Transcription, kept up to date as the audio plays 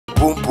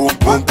This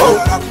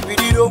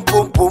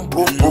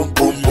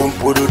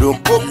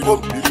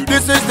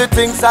is the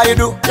things I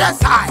do.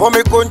 Yes, I. For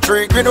me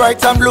country, green,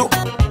 white and blue.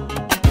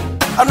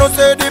 I know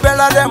say the bell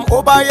of them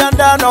over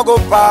yonder no go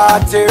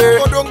party.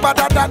 Go don't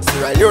bother that.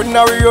 Sierra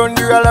Leone,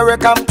 we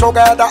come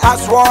together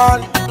as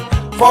one.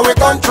 For we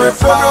country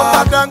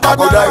flag, I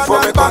go die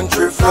for me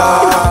country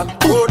flag.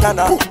 Oh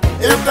nana.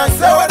 If they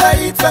say what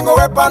they eat, then go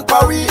weapon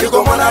for we, you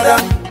go one of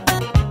them.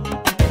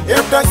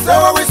 If they say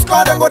what we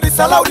score, then go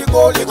disallow the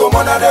goal, you go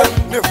one of them.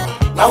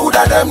 Now who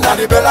da them, now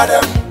the bell of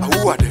them.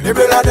 Who are they? The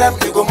bell of them,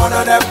 you go one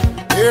of them.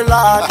 Hey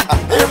lad.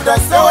 If they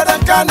say what they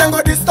can, then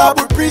go disturb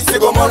with peace, you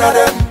go one of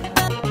them.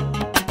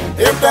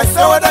 If they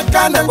say what they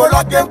can, then go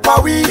lock them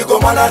for we, you go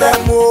one of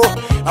them. Oh.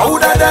 Now who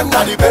da them,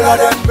 now the bell of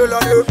them. The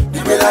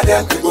bell of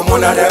them, you go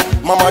one of them.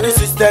 Mama,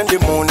 this is the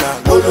moon.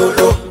 Lo lo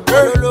lo.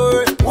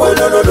 Oh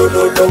lo lo lo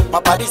lo lo.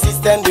 Papa, this is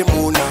the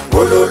moon.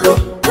 Oh lo lo.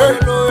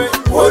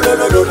 Oh lo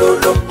lo lo lo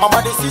lo.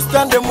 Mama, this is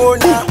the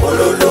moon. Oh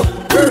lo lo.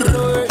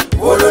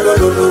 Oh lo lo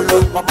lo lo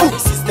lo. Papa,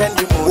 this is the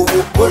moon.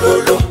 Oh lo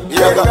lo.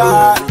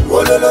 Yeah.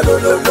 Oh lo lo lo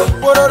lo lo.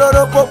 Oh lo lo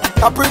lo.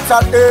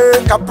 Capital A,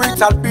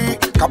 capital B,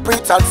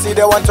 capital C.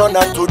 They want turn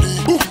and to D.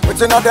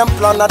 Within a them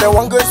plan, they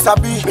want go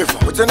sabi.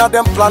 Within a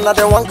them plan,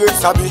 they want go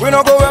sabi. We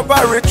no go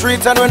ever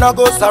retreat and we no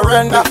go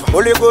surrender.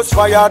 Holy Ghost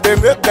fire, they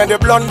make them they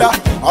blunder.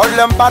 All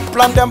them bad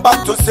plan, them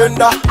back to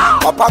sender.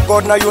 Papa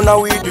God, now you know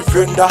we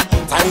defender.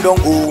 Time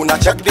don't go, now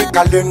check the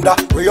calendar.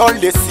 We all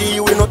they see,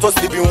 we not to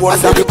sleep in one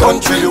side the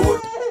country.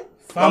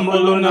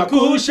 Famolo na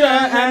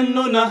kusha and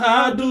no na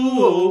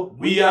hadu.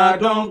 We are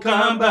don't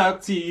come back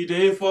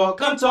today for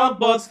come talk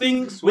about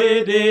things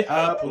where they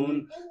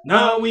happen.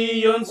 Now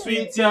we on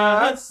sweet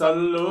yard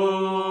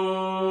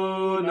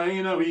salon. Now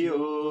you know we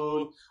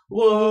oh.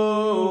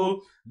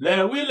 Whoa.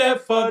 We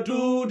left for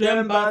do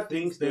them bad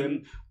things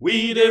then.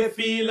 We they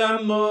feel a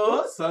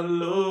most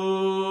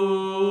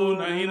alone.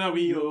 Now you know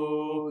we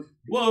oh.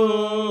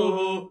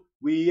 Whoa.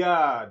 We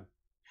are.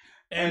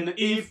 And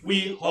if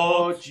we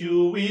hurt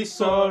you, we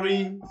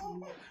sorry.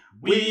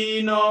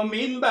 We no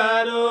mean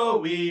bad, oh,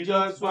 we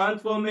just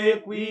want to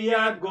make we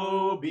had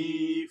go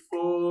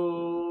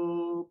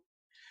before.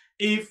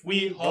 If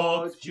we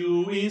hurt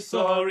you, we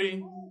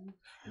sorry.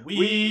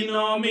 We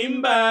no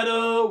mean bad,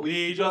 oh,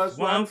 we just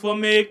want to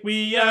make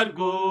we had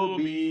go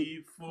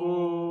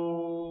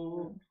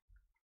before.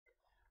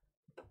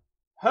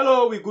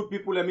 Hello, we good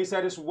people. Let me say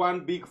this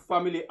one big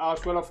family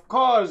house. Well, of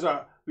course,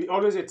 we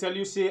always tell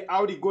you, say,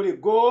 how they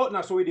go,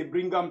 now so we they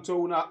bring them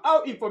to now,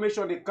 how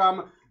information they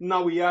come,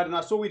 now we had,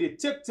 now so we they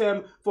take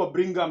them for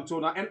bring them to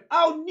now, and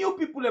how new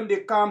people them they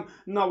come,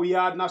 now we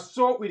had, now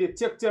so we they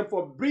take them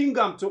for bring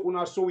them to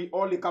now, so we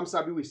all they come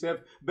sabi we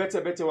serve,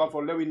 better one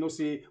for let we know,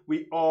 say,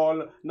 we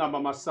all, now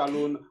mama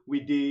salon,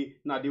 we dey,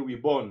 now they we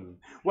born.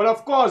 Well,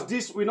 of course,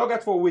 this we not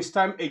get for waste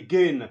time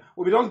again.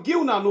 We don't give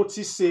una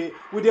notice, say,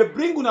 we they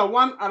bring una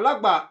one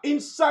alagba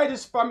inside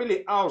this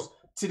family house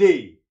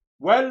today.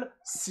 Well,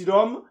 sit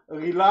down,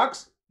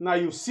 relax, now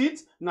you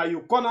sit, now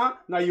you corner,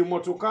 now you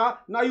motoka,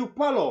 now you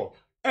parlor,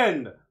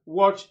 and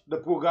watch the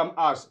program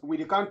as we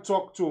can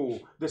talk to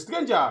the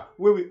stranger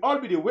where we all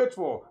be the wait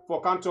for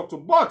can talk to.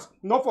 But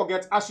not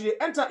forget, as you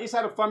enter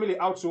inside the family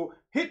also,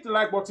 hit the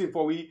like button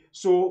for we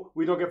so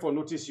we don't get for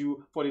notice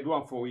you for the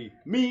one for we.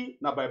 Me,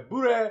 now by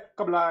Bure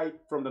Kablai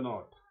from the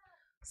north.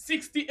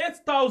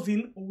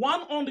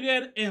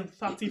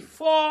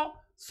 68,134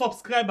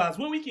 subscribers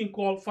when we can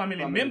call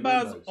family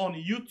members on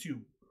YouTube,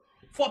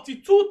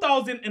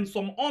 42,000 and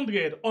some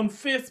hundred on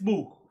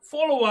Facebook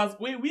followers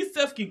where we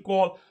self can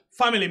call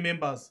family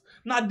members.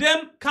 Now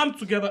them come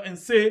together and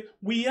say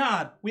we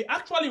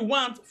actually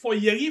want for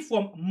Yeri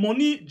from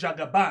Money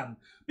Jagaban,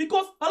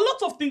 because a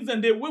lot of things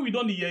in there where we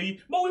don't need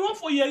Yeri, but we want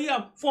for Yeri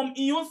from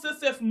Ion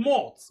self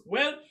mods.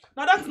 Well,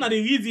 now that's not the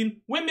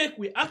reason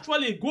we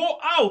actually go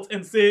out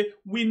and say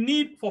we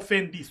need for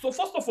Fendi. So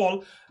first of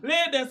all,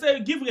 let them say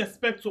give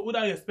respect to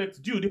other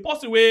respect due. The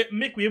possible way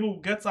make we able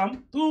to get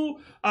some through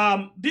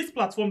this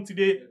platform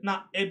today.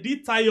 Now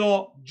Editor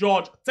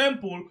George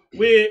Temple,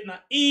 where now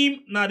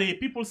him now the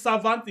people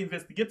servant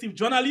investigative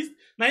journalist.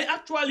 Now he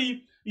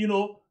actually, you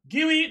know,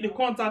 give me the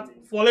contact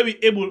for let me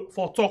able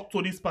for talk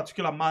to this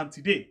particular man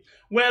today.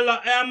 Well,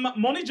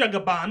 Money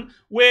Jagaban,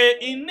 where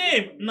in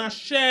name na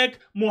Sheikh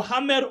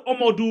Mohammed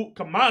Omodu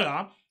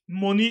Kamara,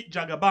 Money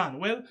Jagaban.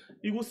 Well,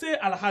 you will say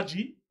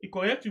Al-Haji,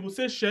 correct. You will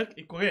say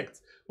Sheikh, correct.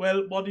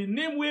 Well, but the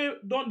name we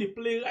don't they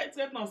play right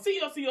now.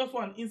 Serious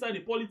one inside the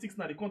politics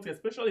now the country,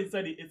 especially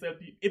inside the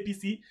SLP,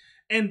 APC,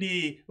 and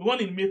the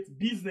running mate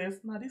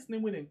business. Now this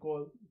name we then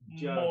call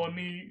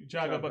Money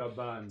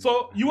Jagaban.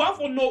 So you want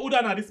to know who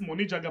that this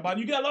Money Jagaban.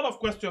 You get a lot of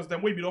questions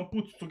then where we don't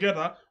put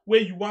together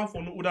where you want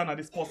to know who that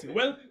this person.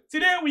 Well,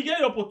 today we get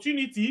the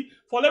opportunity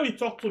for let me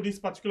talk to this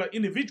particular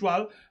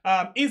individual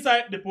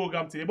inside the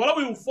program today. But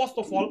we will first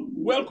of all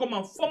welcome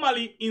and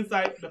formally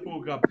inside the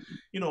program.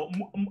 You know,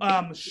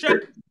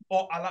 Sheikh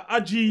or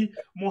Al-Haji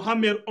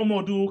Mohammed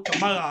Omodu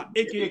Kamara,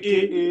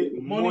 aka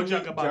Money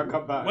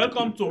Jagaban.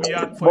 Welcome to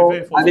Riyadh for a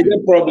very first. And there's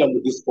a problem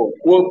with this phone.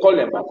 We'll call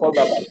him. I'll call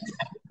that back.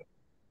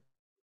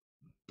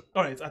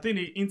 All right, I think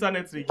the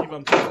internet they give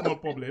them some small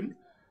problem.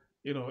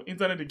 You know,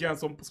 internet they give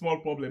some small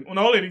problem. And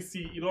I already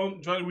see you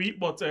don't join we,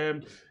 but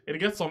it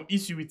gets some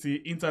issue with the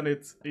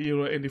internet, you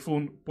know, and the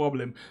phone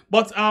problem.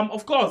 But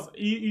of course,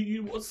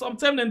 you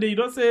sometimes then they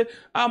don't say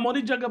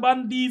money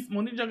Jagaban this,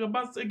 money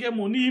Jagaban say get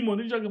money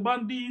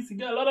Jagaban this, you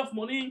get a lot of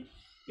money.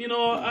 You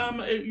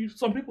know,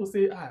 some people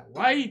say,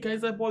 why you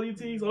guys say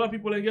politics? Other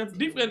people they get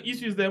different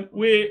issues them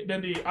way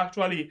than they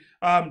actually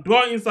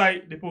draw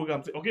inside the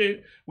program. Say,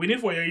 okay, we need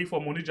for you for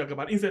money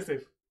Jagaban inside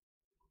safe.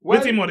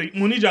 What money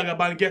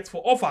Jagaban gets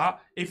for offer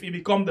if he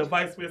become the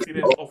vice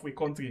president of the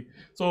country.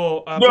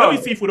 So let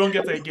me see if we don't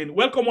get it again.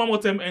 Welcome one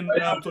more time and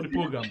to the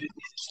program.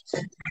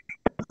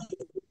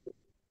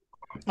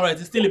 All right,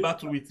 it's still a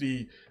battle with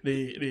the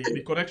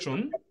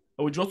connection.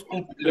 We just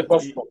hope that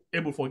we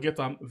able to get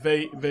them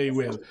very, very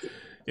well.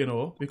 You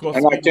know, because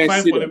we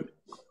find for them.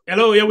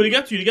 Hello, yeah, will you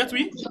get you? You get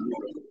me?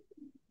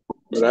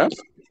 Yeah.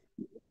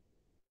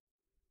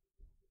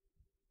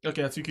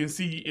 Okay, as you can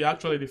see, it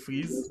actually the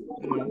freeze,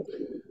 you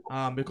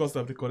know, because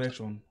of the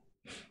connection.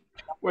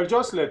 Well,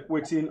 just like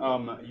waiting,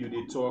 you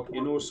did talk.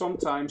 You know,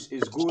 sometimes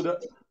it's good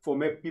for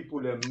make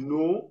people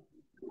know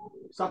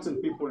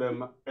certain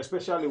people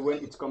especially when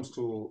it comes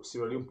to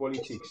Sierra Leone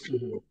politics.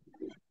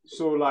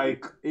 So,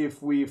 like,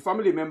 if we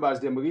family members,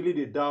 them really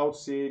they doubt,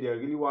 say they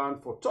really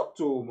want for talk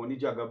to Money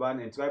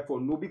Jagaban and try for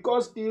no,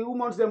 because the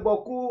humans them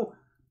boku,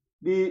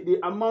 the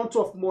amount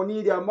of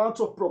money, the amount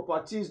of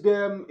properties,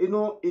 them, you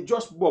know, it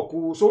just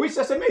boku. So we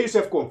say make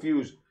yourself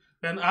confused.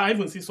 And I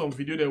even see some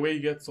video there where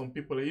you get some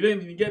people, you don't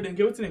get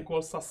what they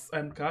call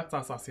character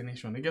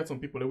assassination. You get some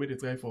people where they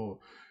try for,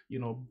 you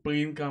know,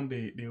 bring come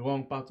the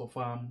wrong part of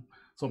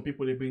some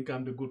people they bring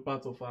come the good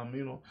part of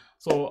you know.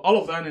 So all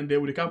of that and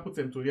they can't put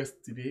them to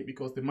rest today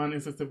because the man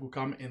instead will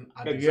come and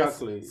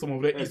address some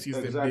of the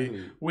issues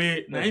them where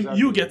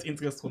you get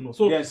interest from.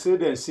 So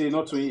then say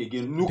not to you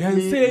again. Look then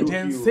me, say, look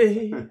then you.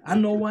 say, I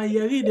know why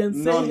you read then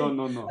say.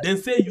 No. Then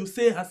say you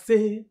say I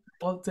say.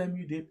 All time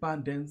you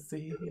depend then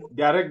say.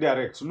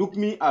 Direct. Look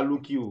me, I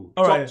look you.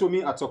 All talk right. to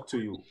me, I talk to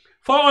you.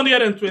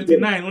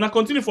 429. When I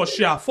continue for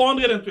share,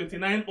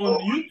 429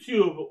 on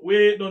YouTube.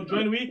 We don't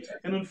join we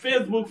and on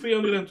Facebook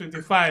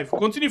 325.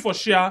 Continue for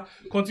share.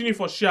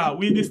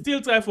 We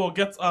still try for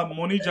get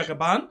Money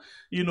Jagaban.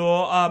 You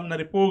know, na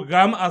the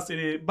program as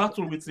a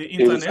battle with the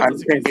internet.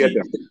 As you can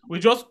see, we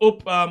just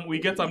hope we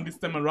get this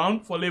time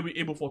around for we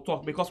able for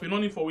talk because we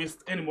don't need for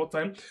waste any more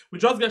time. We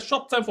just get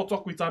short time for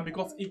talk with them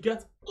because it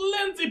gets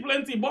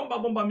plenty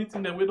bomba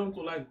meeting them. We don't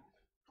to line.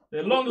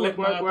 The long leg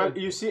well,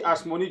 you see,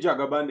 as Money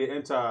Jagaban they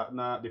enter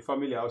na the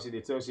family house, they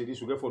tell you this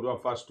will get for do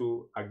fast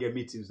to I get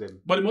meetings them.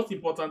 But the most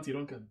important, you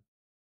don't can.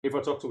 If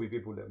I talk to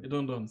people them. You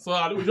don't.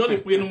 So we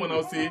just pray no one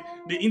now say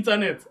the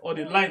internet or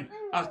the line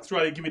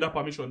actually give you that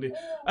permission.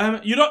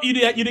 There.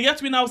 You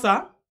get me now,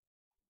 sir?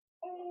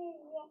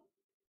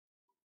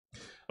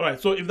 Alright,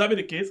 so if that be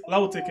the case, I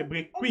will take a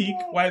break quick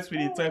whilst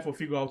we try for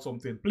figure out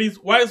something. Please,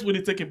 whilst we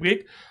take a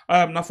break,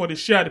 now for the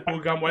share the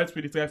program, whilst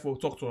we try for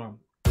talk to them.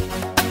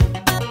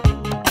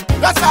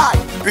 That's right.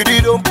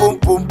 Bididum pum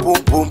pum pum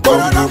pum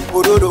pum pum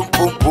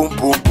pum pum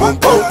pum pum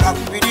pum.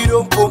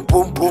 Bididum pum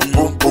pum pum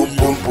pum pum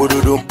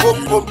pum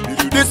pum pum.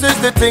 This is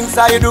the things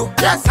I do.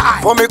 Yes,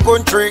 I. For me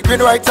country,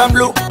 green, white and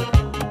blue.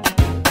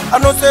 I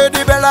know say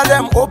the bella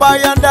them over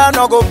yonder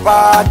no go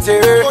party.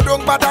 Go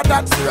don't bother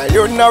that. Sierra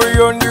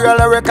Leone,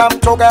 we come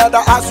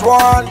together as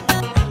one.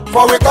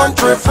 For we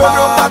country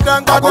flag,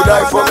 I go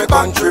die for me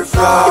country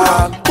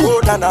flag.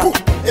 Oh nana.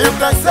 If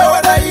they say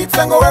what they eat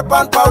and go up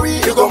on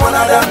Paris, you go one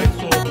of them.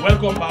 So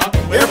welcome back.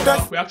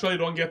 We actually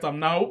don't get them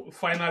now.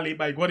 Finally,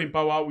 by God in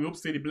power, we hope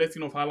say the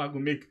blessing of Allah will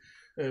make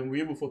we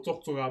able to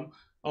talk to them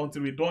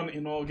until we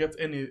don't get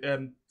any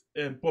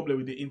problem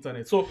with the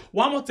internet. So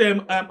one more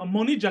time,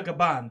 Money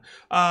Jagaban,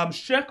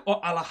 Sheikh or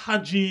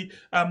Alhaji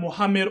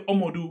Mohammed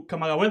Omodu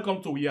Kamara.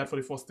 Welcome to Riyadh for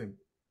the first time.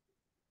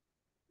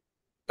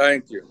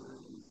 Thank you.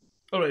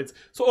 All right.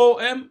 So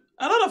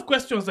a lot of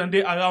questions and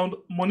they around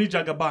Money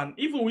Jagaban.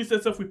 Even we say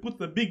if we put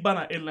the big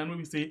banner headline where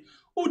we say,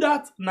 who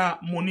that na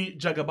Money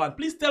Jagaban?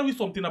 Please tell me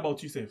something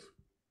about yourself.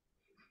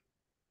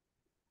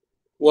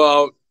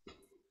 Well,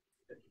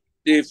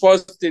 the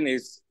first thing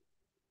is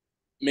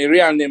my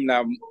real name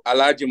na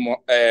Alhaji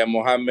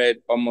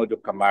Mohammed Omodu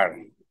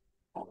Kamara.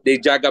 The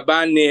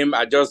Jagaban name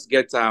I just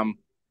get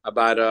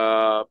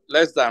about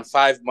less than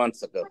 5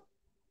 months ago.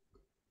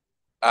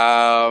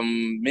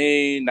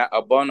 Me na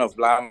a born of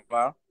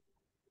Lama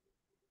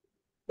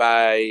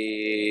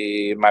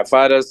by my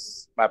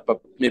father's my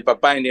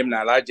papa in name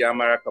na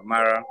Samuara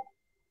Kamara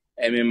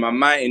and my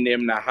mama in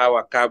name na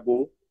Hawa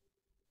Kabo,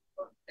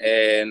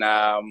 and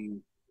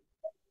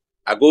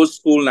I go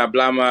school na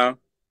Blama,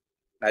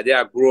 na there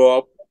I grew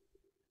up,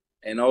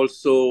 and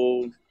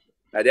also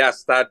na there I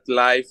start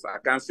life. I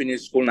can't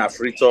finish school na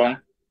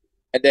Freetown,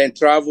 and then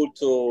travel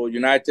to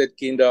United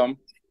Kingdom,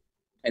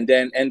 and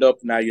then end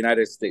up na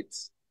United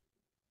States.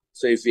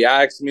 So if you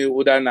ask me,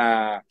 who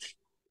na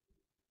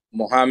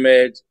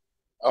Mohammed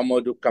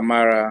Omodu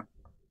Kamara,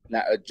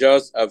 na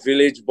just a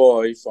village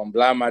boy from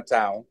Blama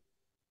town,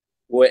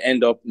 who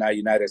end up na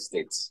United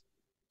States.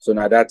 So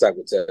now that I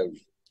could tell you.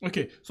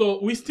 Okay, so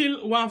we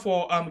still want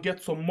for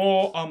get some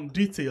more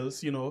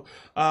details, you know.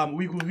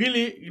 We could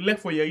really like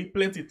for you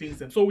plenty things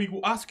then. So we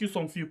will ask you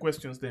some few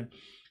questions then.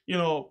 You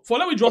know, for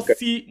let we just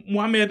see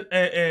Mohammed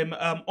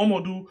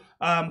Omodu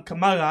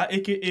Kamara,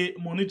 aka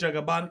Money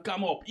Jagaban,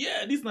 come up.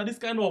 Yeah, this now this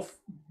kind of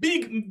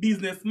big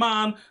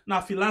businessman,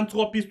 now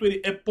philanthropist where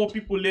they help poor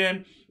people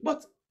learn.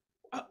 But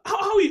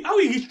how we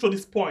reach to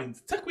this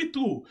point? Take me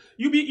through.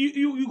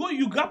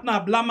 You grab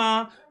na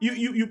blama,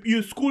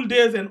 you school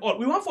days and all.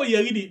 We want for you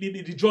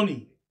the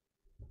journey.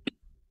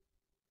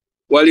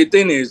 Well, the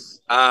thing is,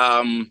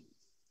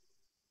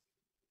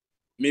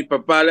 me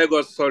papa let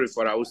God sorry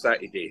for Hausa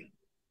a day.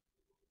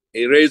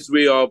 He raised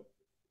me up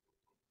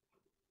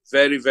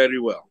very, very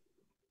well.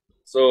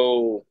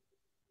 So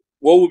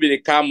what would be the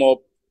come up?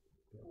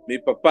 Me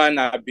papa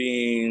na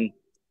been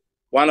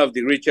one of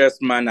the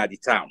richest man at the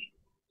town.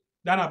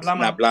 Na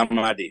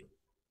blama day.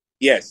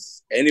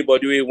 Yes.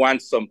 Anybody who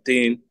wants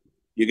something,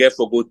 you get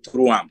for go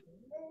through them.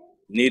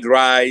 You need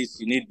rice,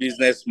 you need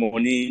business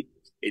money,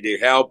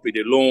 it help,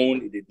 it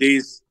loan, it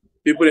this.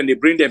 People and they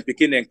bring them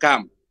picking and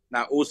come.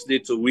 Now also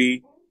to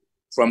we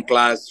from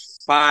class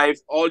 5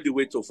 all the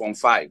way to Form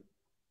 5.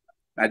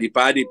 Now the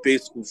party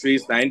pays school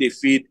fees, now they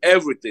feed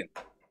everything.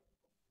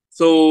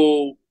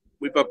 So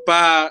we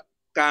papa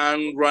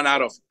can run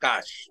out of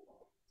cash,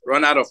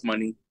 run out of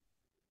money.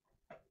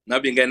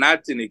 Not being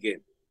nothing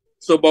again.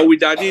 So, but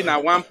with daddy,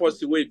 now one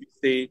possible way we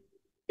say,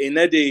 and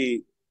then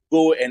they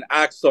go and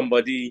ask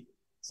somebody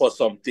for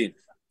something.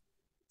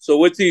 So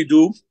what do you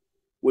do?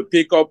 We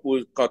pick up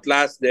with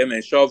cutlass them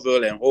and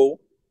shovel and hoe.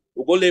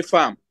 We go lay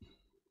farm.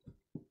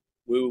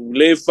 We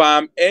lay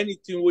farm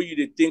anything where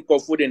you think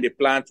of food in the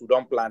plant, we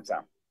don't plant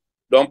them.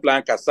 Don't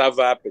plant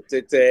cassava,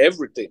 potato,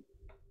 everything.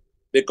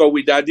 Because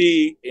with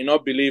daddy, you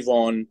not believe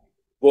on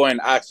go and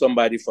ask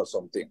somebody for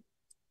something.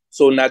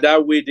 So now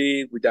that way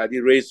they with daddy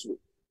race.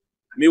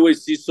 Me we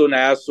see so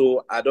now,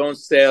 so I don't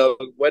sell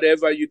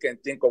whatever you can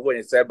think of when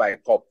you sell by a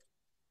cup.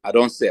 I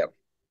don't sell.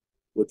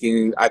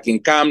 I can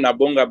come na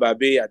bonga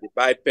babe, I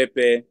buy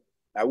pepper.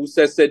 I will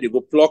say they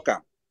go pluck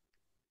them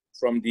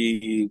from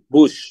the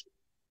bush.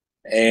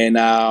 And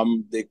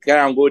they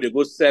can go, they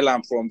go sell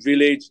them from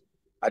village.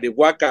 I the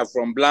worker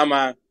from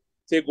Blama,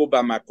 take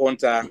over my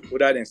counter,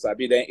 other than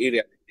Sabida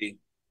area. The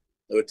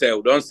hotel.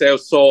 We don't sell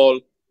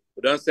salt,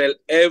 we don't sell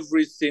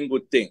every single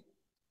thing.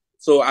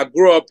 So I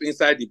grew up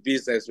inside the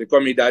business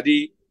because my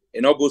daddy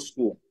in not go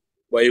school,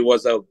 but he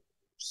was a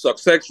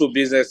successful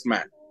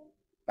businessman.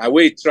 And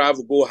when he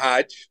travel, go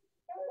Hajj,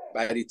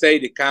 by the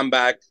time they come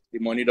back, the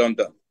money don't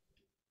done.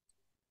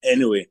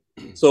 Anyway,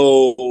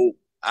 so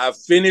I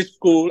finished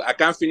school. I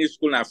can't finish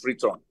school in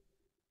Freetown.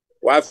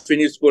 When I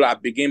finished school, I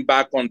begin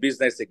back on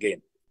business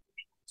again.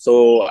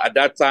 So at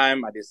that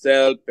time, I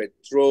sell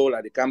petrol.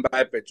 I can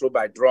buy petrol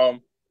by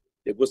drum.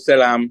 They go sell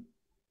them.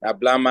 Na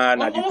blama,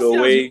 na the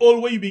doorway. All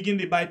where you begin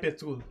to buy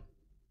petrol?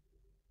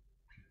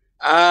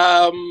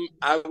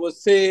 I would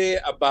say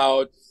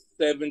about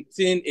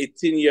 17,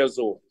 18 years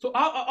old. So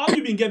how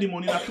you been getting the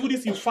money? Like through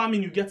this, you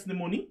farming, you get the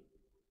money?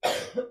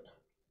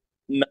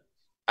 No,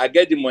 I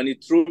get the money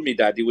through me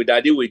daddy. With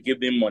daddy, we give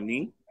me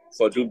money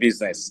for do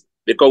business.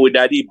 Because with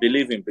daddy,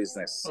 believe in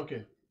business.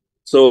 Okay.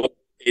 So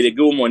they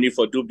give money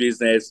for do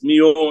business. Me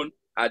own,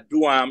 I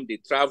do they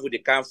travel, they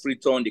come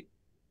Freetown, they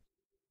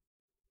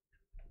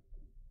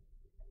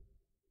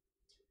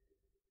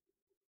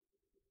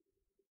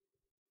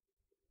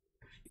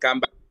come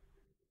back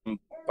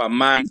per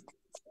month.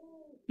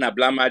 Na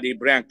blama they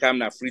bring come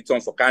na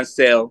Freetown for can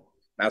sell.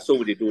 Now so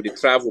we do they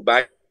travel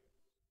back.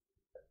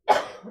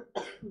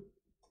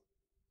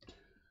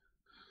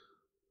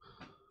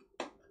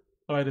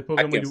 All right, the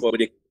program For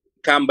they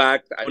come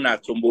back. I don't know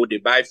tomorrow they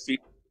buy feed.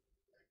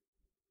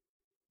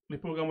 The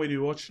program where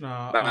you watch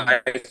now.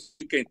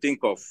 You can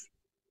think of.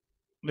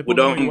 The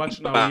program we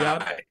watch now,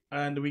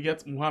 and we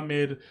get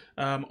Mohammed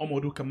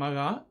Omodu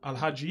Kamara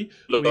Alhaji.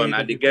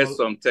 And they get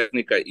some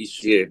technical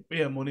issue here.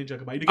 Yeah, Money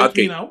Jagaban. You get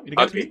me now? You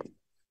get me?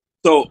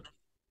 So,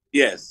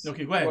 yes.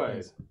 Okay, go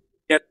ahead.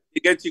 Yeah,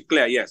 you get you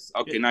clear, yes.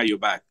 Okay, now you're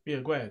back. Yeah,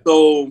 go ahead.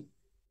 So,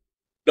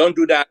 don't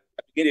do that.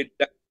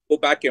 Go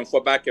back and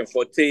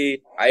forth.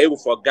 Say, I able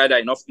to gather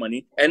enough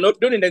money. And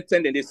don't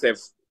intend in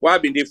themselves. Why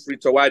been they free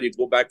to why they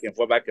go back and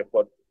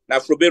forth? Now,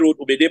 Frobe Road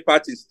will be they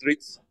part in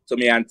streets. So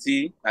my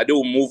auntie, now they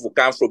will move, we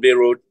come Frobe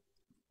Road.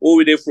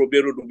 Over there,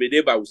 Frobe Road will be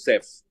there by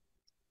ourselves.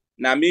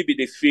 Now, maybe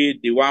they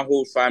feed the one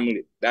whole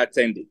family that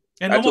time day.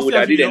 And how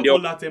much you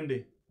all that time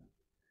day?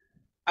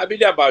 I be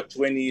there about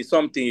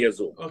 20-something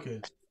years old.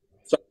 Okay.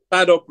 So I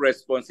start up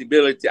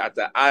responsibility at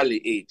an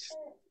early age.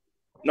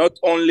 Not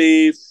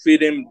only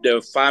feeding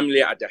the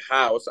family at the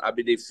house, I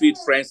be they feed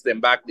friends, them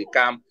back, they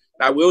come.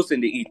 Now we also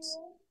in the eat.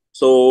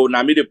 So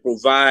now me they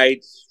provide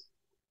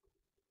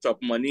chop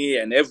money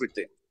and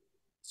everything.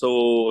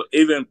 So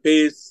even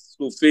pay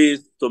school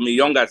fees to my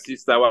younger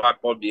sister, what I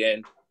call the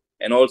end,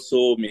 and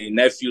also my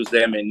nephews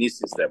them and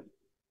nieces them.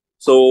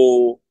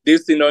 So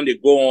this thing on they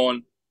go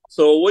on.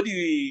 So what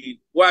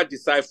I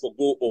decide for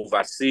go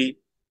overseas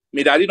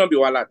Me daddy don't be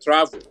while I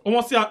travel.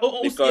 Almost year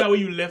where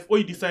you left, or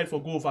you decided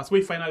for go overseas,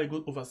 where you finally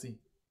go overseas.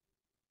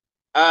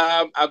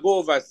 I go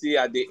overseas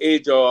at the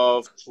age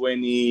of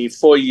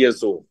 24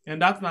 years old.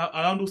 And that's now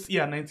around this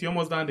year, 90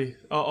 almost down there,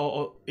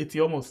 or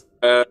 80 almost.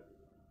 I'm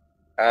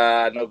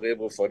not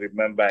able to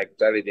remember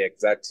actually the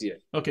exact year.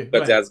 Okay.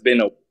 But it has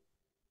been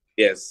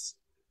yes.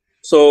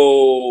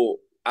 So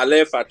I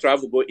left, I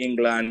travel, go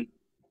England.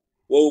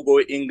 We'll go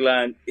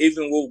England,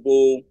 even we'll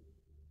go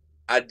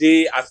a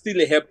day, I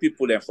still help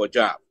people then for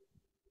job.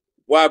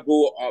 Where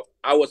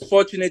I was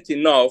fortunate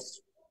enough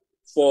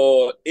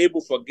for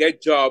able to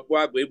get job,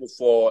 where I go able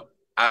for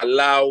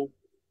allow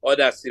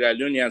other Sierra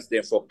Leoneans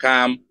then for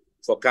come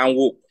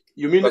work.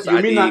 You mean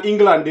in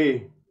England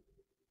day?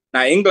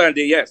 Now England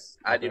day, yes.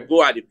 Okay. I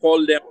go, I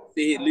call them,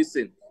 say, hey,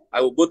 listen,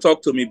 I will go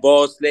talk to my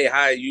boss, say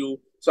hi you.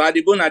 So I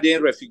go now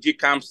in refugee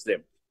camps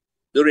them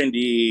during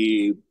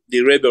the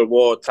rebel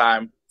war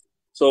time.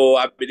 So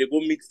I they go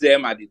meet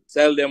them, I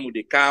tell them when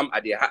they come,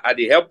 I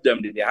help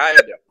them, they hire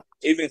them,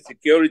 even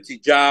security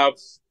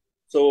jobs.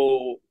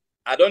 So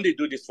I don't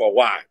do this for a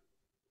while.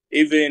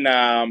 Even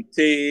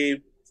say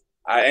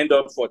I end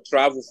up for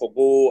travel for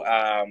go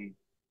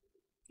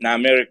na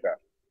America.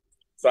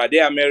 So I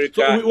did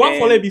America. So what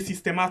for be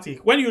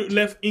systematic? When you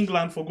left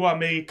England for go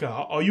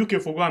America or UK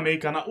for go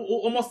America, now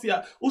almost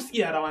who's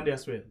here around there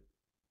as well?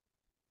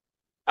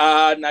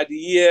 Now the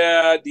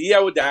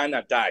year with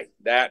Diana died,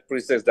 that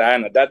Princess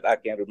Diana, that I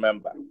can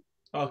remember.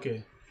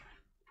 Okay.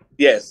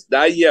 Yes,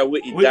 that year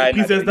we died.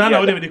 Princess Diana,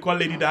 what they call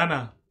Lady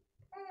Diana?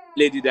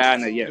 Lady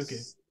Diana, yes. Okay.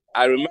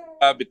 I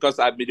remember because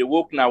I've been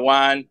working at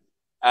one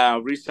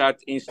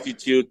research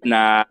institute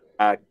na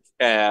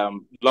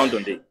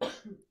London day.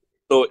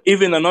 So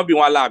even not be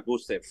one like go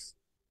safe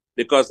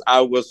because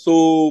I was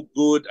so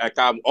good,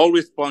 I'm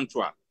always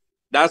punctual.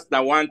 That's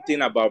the one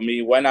thing about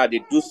me. When I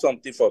did do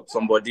something for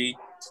somebody,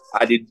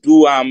 I did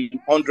do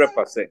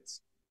 100%.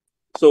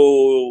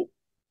 So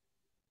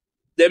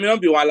they may not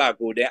be one like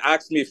go. They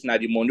ask me if na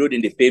the money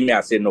then they pay me.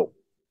 I say no.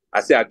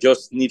 I say I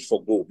just need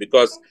for go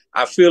because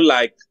I feel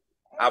like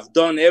I've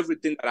done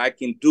everything that I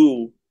can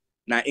do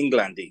na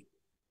England day.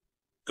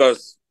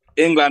 Because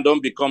England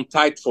don't become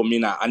tight for me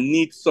now. I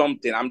need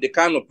something. I'm the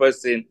kind of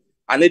person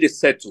I need to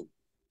settle.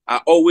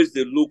 I always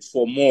they look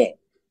for more,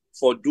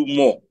 for do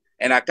more.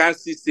 And I can't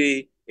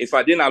say if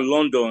I didn't at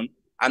London,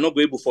 I'm not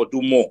be able to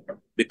do more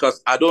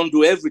because I don't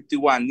do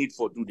everything what I need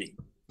for today.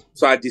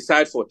 So I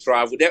decide for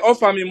travel. They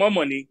offer me more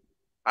money.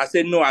 I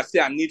say no. I say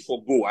I need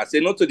for go. I say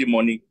no to the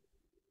money.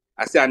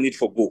 I say I need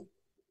for go.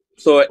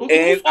 So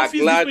and I'm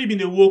glad in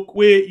the work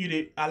where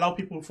you allow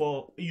people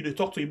for you to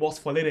talk to your boss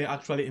for later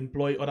actually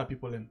employ other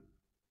people in.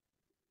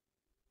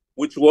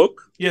 Which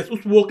work? Yes,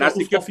 which work?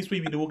 Which office where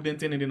you be the work then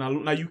in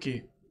the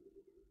UK?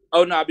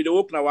 Oh no, I be the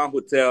work na one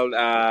hotel,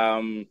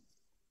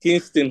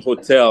 Kingston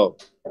Hotel.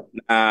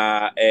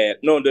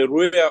 No,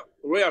 the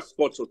Royal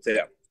Sports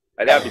Hotel.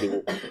 I be the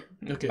work.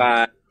 Okay.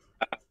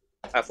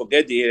 I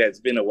forget the area. It's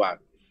been a while.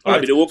 All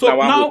right. So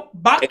now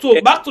back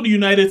to the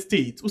United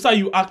States. Who's how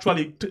you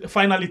actually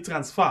finally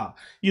transfer?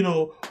 You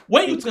know,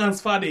 when you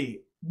transfer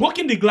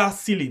breaking the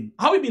glass ceiling,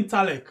 how you been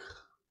Talek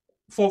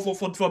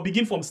for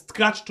begin from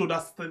scratch to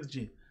that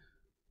strategy?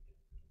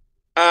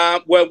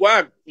 Well,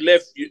 while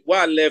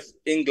I left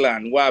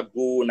England, while I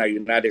go in the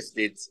United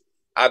States,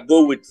 I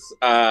go with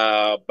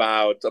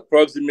about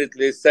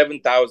approximately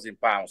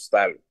 £7,000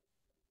 sterling.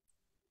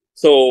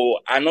 So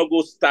I not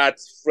go start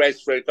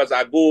fresh because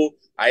I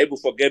able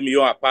to get me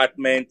your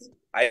apartment,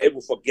 I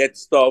able to get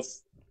stuff,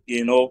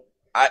 you know.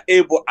 I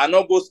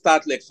not go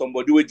start like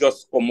somebody who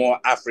just come on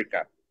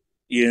Africa,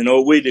 you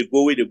know, where they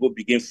go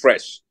begin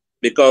fresh.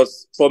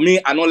 Because for me,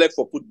 I not like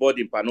for put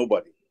body for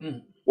nobody.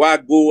 Where I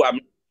go,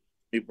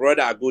 my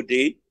brother, I go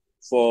there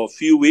for a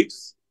few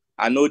weeks.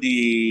 I know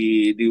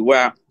the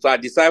where, so I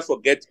decide to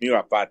get me your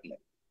apartment.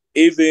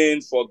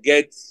 Even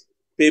forget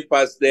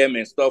papers them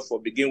and stuff for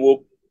begin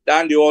work.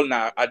 Then the all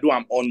now I do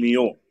I'm on my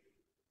own.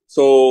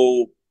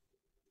 So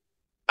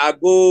I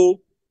go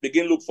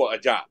begin look for a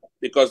job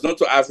because not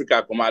to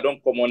Africa come. I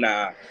don't come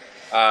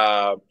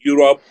on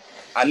Europe.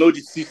 I know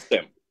the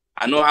system.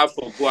 I know how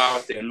to go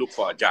out and look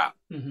for a job.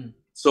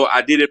 So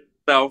I did it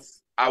myself.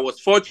 I was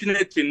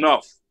fortunate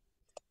enough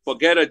to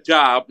get a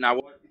job. Now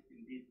what is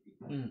in this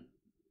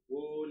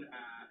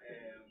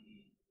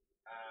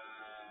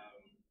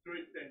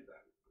trade center,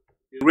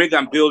 the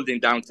Reagan building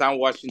downtown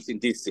Washington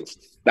DC.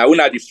 Now we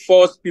are the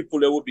first people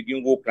that will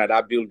begin working at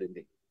that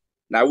building.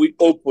 Now we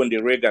open the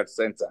Reagan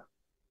Center.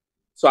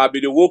 So I'll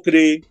be the work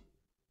day.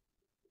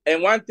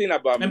 And one thing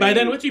about and by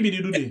then, what you be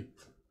do there?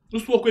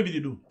 Who's work we be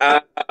do?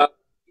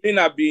 Then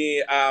I'll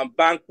be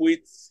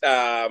banquet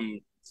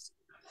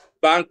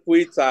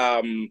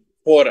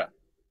porter.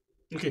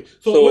 Okay,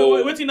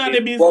 so what in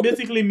that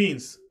basically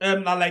means?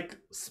 Like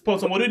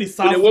sponsor what do they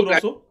serve food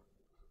also?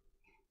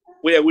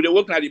 We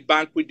work at the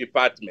banquet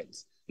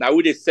department. Now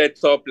we they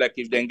set up like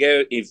if they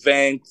get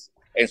events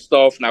and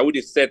stuff. Now we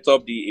they set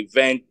up the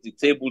event, the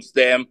tables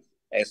them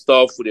and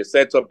stuff. We they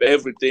set up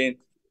everything.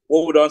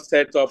 What we don't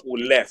set up,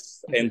 we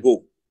left and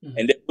go.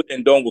 And then put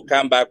them down, we'll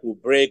come back, we'll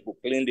break, we'll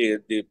clean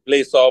the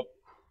place up,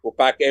 we'll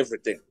pack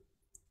everything.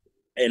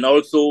 And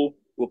also,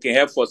 we can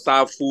help for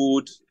serve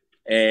food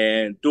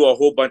and do a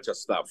whole bunch of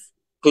stuff,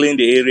 clean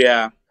the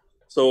area.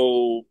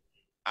 So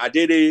I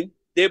did it.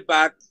 Day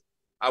back,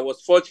 I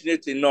was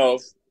fortunate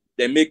enough,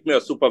 they make me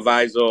a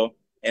supervisor,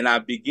 and I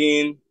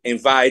begin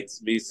invite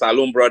the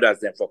Salon brothers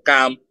then for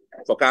come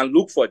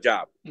look for a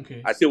job.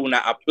 Okay. I say when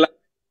I apply,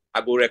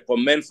 I go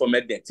recommend for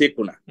me then take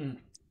una.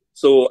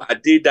 So I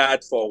did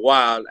that for a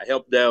while. I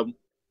helped them,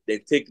 they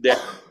take them.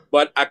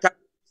 But I can't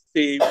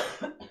say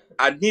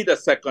I need a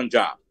second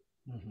job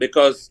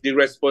because the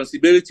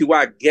responsibility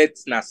what I get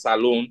in a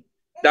salon,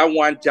 that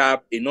one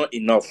job is not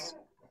enough.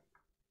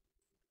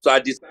 So I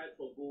decided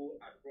to go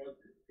across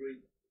the street,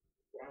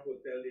 one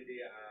hotel, the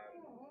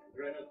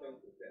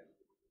Renaissance Hotel.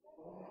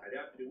 I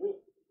have to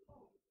work.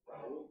 So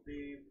I worked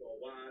there for a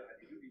while. I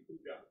did the two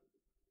jobs.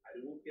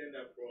 I worked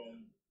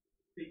from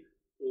 6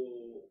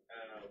 to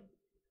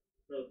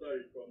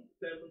from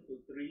 7 to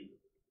 3,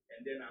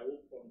 and then I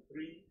worked from 3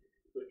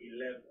 to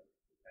 11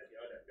 at the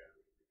other job.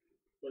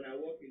 So I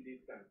work in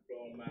distance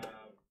from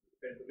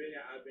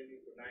Pennsylvania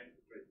Avenue to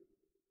 9th Street.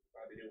 So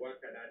I will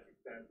work at that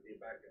distance,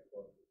 back and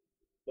forth.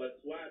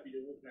 But while I be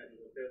working at the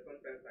hotel,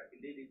 sometimes I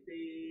can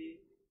say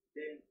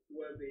then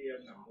 12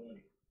 a.m. in the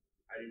morning.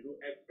 I do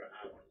extra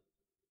hours.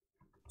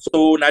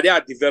 So now I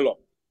develop.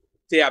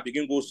 Say I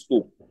begin go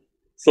school.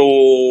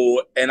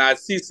 So and I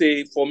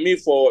say for me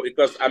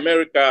because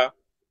America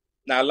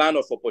now land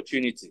of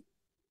opportunity,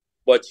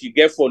 but you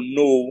get for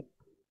know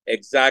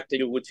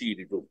exactly what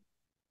you do.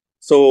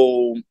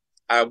 So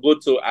I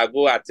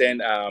go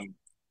attend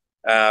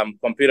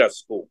computer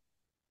school.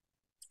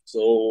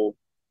 So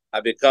I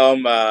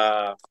become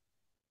a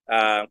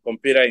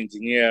computer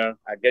engineer.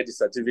 I get the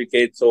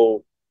certificate.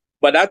 So,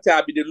 but that time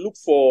I be look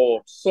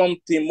for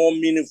something more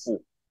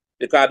meaningful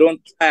because I don't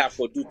tire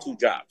for do two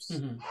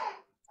jobs.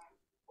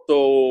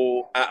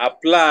 So I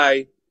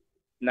apply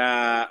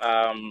now.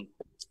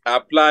 I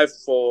apply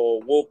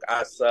for work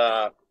as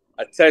a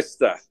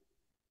tester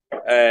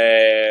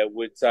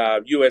with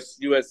U.S.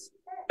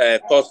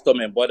 Custom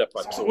and Border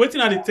Patrol. So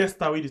waiting at the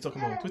tester, we talk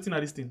about waiting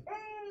at this thing.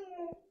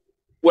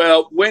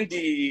 Well, when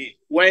the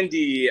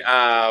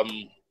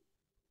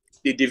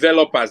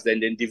developers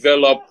then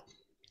develop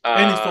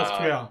any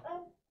software.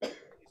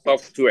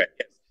 Yes.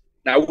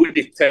 Now we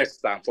the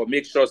test them for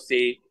make sure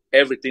say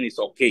everything is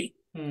okay.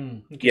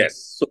 Okay. Yes.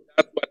 So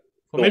that's what.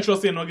 For make sure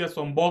say not get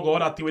some bug or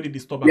other thing where they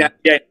disturb. Yeah.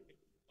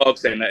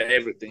 Bugs and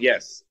everything.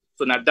 Yes.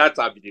 So now that's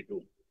how we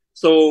do.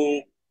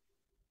 So,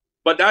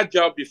 but that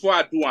job before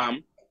I do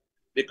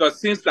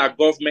because since that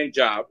government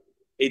job,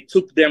 it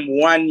took them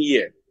 1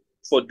 year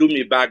for do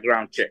me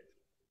background check.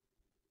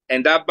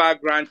 And that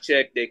background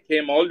check, they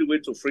came all the way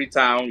to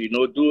Freetown,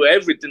 do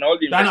everything, all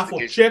the investigation.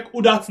 For check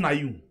who that's na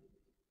you.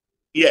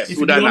 Yes. If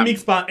you don't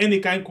mix any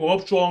kind of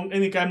corruption,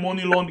 any kind of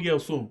money laundering or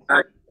so.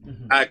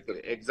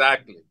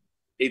 Exactly.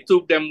 It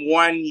took them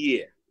 1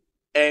 year.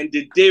 And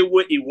the day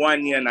where it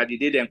 1 year, now the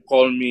day they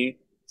call me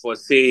for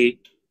say,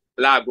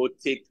 go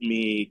take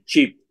me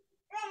cheap.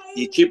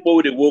 The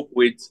cheaper they work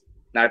with,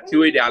 now the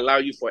way they allow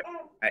you for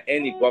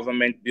any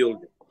government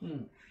building.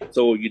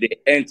 So you they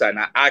enter and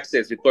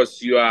access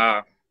because you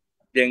are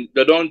then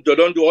they don't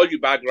do all your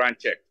background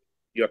check.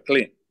 You're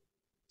clean.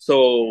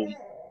 So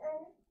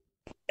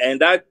and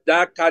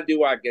that card they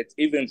will get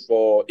even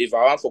for if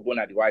I want for going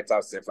at the White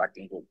House, if I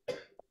can go.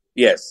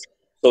 Yes.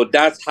 So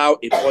that's how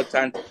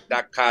important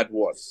that card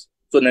was.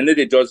 So then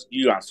they just give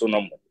you and so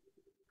no more.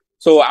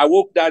 So I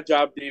worked that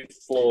job there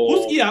for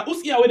who's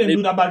here where they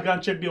do that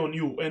background check there on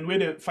you and where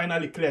they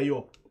finally clear you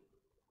up?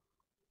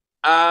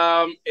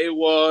 It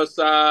was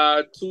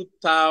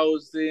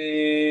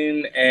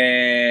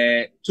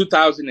 2003.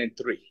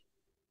 2003.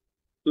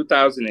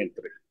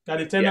 That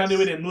the tenant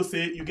where they know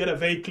say you get a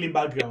very clean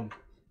background.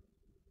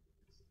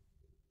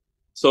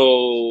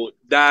 So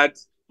that,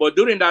 but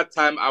during that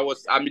time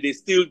they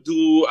still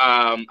do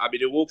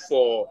they work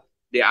for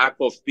the Ark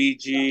of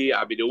PG.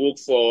 They work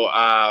for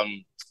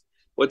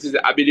what is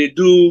it? They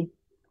do,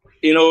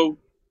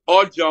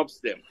 all jobs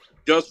them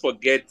just for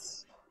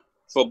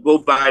go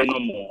buy no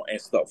more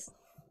and stuff.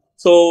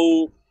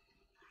 So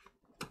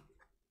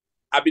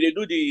they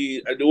do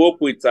the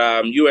work with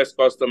U.S.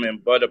 Custom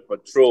and Border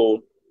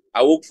Patrol.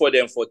 I worked for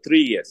them for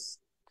 3 years.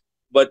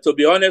 But to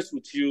be honest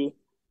with you,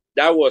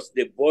 that was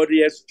the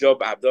boringest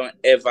job I've done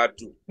ever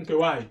do. Okay,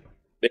 why?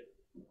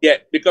 Yeah,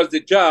 because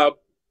the job,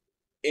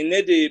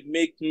 they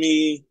make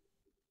me,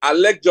 I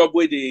like job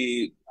where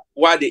they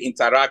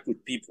interact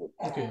with people.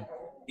 Okay.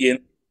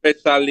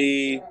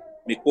 Especially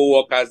the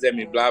co-workers, them,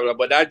 blah, blah.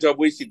 But that job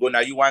where you go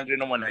now, you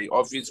wandering on your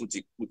office with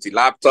your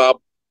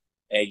laptop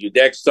and your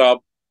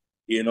desktop,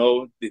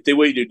 the thing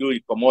where you do,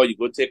 you come out, you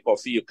go take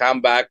coffee, you come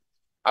back.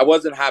 I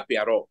wasn't happy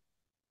at all.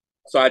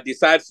 So I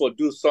decided to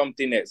do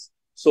something else.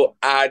 So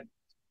I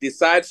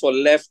decided to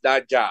left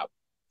that job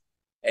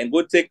and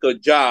go take a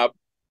job.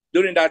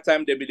 During that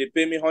time, they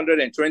pay me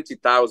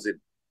 $120,000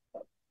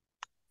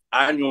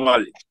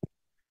 annually.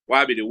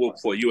 Why be they work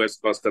for U.S.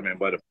 Custom and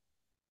Border?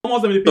 How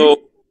much they pay?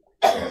 So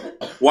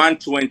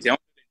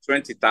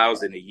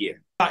 120,000 a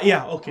year.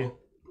 Yeah, okay.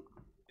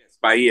 Yes,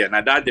 per year.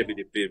 Now that they be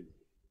the pay me.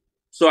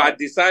 So I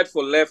decide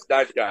for left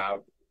that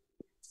job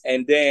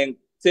and then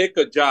take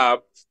a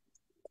job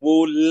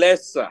who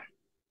lesser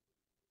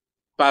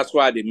past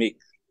what they make.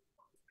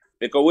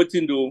 Because what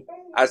you do,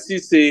 I see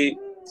say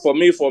for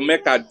me for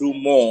make I do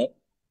more,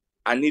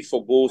 I need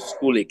for go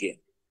school again.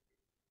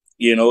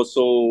 You know,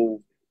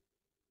 so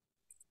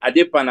I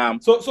did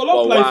Panam. So let's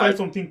clarify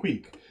something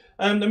quick.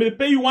 I mean,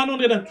 pay you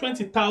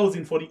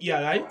 120,000 for the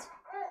year, right?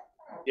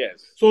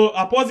 Yes. So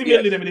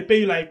approximately, they may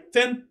pay you like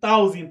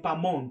 10,000 per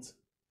month.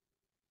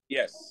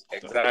 Yes,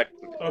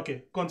 exactly.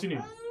 Okay,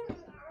 continue.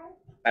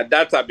 And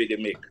that's how they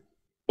make.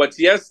 But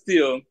yes,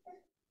 still,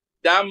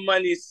 that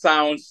money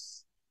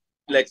sounds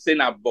like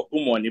saying a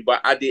boku money, but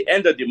at the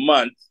end of the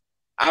month,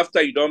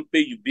 after you don't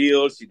pay your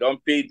bills, you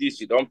don't pay this,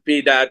 you don't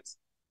pay that,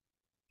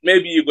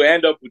 maybe you go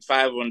end up with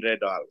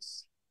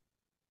 $500.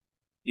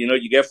 You know,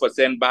 you get for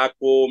send back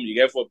home, you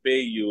get for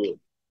pay your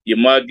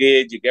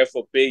mortgage, you get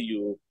for pay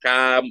your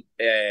car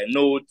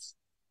notes,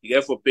 you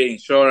get for pay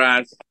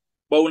insurance.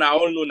 But we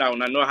all know now, we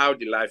know how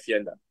the life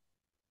end up.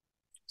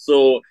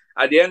 So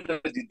at the end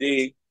of the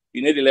day,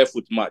 you need to left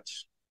with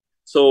much.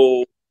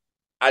 So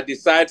I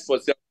decide for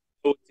self,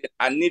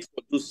 I need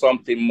to do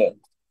something more.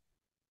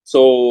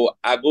 So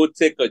I go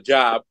take a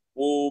job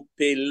who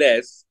pay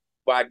less,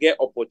 but I get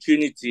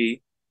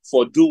opportunity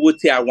for do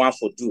what I want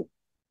to do.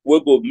 Will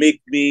go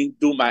make me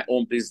do my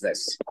own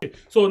business. Okay.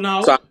 So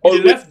now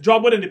you left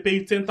job where they pay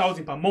you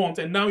 10,000 per month,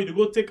 and now you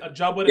go take a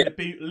job where they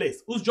pay you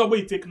less. Whose job will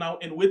you take now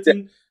and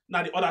waiting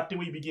now the other thing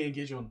will you begin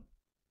engaged on?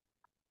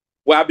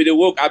 Well, I be the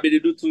work. I be to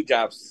do 2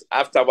 jobs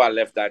after I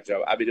left that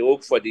job. I be the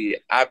work for the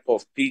app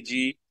of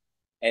PG,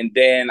 and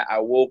then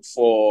I work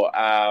for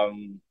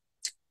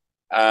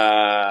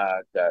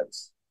that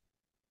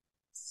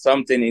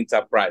something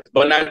enterprise,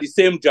 but not the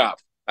same job.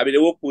 I be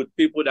the work with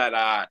people that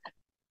are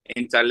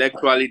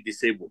intellectually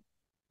disabled.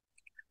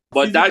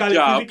 But that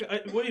job,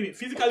 what do you mean?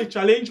 Physically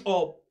challenged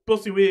or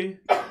possibly?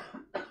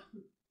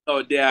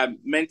 No, they are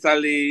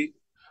mentally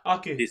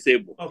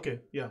disabled.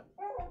 Okay, yeah.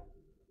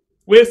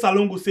 Where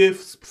Salongo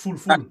says full.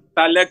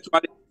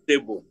 Intellectually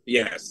disabled,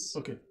 yes.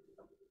 Okay.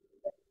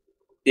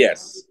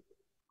 Yes.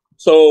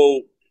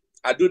 So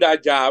I do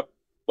that job,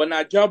 but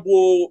that job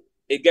will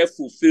get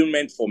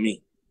fulfillment for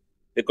me.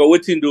 Because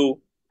what you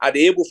do, are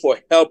they able to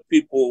help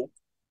people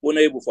who are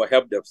not able to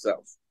help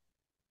themselves?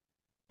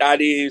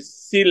 That is,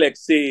 see, like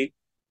say,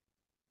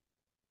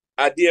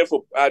 I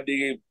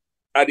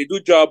do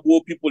job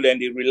where people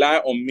and they rely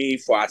on me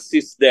for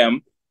assist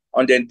them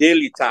on their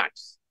daily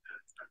tasks.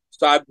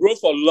 So I grow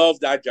for love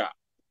that job.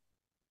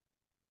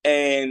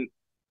 And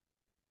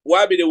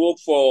why be they work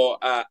for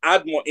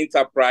Admore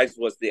Enterprise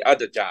was the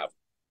other job,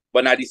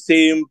 but not the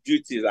same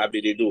duties I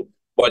be they do.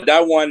 But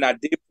that one a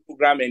day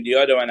program and the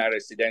other one a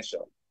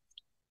residential.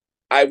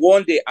 I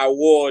won the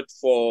award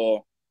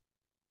for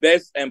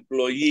Best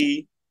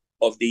Employee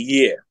of the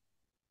Year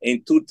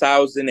in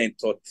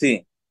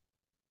 2013.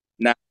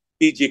 Now,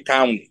 PG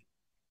County,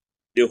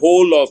 the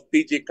whole of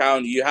PG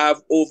County, you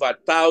have over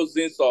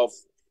thousands of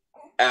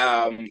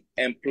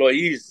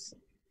employees.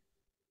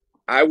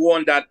 I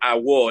won that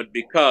award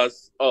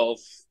because of,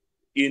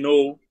 you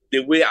know,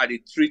 the way I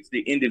treat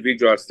the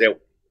individuals that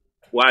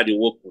why they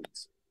work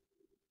with.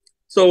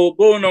 So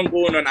going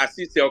on, I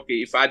see say,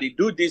 okay, if I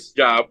do this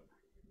job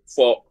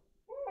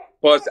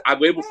because I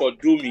go able to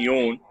do my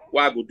own,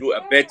 why I go do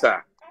a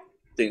better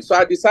thing. So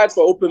I decide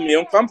to open my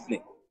own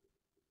company.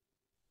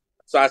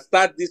 So I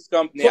start this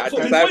company. So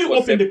before you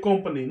open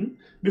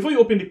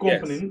the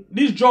company, yes,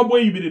 this job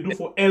where you be do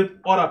for help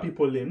other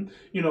people in,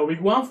 you know, we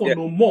want for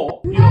no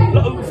more. You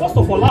know, first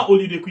of all,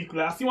 only the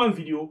quickly. I see one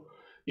video.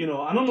 You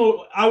know, I don't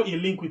know how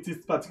it link with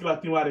this particular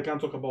thing where they can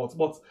talk about,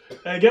 but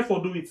get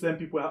for do with some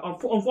people.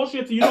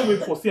 Unfortunately, you know, we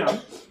for Siam.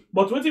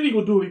 But what we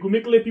go do, we go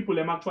make let people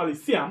them actually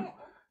Siam.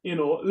 You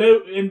know,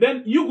 and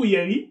then you go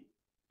here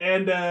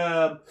and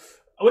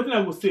what thing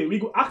I will say, we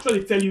go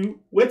actually tell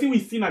you what we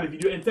seen at the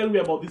video and tell you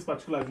about this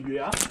particular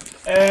video, yeah.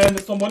 And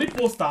somebody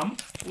post them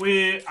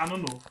where I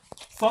don't know,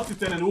 start to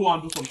tell and who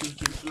want to do something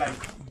to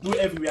like do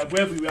everywhere, go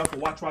everywhere for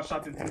watch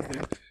certain things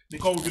then.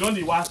 Because we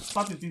don't watch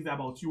certain things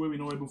about you where we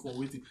know able for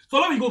waiting. So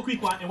let me go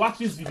quick one and watch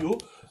this video.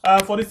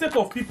 For the sake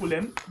of people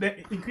then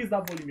increase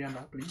that volume here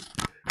now, please.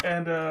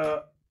 And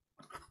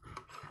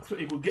so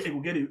it will get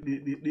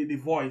the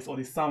voice or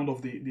the sound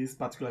of this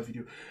particular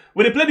video.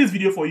 When they play this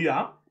video for you,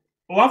 I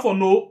want to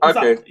know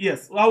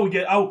yes, how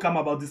will come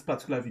about this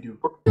particular video.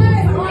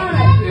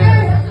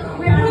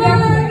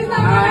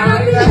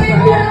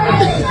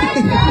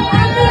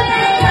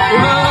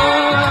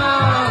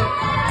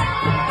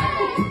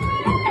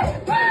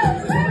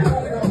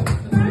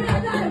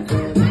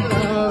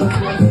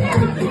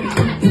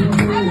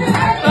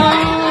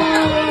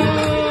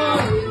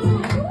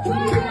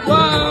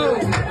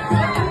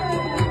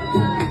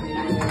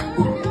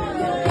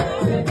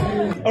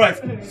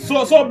 Alright,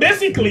 so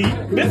basically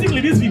this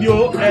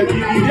video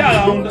you get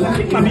around, I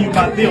think maybe your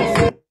birthday or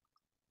so.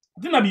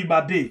 I think maybe your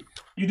birthday.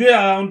 You do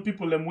around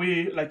people them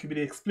way like you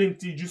be explain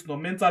to you just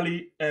not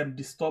mentally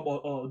disturbed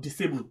or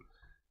disabled.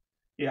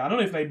 Yeah, I don't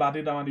know if like bad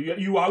that one.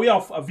 You are aware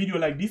of a video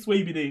like this where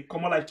you be they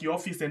come out like your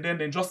office and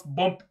then just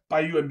bump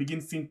by you and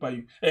begin sing by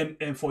you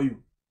and for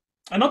you.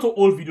 And not an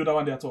old video that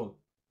one there at all.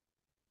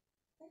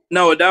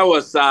 No, that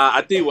was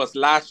I think it was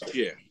last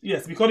year.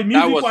 Yes, because the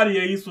music was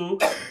here so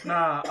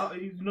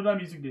you know that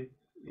music there.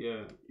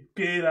 Yeah.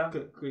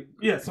 Okay,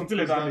 yeah, something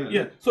like that.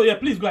 Yeah. So yeah,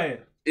 please go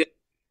ahead.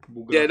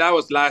 Yeah, that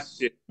was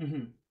last year.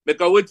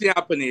 Because what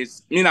happened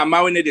is, me and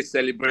my they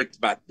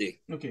celebrate birthday.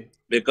 Okay.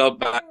 Because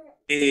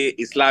birthday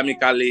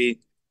Islamically,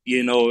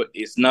 you know,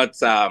 it's not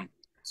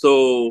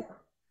so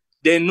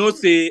they know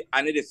say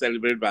I need to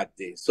celebrate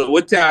birthday. So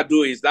what I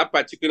do is that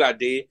particular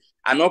day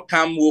I not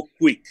come work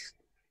quick.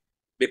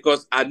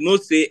 Because I know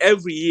say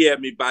every year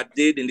my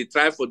birthday, then they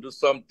try to do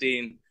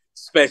something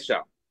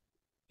special,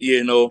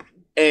 you know.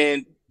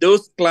 And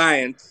those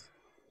clients,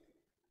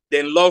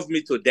 they love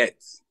me to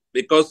death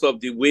because of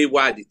the way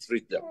why they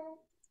treat them.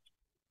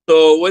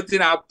 So what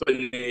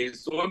happened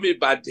is when my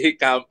birthday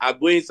come, I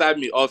go inside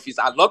my office,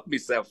 I lock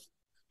myself.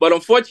 But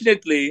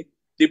unfortunately,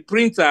 the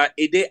printer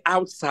is there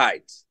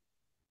outside.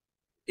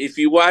 If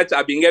you watch,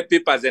 I've been get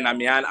papers in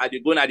my hand, I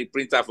go to the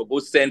printer for go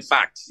send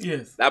fax.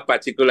 Yes. That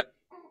particular.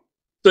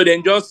 So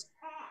then just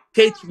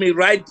catch me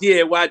right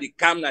there while they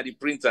come at the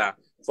printer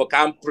for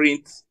can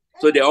print.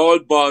 So they all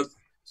buzz.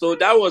 So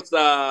that was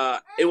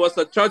it was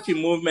a churchy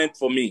movement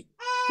for me.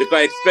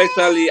 Because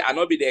especially I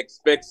know they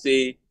expect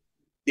say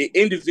the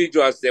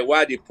individuals that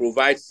why they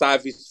provide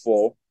service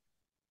for,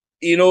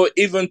 you know,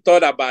 even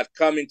thought about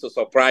coming to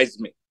surprise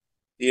me.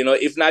 You know,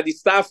 if not the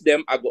staff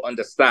them, I go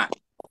understand.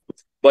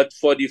 But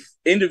for the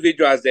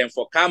individuals then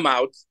for come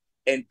out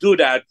and do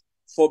that,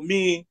 for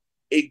me,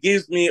 it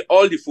gives me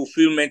all the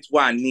fulfillment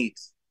what I need.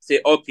 Say,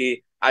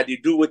 okay, I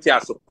did do what I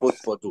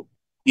supposed to do.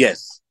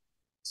 Yes.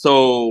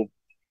 So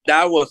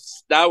that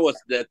was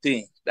the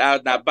thing.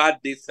 That was a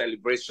birthday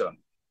celebration.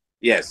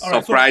 Yes, all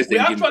right, surprising.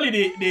 So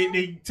actually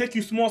they take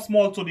you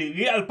small to the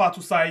real part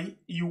to say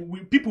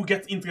people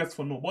get interest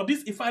for no. But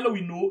this if I know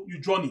we know you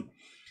journey.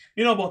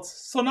 You know, but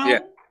so now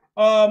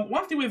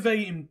one thing we're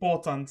very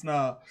important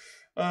now.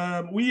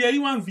 We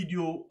hear one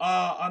video.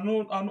 I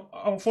know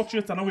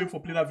unfortunately I'm not waiting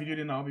for play that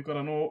video now because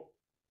I know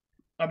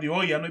I'm the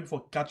I know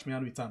before catch me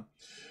and return.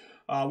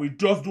 We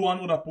just do one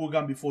other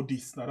program before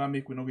this. Now that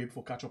make we not wait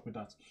for catch up with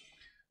that.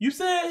 You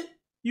say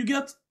you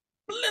get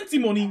plenty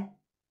money.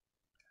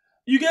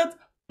 You get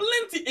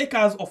plenty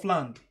acres of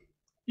land.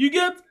 You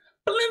get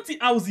plenty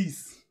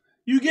houses.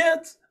 You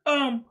get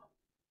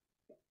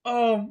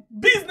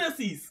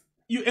businesses.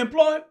 You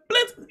employ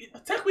plenty.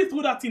 Take me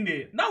through that thing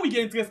there. Now we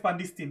get interested in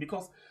this thing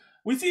because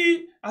we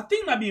see I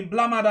think that being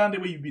blamer than the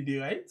way you've been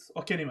there, right?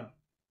 Or Kennyman?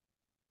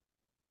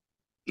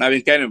 I've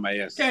been Kennyman,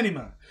 yes.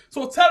 Kennyman.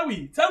 So tell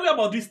me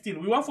about this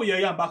thing. We want for your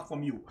back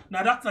from you.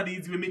 Now that's not the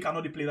easy way make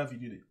another play that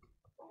video there.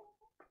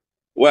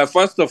 Well,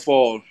 first of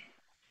all,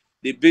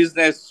 the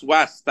business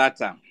was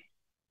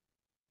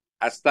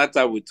I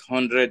started with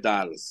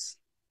 $100.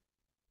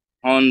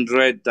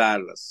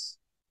 $100.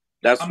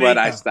 That's what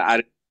I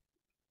started.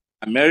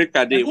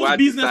 America, they whose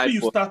business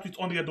you start with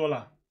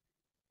 $100?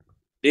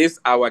 This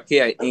Our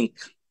Care Inc.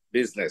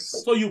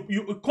 business. So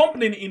you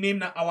company in name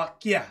now Our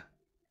Care.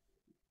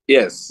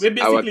 Yes. We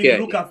basically you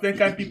look at them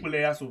kind of people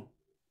there so.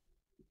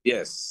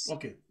 Yes.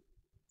 Okay.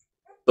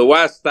 So what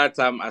I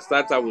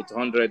started with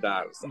 $100.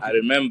 Okay. I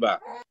remember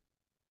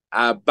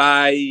I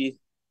buy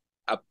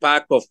a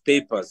pack of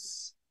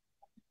papers,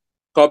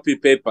 copy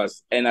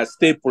papers, and a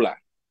stapler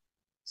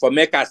for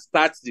make us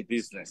start the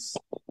business.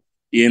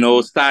 You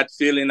know, start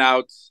filling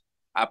out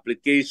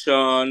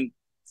application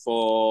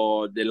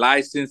for the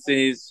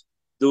licenses,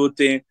 do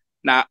thing.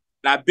 Now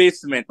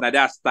basement, now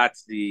that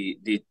starts the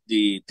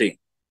thing.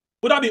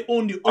 Would that be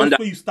own the house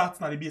where you start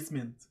now the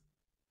basement?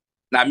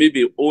 Now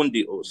maybe own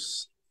the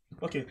house.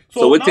 Okay,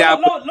 so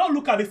now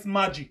look at this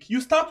magic. You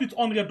start with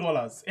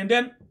 $100 and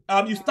then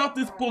you start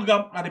this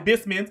program at the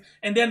basement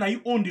and then now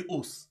you own the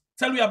house.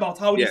 Tell me about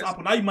how this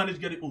happened. How you manage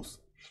to get the house?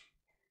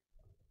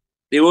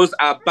 The house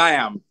I buy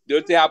them. The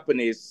other thing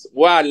happened is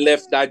where I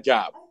left that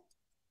job.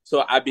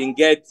 So I been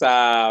get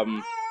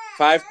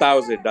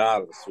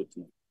 $5,000 with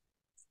me.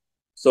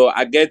 So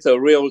I get a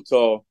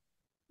realtor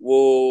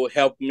who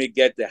help me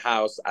get the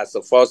house as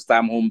a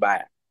first-time home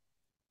buyer.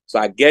 So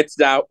I get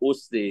that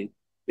house there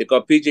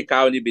because PG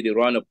County be the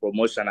run a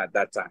promotion at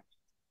that time.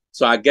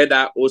 So I get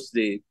that house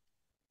there.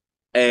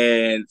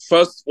 And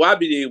first, why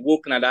be they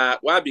working at that?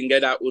 Why been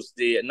get that house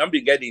there? And not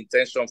be get the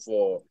intention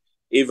for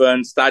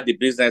even start the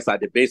business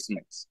at the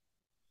basement.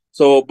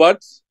 So,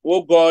 but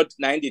God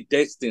now the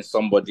destined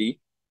somebody.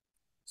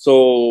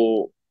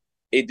 So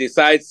it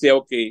decides say,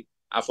 okay,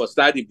 I for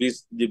start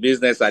the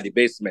business at the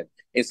basement.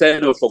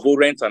 Instead of for go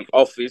rent an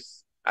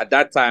office, at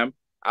that time,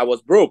 I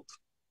was broke.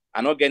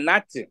 I not get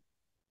nothing.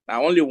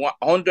 I only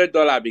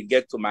 $100 be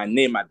get to my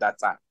name at that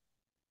time.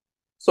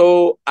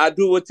 So I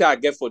do what I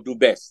get for do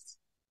best.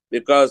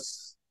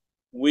 Because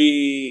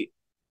I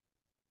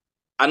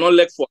not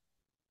like for...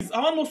 I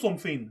want to know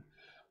something.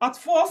 At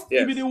first,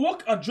 Yes. you be dey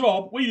work a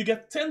job where you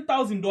get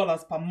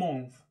 $10,000 per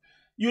month.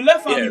 You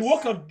left and you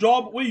work a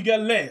job where you get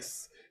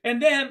less.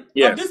 And then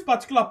at this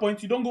particular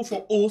point, you don't go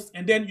for host,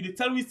 and then you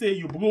tell me say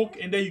you broke,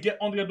 and then you get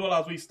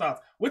 $100 when you start.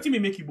 What do you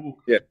make you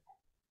broke? Yeah.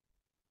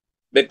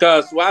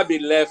 Because why be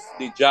left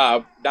the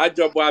job, that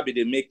job why be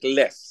they make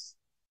less.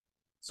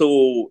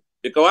 So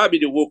because why be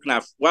the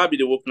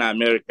work now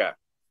America?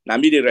 Now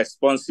me the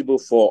responsible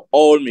for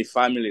all my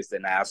families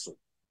and I also.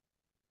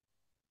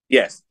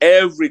 Yes,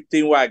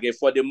 everything what I get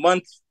for the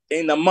month,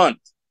 in a month,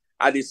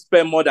 I did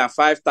spend more than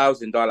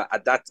 $5,000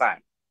 at that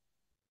time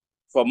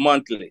for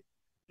monthly.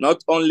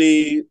 Not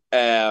only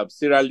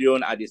Sierra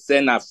Leone, I did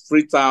send a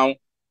Freetown,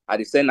 I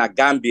did send a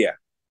Gambia.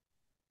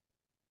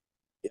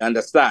 You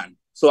understand?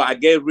 So I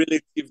get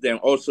relatives them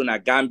also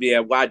in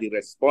Gambia what they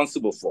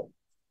responsible for.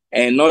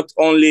 And not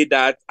only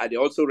that, are they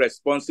also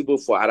responsible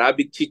for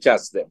Arabic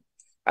teachers them.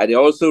 Are they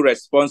also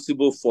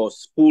responsible for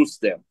schools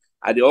them.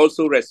 Are they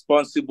also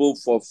responsible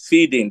for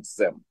feeding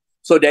them.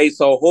 So there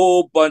is a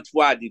whole bunch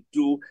what they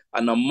do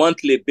on a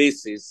monthly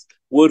basis,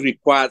 which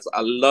requires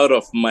a lot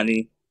of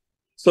money.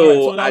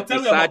 So now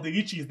tell me about the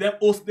riches, them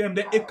host them,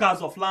 the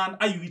acres of land,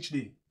 how you reach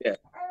there? Yeah.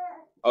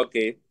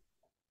 Okay.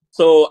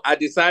 So I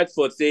decide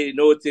for say, you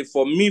know,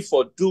 for me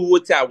for do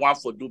what I want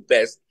for do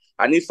best,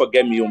 I need to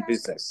get my own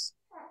business.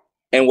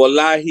 And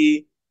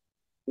wallahi,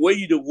 where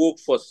you do work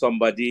for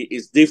somebody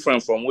is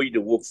different from where you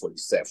do work for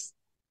yourself.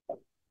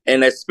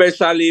 And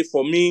especially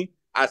for me,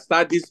 I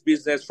start this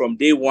business from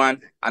day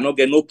one, I not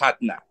get no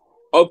partner.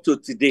 Up to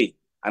today,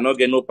 I not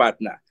get no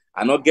partner.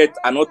 I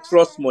not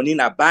trust money in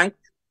a bank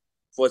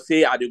for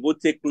say I go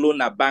take loan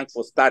in a bank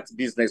for start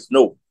business.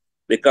 No,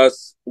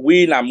 because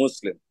we are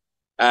Muslim.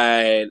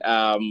 I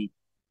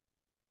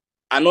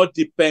not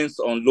depends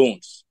on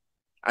loans.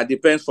 I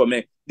depends for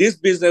me. This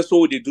business,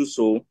 how they do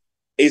so,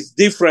 is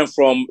different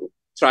from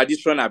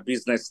traditional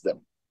business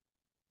them.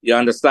 You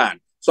understand?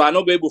 So I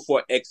not be able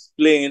to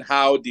explain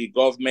how the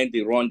government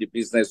they run the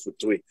business with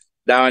it.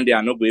 That one they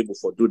are not be able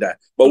to do that.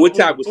 But what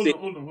I would say,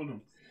 hold on.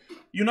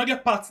 You not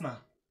get partner.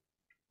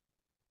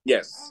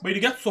 Yes. But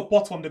you get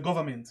support from the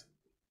government.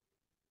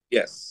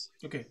 Yes.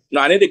 Okay.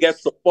 No, I need to get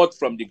support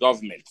from the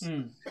government.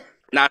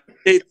 Now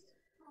state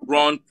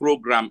run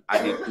program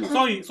I need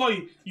to.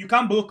 Sorry, you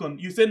can't broken.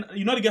 You said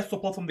you not get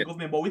support from the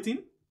government, but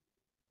waiting.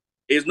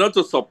 It's not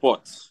to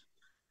support.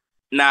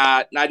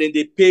 Now then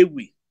they pay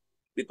we.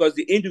 Because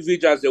the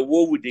individuals the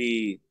work with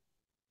the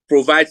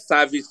provide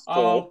service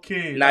for.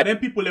 Okay. Now then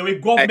people the way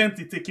government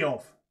to take care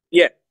of.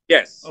 Yeah,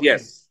 yes, okay.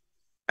 yes.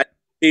 And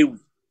pay we.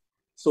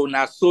 So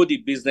now so the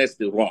business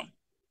they run.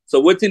 So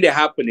what thing that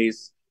happen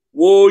is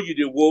where you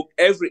the work,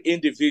 every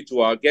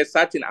individual gets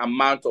certain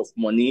amount of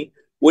money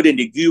what they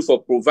give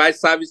for provide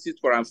services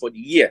for them for the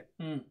year.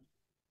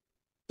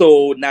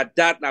 So now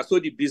so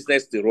the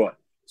business they run.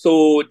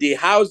 So the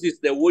houses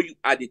the way you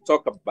are they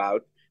talk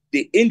about,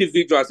 the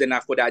individuals and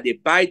after that they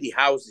buy the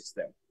houses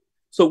them.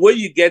 So when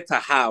you get a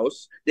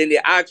house, then they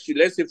ask you,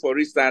 let's say for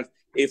instance,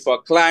 if a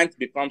client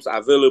becomes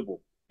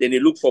available, then they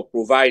look for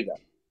provider.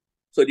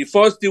 So the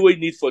first thing we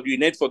need for you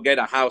need to get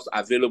a house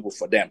available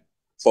for them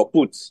for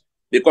puts.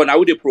 Because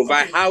now they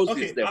provide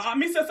houses them. I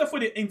mean, for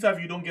the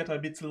interview, don't get a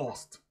bit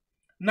lost.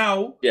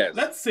 Now,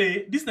 let's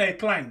say this is a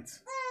client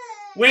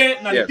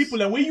where now the people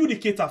that where you the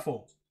cater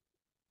for.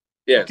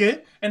 Yes.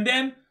 Okay, and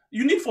then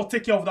you need for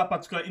take care of that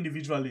particular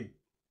individually.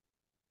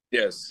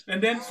 Yes. And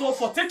then so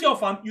for take care of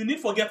them, you need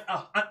for get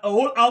a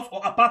whole house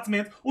or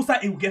apartment. Who's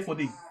that you get for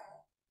them?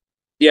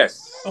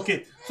 Yes.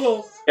 Okay,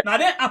 so now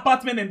that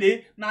apartment and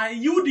they now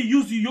you the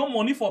use your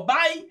money for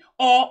buy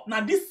or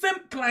now this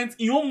same client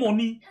in your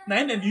money now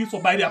then they use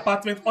for buy the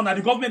apartment or now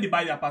the government they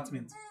buy the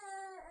apartment.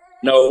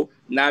 No,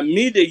 now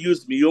me they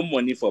use me your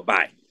money for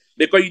buy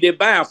because you they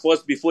buy and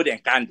first before they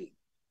candy.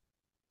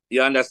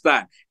 You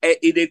understand?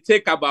 It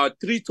take about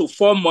 3 to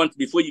 4 months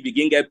before you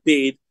begin get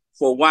paid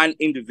for one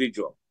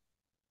individual.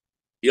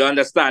 You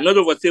understand? Not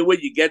over say where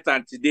you get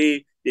on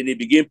today, then they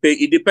begin pay.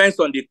 It depends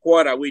on the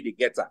quarter where they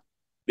get on.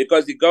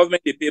 Because the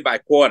government they pay by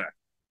quarter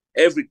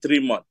every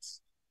 3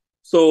 months.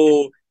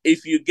 So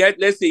if you get,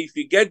 let's say if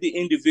you get the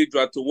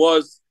individual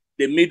towards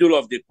the middle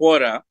of the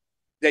quarter,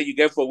 then you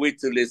get for wait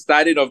till the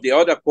starting of the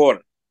other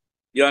quarter.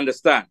 You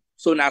understand?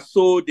 So now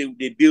so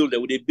they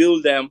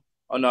build them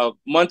on a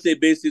monthly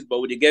basis,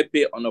 but they get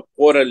paid on a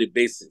quarterly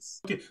basis.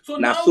 Okay, so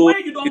now so, where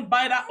you don't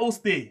buy that house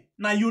day,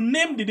 now you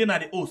name the day na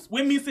the house.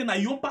 When me say now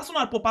your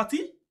personal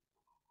property?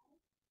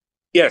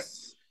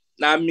 Yes.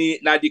 Now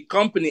the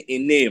company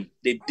in name,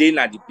 the day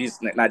na the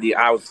business, na the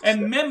house.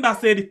 And member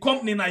say the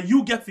company now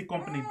you get the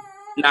company.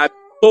 Now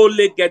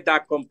totally get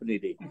that company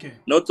day. Okay.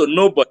 Not to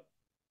nobody.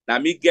 Now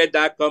me get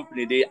that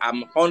company day.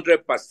 I'm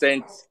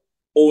 100%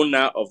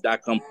 owner of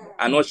that company.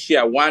 I not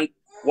share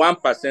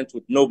 1%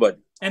 with nobody.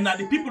 And now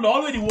the people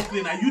already work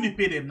there, now you they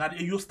pay them, now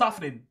you staff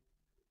them.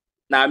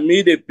 Now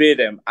me they pay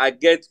them. I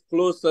get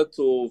closer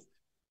to,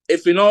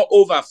 if you know,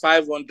 over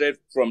 500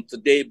 from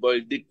today, but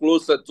it's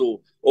closer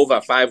to over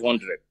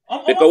 500.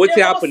 Because what's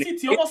happening?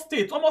 City, almost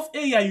state, almost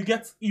area you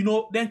get, you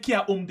know, then care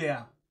home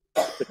there.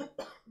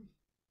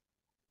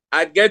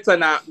 I get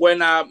when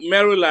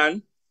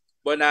Maryland,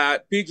 when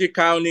PG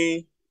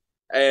County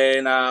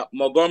and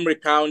Montgomery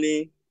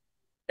County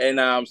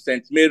and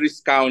St.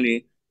 Mary's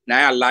County,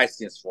 now I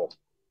license for.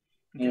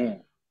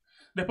 Okay.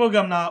 The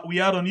program now we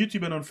are on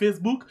YouTube and on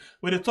Facebook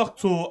where they talk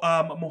to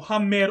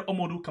Mohammed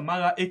Omodu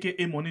Kamara,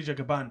 aka Moni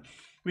Jagaban.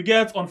 We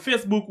get on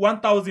Facebook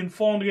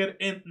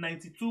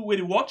 1,492 where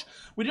they watch.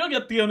 We don't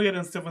get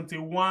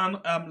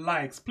 371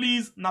 likes.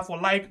 Please now for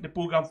like the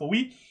program for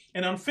we.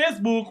 And on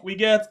Facebook we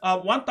get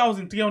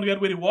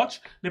 1,300 where they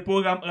watch the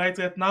program right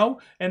now.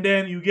 And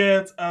then you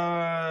get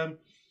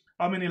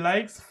how many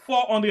likes?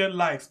 400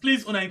 likes.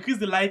 Please wanna increase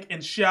the like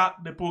and share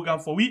the program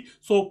for we.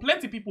 So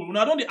plenty people when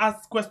I don't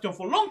ask question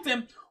for long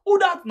term. Who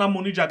that na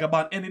Moni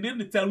Jagaban, and then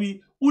they tell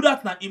we who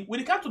that na him when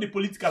it comes to the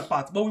political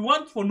part, but we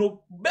want for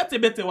no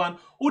better one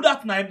who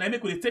that na him na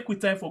make we take with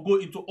time for go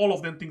into all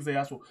of them things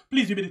there. So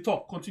please you be the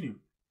talk, continue.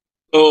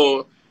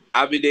 So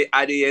I be the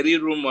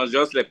rumors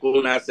just like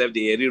Corona said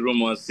the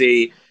rumors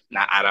say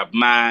na Arab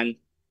man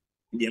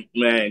give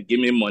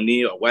me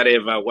money or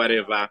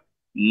whatever.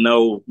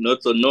 No, not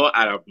to no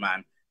Arab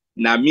man.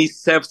 Na me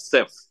self.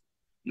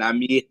 Na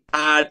me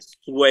hard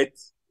sweat.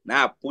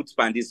 Now I put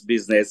on this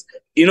business.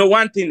 You know,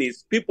 one thing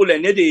is people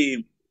and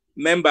they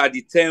remember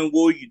the time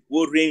wo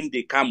rain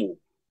the camel.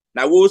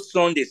 Now wo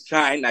sun the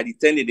shine at the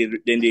time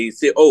then they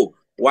say, oh,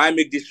 why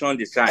make this sun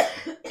the shine?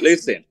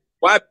 Listen,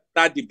 why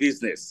start the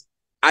business?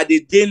 At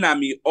the day na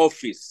me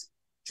office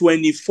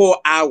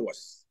 24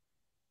 hours.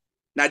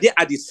 Now they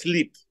are the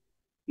sleep.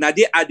 Now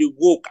they are the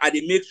work. I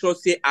they make sure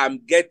say I'm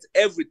get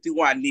everything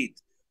what I need.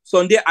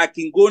 Sunday I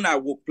can go na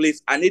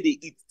workplace. I need to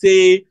eat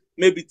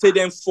maybe tell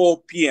them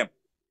 4 p.m.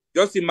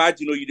 Just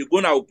imagine, you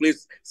go now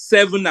place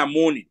 7 in the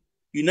morning.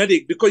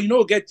 Because you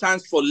don't get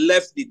chance for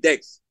left the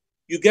decks.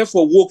 You get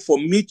for work for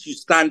meet you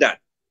standard.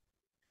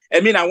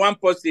 I mean, at one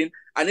person,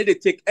 I need to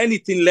take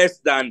anything less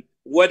than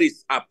what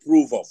is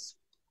approved of.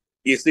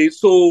 You see,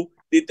 so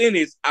the thing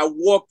is, I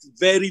worked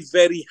very,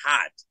 very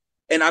hard,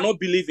 and I don't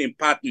believe in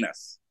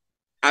partners.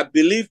 I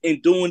believe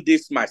in doing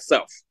this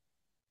myself.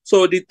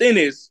 So the thing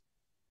is,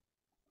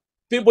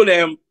 people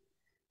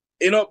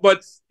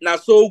but now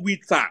so we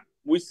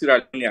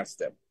Sierra Leonean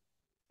step.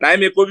 Now I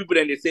make people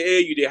and they say, hey,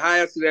 you the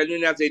higher Sierra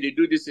Leoneans, say they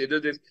do this, they do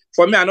this.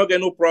 For me, I don't get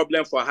no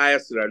problem for higher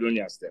Sierra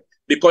Leoneans step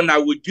because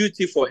now we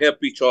duty for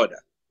help each other.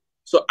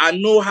 So I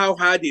know how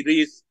hard it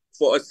is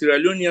for a Sierra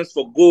Leoneans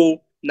for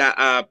go na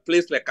a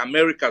place like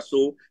America,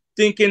 so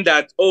thinking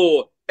that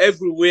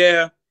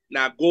everywhere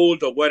now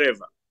gold or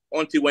whatever.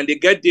 Until when they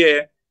get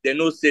there, they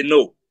no say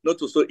no, not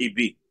to so it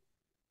be.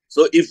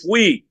 So if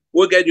we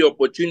will get the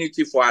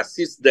opportunity for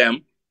assist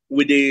them,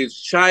 we they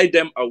shy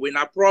them away,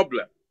 no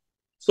problem.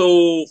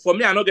 So for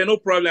me, I don't get no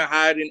problem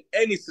hiring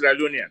any Sierra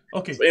Leonean.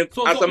 Okay. So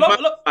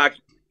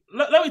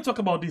let me talk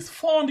about this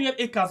 400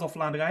 acres of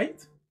land,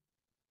 right?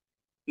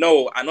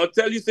 No, I not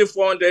tell you say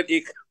 400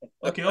 acres.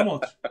 Okay, how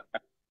much?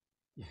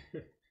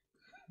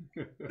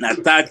 Now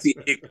 30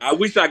 acres. I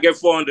wish I get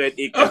 400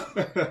 acres.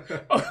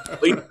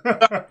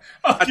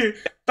 Okay,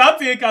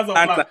 30 acres of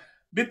land.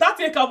 The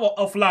 30 acres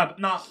of land,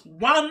 now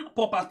one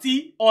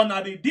property or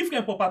now the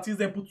different properties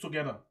they put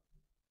together?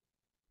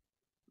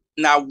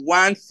 Now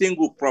one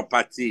single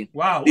property.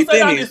 Wow. The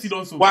thing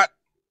is, what?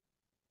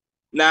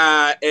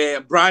 Now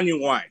brand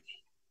wine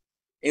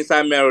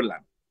inside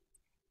Maryland.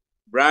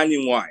 Brand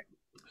wine.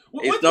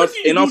 It's not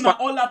enough for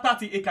all that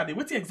 30 acres.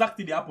 What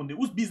exactly they happen there?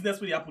 Whose business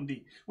will they happen there?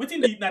 What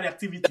in the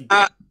activity?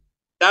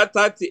 That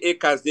 30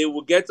 acres, they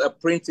will get a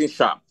printing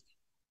shop.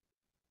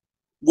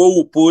 What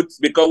we put,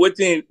 because what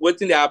thing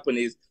they happen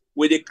is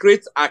when they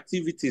create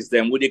activities,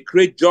 when they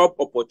create job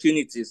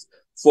opportunities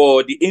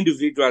for the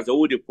individuals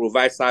who they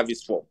provide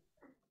service for.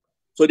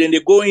 So then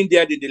they go in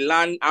there, they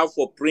learn how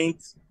for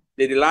print,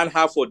 they learn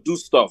how for do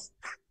stuff.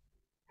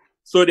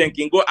 So they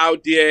can go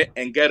out there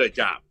and get a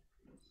job.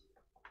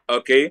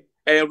 Okay?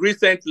 And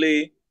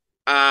recently,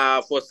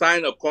 for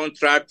sign a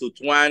contract to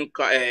one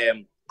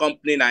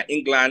company in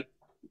England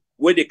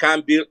where they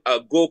can build a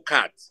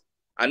go-kart.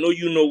 I know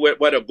you know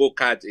what a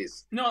go-kart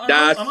is. No, I'm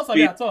not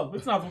sorry at all.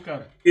 It's not a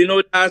go-kart. You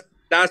know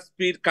that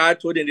speed car,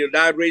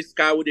 that race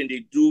car, what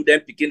they do,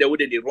 then picking the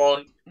way they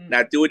run,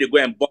 that they go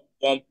and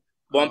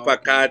bump a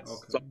cart,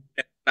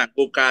 and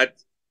go-kart.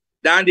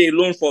 Then they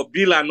loan for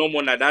bill and no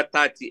more than that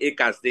 30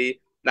 acres there,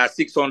 that's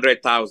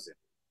 600,000.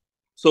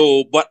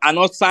 So, but I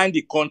not signed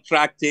the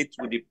contract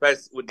with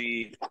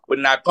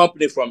a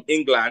company from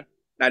England,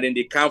 and then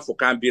they come for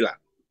Cambilla.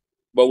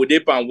 But we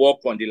dip and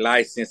work on the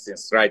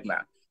licenses right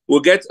now.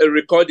 We'll get a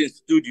recording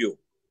studio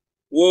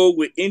where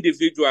with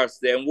individuals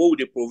then what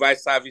they provide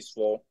service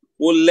for,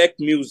 we'll let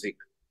music.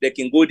 They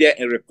can go there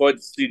and record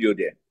the studio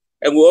there.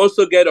 And we'll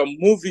also get a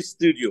movie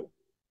studio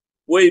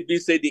where it be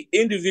say the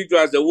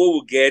individuals that we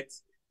will get,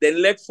 they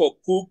let for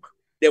cook,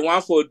 they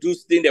want for do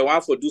things, they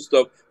want for do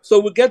stuff. So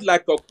we get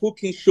like a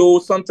cooking show.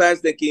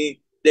 Sometimes they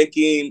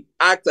can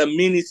act a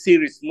mini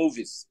series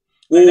movies.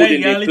 And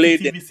then they play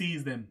TV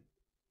series them.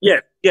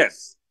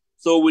 Yes.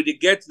 So when they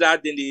get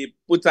that, then they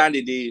put on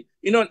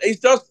it's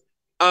just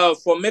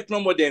for make no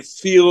more than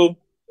feel,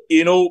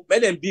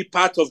 make them be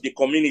part of the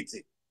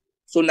community.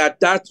 So now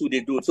that what they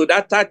do. So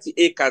that 30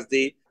 acres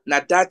they now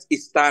that it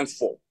stands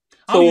for.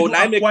 How So you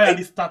now acquire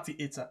this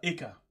 30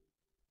 acre?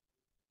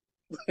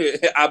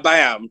 I buy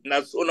them.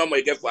 Now so no more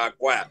you get for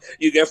acquire.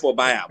 You get for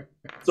buy them.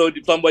 So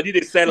somebody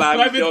they sell them.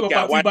 Private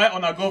property buy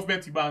on a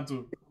government you buy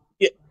too.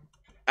 Yeah.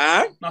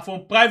 Huh? Now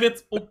from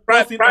private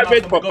private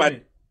from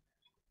property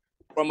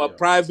from a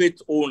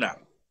private owner.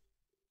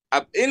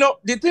 You know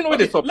the thing with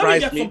the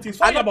surprise let me me. get something.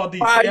 Sorry about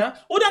this. Yeah,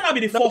 who don't have be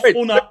the first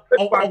owner?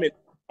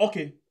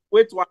 Okay.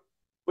 Wait,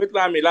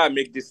 let me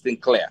make this thing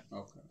clear.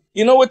 Okay.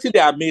 You know what they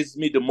amaze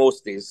me the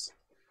most is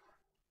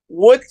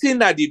what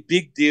thing are the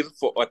big deal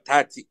for a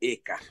 30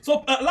 acre?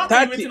 So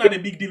later waiting at the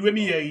big deal. Let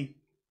me hear you.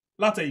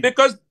 Later.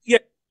 Because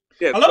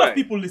a lot of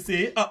people they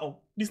say,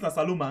 this na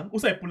Saluman. Who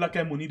say pull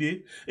like money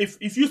day?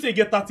 If you say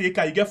get 30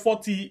 acre, you get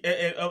 40.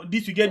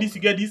 This you get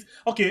this.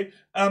 Okay.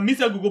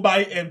 Mr. Go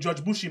buy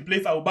George Bush in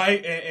place. I will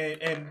buy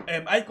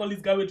I call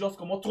this guy with just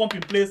come out Trump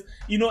in place.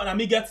 You know, and I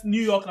may get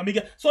New York. I may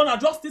get so now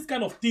just this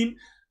kind of thing.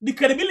 The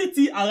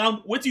credibility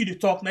around what you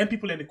talk, 9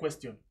 people in the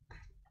question.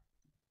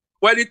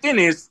 Well, the thing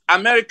is,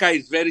 America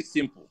is very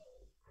simple.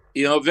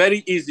 You know,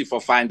 very easy for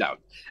find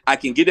out. I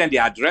can give them the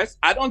address.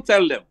 I don't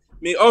tell them.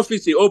 My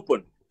office is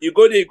open. You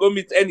go there, you go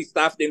meet any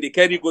staff, then they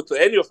carry go to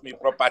any of me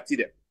property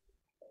there.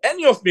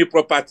 Any of me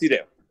property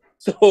there.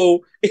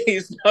 So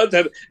it's not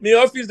that my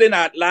office in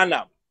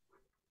Atlanta.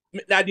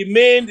 Now the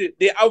main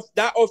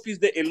that office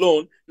there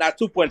alone now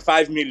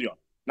 2.5 million.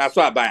 Now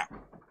so I buy.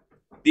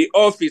 The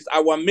office,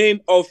 our main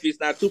office,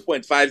 now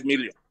 2.5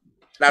 million.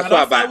 That's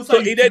what I buy. So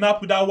you came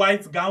up with that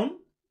white gown?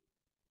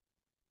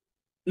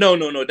 No.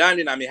 Down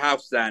in my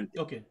house, then.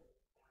 Okay.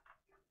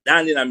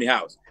 Down in my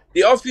house.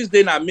 The office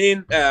then I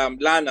mean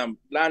Lanham,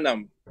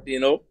 you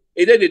know.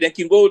 They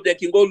can go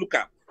look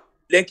up.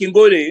 They can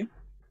go there,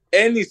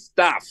 any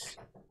staff.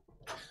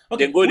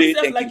 Okay, go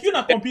there, like you're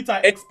a computer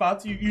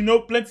expert, you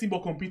know plenty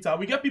about computer.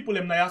 We get people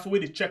in Naya so where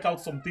they check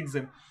out some things.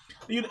 Who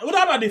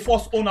are the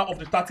first owner of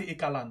the 30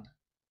 acre land?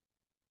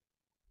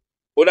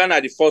 Who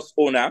are the first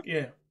owner?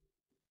 Yeah.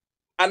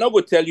 I'm not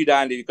going to tell you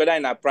that because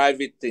I'm a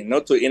private thing,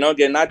 not to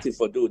get nothing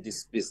for do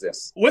this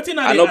business. What's in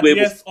the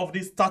address of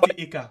this 30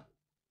 acre?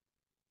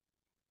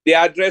 The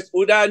address,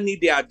 Uda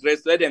need the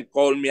address, let them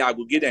call me, I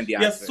will give them the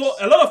address. Yes, so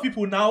a lot of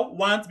people now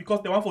want,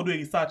 because they want to do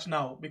research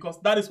now,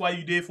 because that is why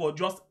you're there for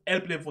just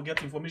help them for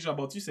get information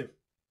about yourself.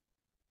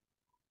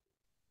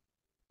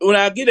 When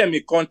I give them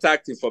the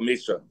contact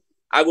information,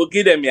 I will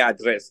give them the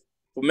address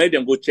to make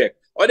them go check.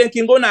 Or they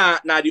can go na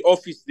the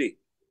office day.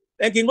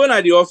 They can go na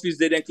the office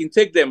day, they can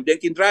take them, they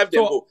can drive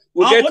them. So,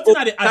 what's in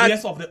the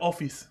address of the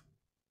office?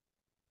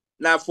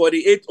 Now,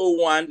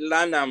 4801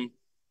 Lanham,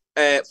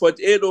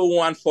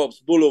 4801 Forbes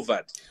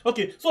Boulevard.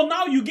 Okay, so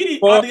now you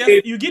give the address.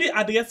 You give the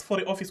address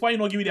for the office. Why you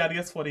not give me the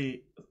address for the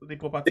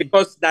property?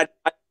 Because that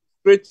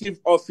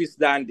administrative office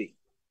down there,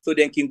 so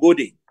they can go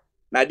there.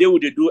 Now they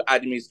would do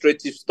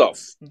administrative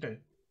stuff.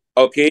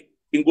 Okay,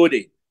 can go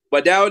there.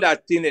 But the other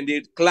thing, and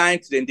the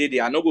clients, then they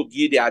are not going to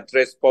give the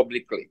address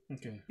publicly.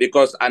 Okay.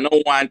 Because I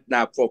don't want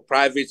now for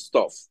private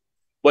stuff.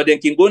 But they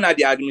can go to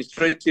the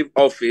administrative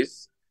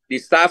office. The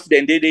staff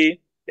then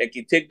they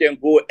can take them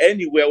go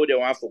anywhere where they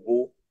want to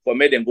go. For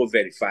me, them go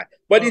verify.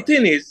 But the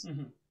thing is,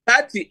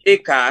 30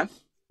 acre,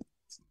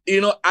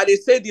 you know, and they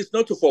say this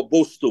not for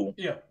boast too.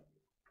 Yeah.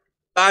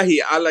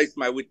 Allah is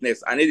my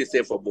witness. I need to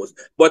say for boast.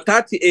 But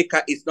 30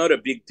 acre is not a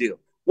big deal.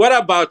 What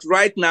about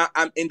right now?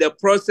 I'm in the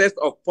process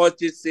of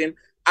purchasing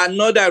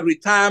another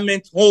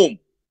retirement home.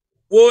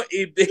 Well,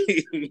 it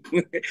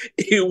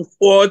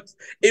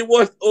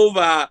was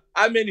over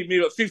how many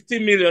million?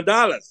 $50 million.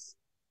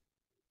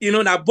 You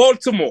know, now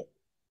Baltimore.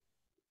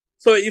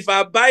 So if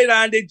I buy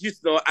land,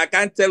 just now, I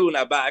can't tell when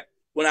I back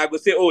when I go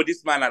say, oh,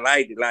 this man I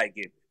like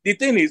it. The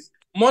thing is,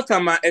 most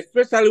of my,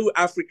 especially with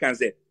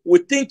Africans, we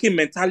thinking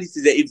mentality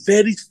is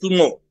very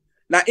small.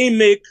 Now it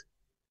make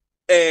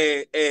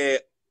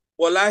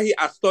wallahi,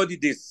 I study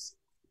this.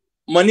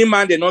 Money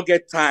man they not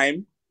get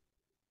time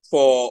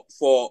for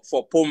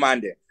poor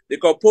man there.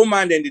 Because poor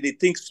man then they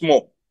think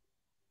small.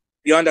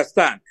 You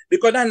understand?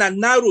 Because then a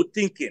narrow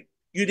thinking.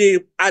 You they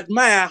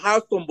admire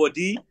how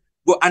somebody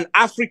go an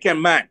African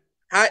man.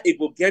 How it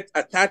will get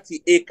a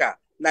 30 acre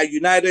na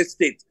United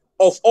States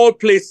of all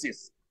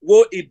places.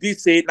 Where it be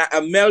say na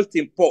a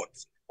melting pot.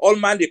 All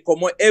man they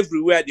come out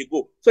everywhere they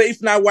go. So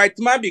if na white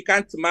man be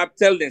can't map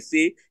tell them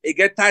say it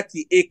get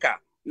 30 acre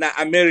na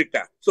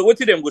America. So what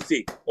did them go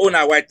say? Oh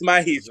na white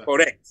man he is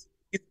correct.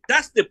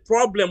 That's the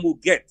problem we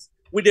get.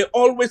 They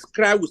always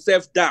cry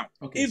ourselves down.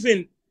 Okay.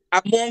 Even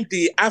among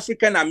the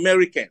African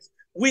Americans,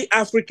 we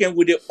African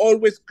they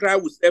always cry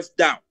ourselves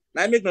down.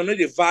 Now I make no know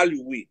the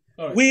value we.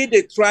 Right. We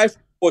they try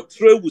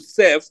portray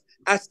ourselves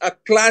as a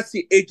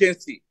classy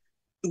agency.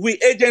 We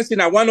agency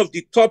now one of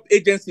the top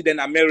agencies in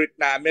America,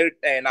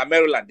 in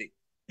Maryland.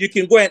 You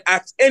can go and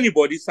ask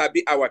anybody,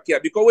 Sabi our care,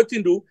 because what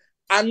you do,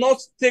 I not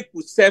take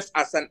myself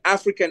as an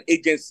African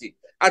agency.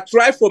 I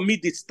try for me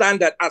the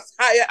standard as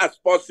higher as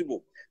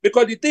possible.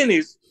 Because the thing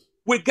is,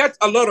 we get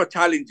a lot of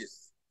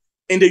challenges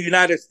in the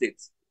United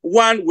States.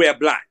 One, we're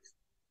black.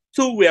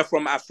 Two, we're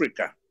from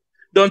Africa.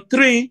 Then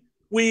three,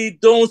 we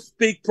don't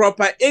speak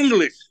proper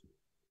English.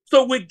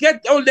 So we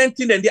get all them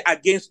things and they're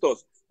against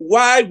us.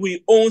 Why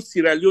we own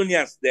Sierra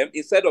Leoneans them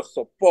instead of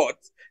support,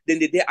 then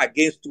they're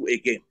against you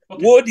again.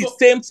 Okay, what the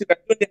same Sierra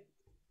Leoneans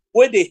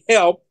where they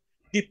help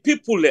the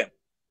people them.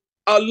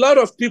 A lot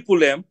of people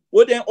them,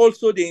 where then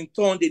also they in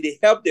turn they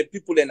help the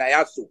people in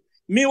Ayaso.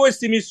 Me we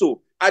see me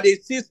so. I they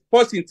see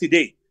person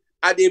today.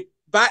 I they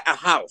buy a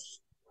house.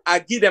 I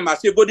give them, I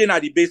say go down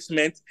at the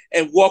basement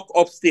and walk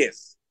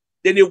upstairs.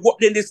 Then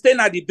they stay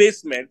at the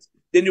basement.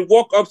 Then they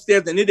walk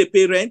upstairs. They need to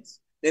pay rent.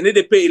 They need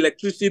to pay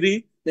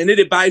electricity. They need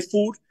to buy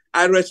food.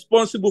 I'm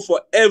responsible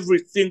for every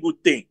single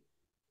thing.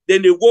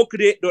 Then they work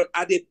there.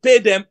 I they pay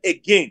them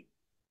again.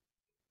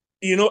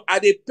 You know, I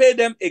they pay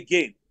them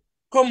again.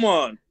 Come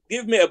on,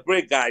 give me a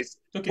break, guys.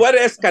 Okay. What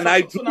else can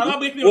I do? So now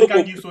break me, we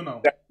can give so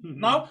now.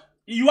 Now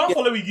you are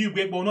following give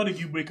break, but not a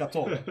give break at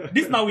all.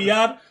 This now we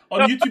had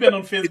on YouTube and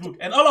on Facebook,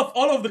 and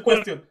all of the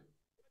questions.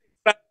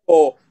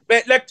 Oh,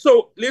 but like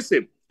so,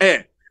 listen.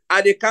 I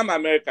they come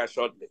America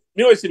shortly.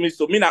 Me always see me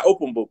so. Me na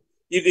open book.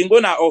 You can go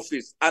na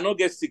office. I don't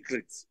get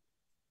secrets.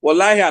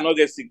 Wallahi, I don't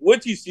get sick.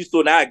 What you see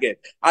so now I get.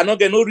 I don't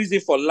get no reason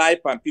for life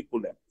and people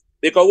them.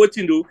 Because what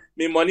you do,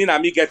 me money na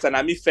me get and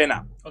na me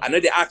fena. Okay. I know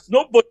they ask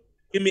nobody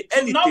give me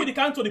anything. Now we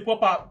come to the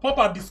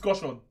proper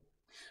discussion.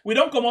 We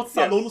don't come out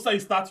salon, yes. So you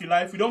start your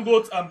life. We don't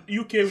go to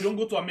UK, we don't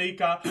go to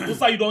America,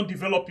 so you don't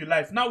develop your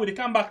life. Now we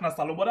come back na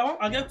salon. But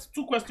I get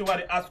two questions where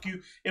they ask you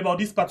about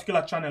this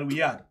particular channel we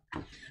had.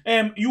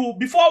 You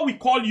before we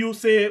call you,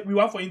 say we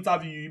want for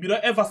interview, you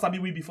don't ever sabi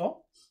we before?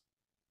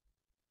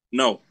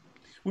 No.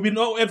 We been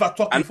not ever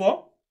talk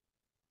before?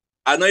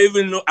 I don't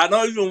even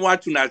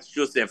want to not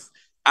Joseph.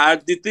 I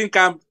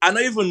don't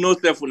even know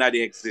self when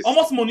they exist. How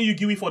much money you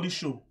give me for this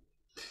show?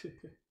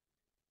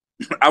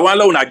 I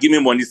want to give me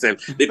money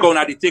self. They come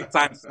now they take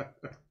time.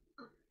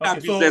 Okay,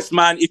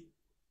 businessman, if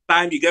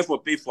time you get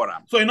for pay for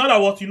them. So in other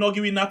words, you're not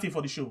giving nothing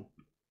for the show.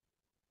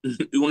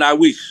 You I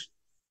wish.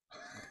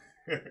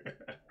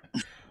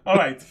 All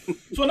right.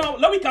 So now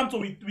let me come to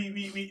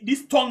we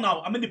this tongue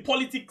now. I mean the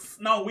politics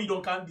now we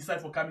can't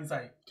decide for coming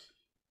inside.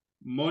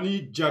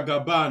 Money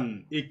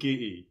Jagaban,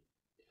 aka.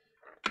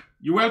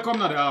 You welcome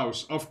to the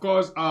house. Of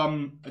course,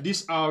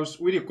 this house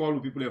we they call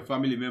people and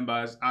family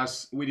members.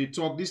 As we they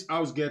talk, this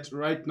house gets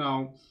right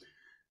now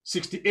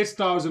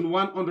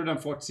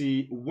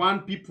 68,141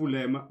 people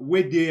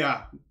where they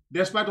are.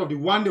 Despite of the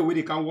one day where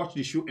they can watch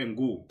the show and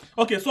go.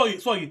 Okay, sorry.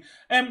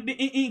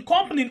 In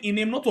company in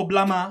name not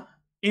Oblama,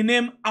 in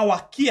name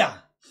our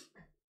Kia.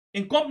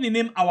 In company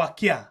name our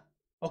Kia.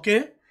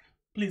 Okay?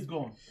 Please go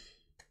on.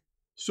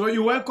 So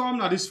you welcome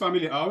to this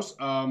family house.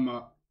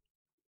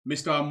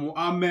 Mr.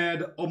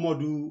 Muhammad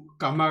Omodu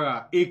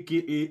Kamara,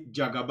 aka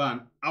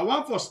Jagaban. I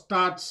want for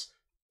starts,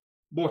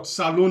 but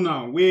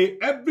Salona, where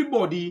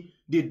everybody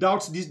they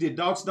doubt this, they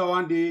doubt that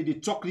one, they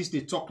talk this,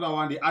 they talk that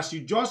one. They as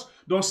you just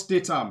don't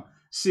state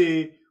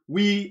say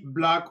we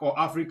black or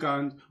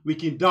Africans, we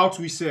can doubt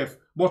we self.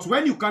 But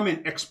when you come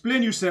and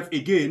explain yourself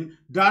again,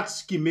 that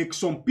can make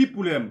some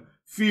people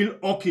feel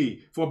okay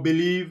for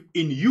believe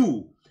in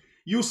you.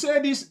 You say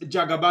this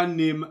Jagaban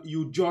name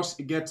you just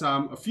get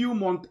a few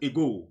months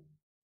ago.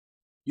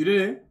 You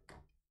did it?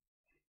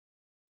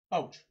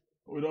 Ouch.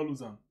 We don't lose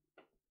them.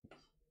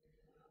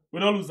 We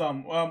don't lose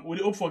them. We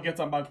hope forget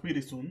them back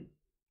pretty soon.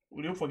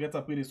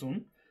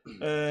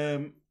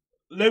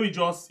 Let me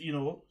just,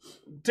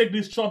 take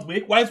this short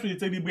break. Whilst we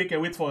take the break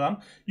and wait for them,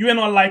 you will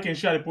not like and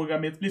share the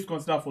program, mate. Please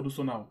consider for do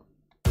so now.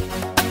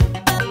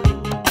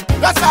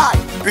 That's right.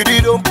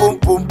 Bididum pum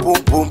pum pum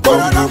pum pum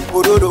pum pum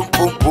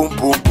pum pum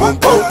pum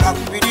pum.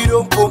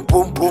 Bididum pum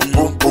pum pum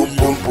pum pum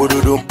pum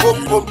pum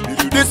pum pum.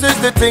 This is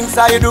the things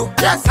I do.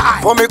 Yes,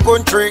 I. For me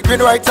country,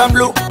 green, white and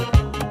blue.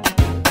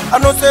 I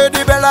know say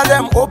the bella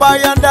them over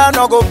and down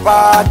no go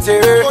party.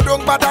 Go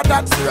don't bother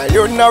that. Sierra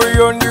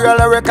Leone,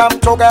 we come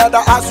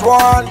together as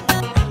one.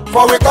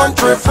 For we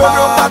country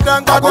flag,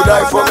 I go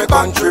die for me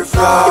country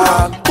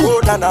flag.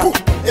 Oh nana.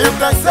 If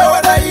they say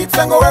what they eat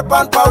and go up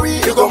and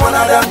Paris, you go one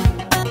of them.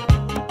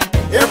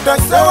 If they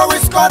say what we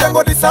score, then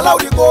go disallow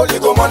the goal,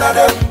 you go one of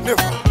them.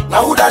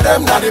 Now who that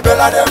them, now the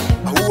bella them.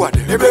 Who are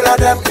the bella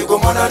them, you go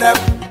one of them.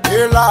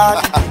 Hey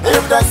lad,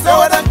 if they say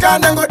what they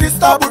can, then go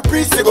disturb with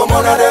peace, you go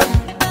one of them.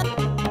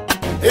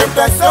 If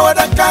they say what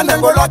they can,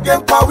 then go lock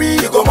them Paris,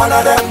 you go one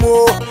of them.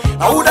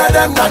 Now who that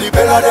them, now the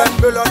bella them.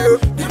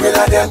 The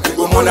bella them, you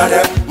go one of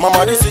them.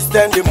 Mama the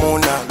system the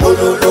moon, lo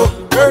lo lo,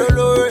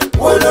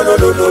 lo lo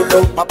lo lo lo.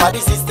 Papa the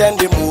system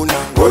the moon,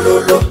 lo lo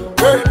lo,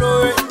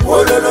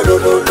 lo lo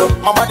lo lo.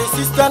 Mama the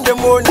system the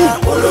moon,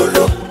 lo lo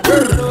lo,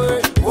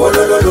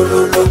 lo lo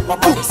lo.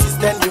 Papa the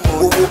system the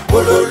moon, lo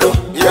lo lo.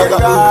 Yeah,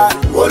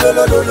 lo lo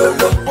lo lo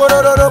lo.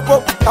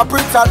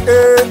 Capital A,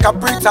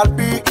 capital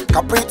B,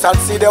 capital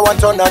C. They want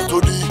turn and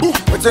to D.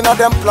 Within a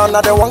them plan,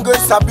 they want good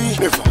sabi.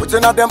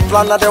 Within a them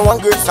plan, they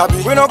want good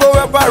sabi. We no go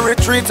ever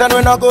retreat and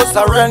we no go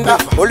surrender.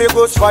 Holy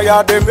Ghost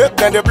fire, they make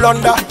them they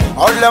blunder.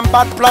 All them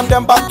bad plan,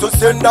 them back to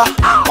sender.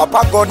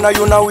 Papa God, now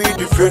you know we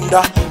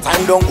defender.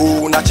 Time don't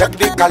go, now check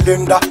the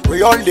calendar.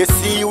 We all they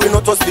see, we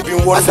not just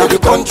living one. I say the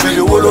country,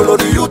 the wololo,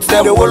 the youth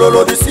them, the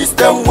wololo, the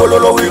system,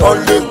 wololo, we all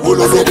live.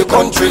 Wololo, I say the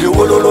country, the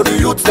wololo, the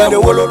youth them, the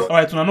wololo.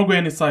 Alright, we're not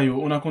going inside you.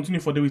 We're continue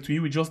for the way to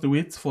you. We just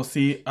wait for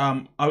say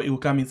how it will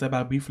come inside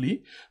by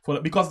briefly.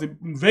 Because the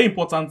very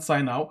important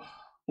sign now,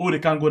 they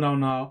can go down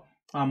now.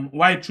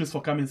 Why choose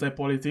for coming inside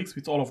politics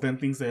with all of them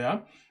things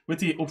there? What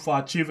you hope for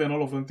achieve and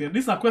all of them things.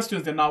 These are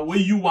questions that now where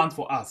you want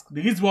for ask.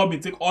 The reason why we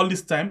take all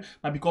this time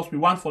now because we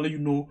want for let you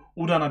know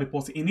who that are the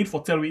person. In need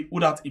for tell we who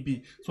that it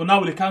be. So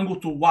now we can go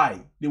to why.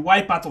 The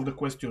why part of the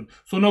question.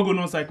 So now go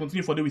on side,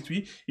 continue for the with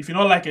we. If you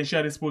don't like and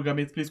share this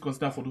program, please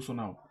consider for do so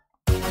now.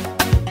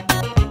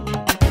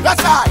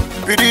 That's right.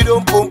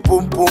 Bididum pum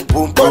pum pum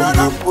pum pum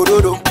pum pum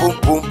pum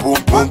pum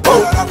pum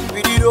pum.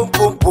 Bididum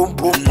pum pum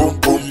pum pum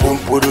pum pum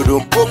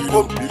pum pum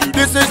pum.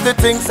 This is the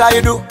things I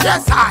do.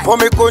 Yes, I. For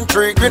me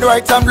country, green,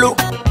 white and blue.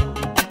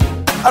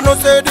 I know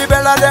say the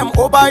bella them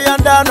over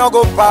yonder no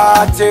go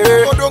party.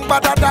 Go don't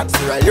bother that.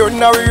 Sierra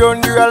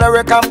Leone,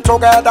 we come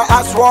together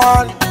as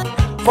one.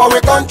 For we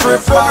country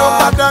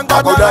flag,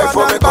 I go die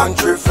for me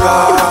country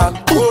flag.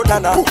 Oh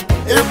nana.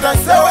 If they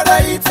say what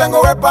I eat, then go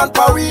weapon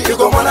power, you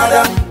go one of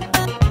them.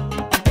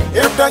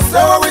 If they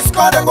say what we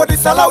score, then go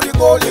disallow the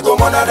goal, you go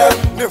one of them.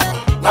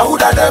 Now who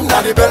that them,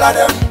 now the bella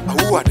them.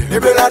 Who are them? The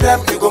bella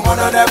them, you go one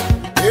of them.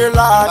 Hey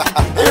lad,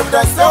 if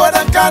they say what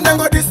they can, then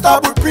go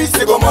disturb with priest,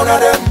 you go one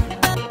of them.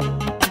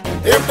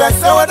 If they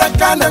say what they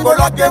can, then go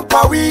lock them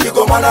power, you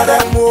go one of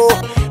them. Oh,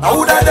 now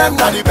who that them,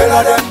 now the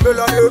bella them.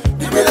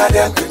 The bella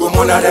them, you go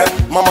one of them.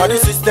 Mama, the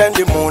system,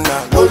 the mona,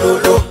 lo lo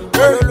lo,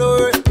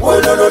 lo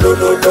lo lo lo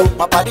lo lo.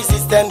 Papa, the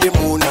system, the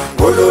mona,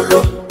 lo lo lo,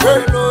 lo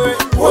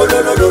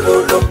lo lo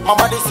lo lo.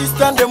 Mama, the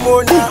system, the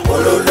mona, lo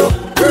lo lo,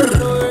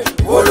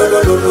 lo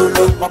lo lo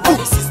lo. Papa,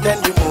 the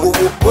system, the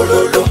mona, lo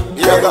lo lo.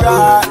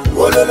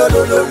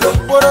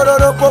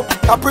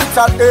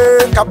 Capital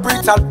A,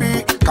 capital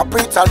B,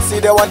 capital C,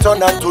 they want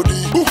turn and to D.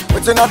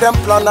 Within a them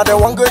plan, they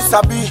want good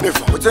sabi.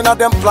 Within a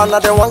them plan,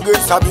 they want good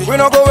sabi. We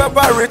no go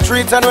ever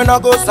retreat and we no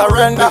go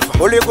surrender.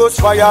 Holy Ghost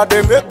fire,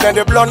 they make them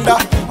the blunder.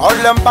 All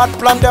them bad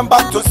plan, them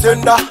back to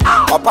sender.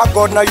 Papa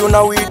God, now you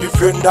know we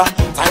defender.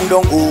 Time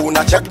don't go,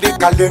 now check the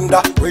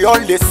calendar. We all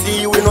they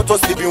see, we not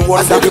just living one.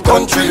 I say the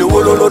country, the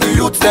wololo, the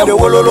youth them, the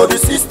wololo, the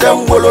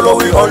system, wololo,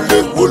 we all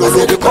live.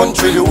 Wololo, the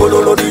country, the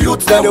wololo, the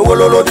youth them, the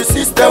wololo, the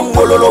system,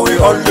 wololo, we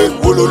all live.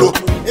 Wololo.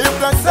 If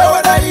they say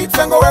what I eat,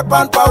 then go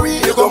weapon power,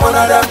 you go one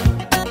of them.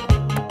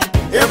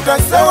 If they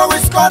say what we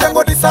score, then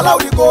go disallow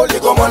the goal,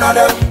 you go one of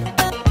them.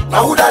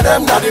 Now who that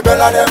them, now the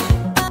bella them.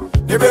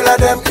 The bella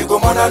them, you go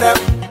one of them.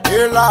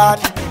 Hey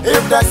lad,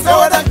 if they say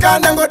what they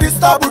can, then go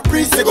disturb with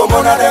priest, you go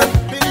one of them.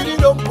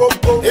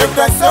 If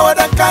they say what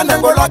they can,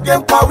 then go lock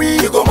them power,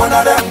 you go one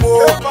of them.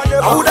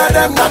 Now who that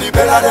them, now the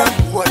bella them.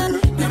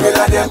 The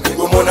bella them, you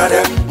go one of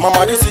them.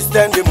 Mama, the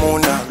system, the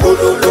mona, lo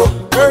lo lo,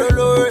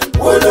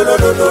 lo lo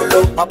lo lo.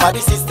 Papa, the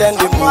system,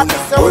 the mona,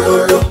 lo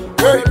lo lo,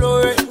 lo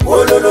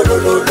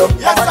lo lo.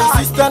 Mama, the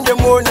system, the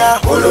mona,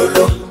 lo lo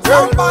lo.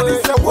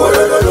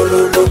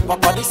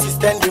 Papa, the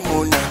system, the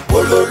mona,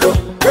 lo lo lo.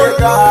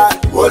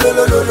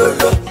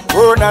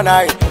 Oh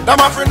nana, them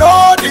a free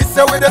know this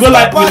say we the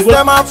step past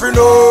them a free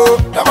know.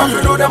 Them a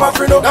free know, them a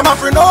free know, them a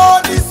free know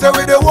this say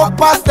we the walk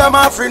past them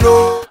a free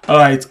know. All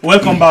right,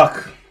 welcome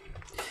back.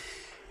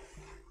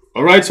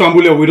 All right, so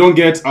Ambule, we don't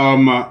get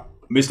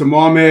Mr.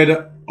 Mohammed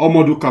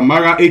Samuara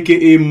Kamara,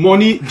 aka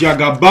Money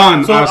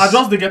Jagaban. So I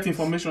just get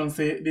information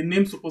say the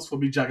name supposed to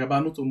be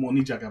Jagaban, not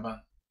Money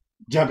Jagaban.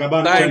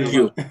 Jagaban. Thank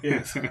you.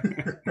 Yes.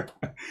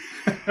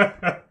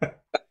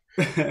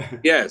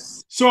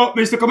 Yes. So,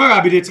 Mr.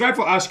 Kamara, they try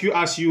to ask you,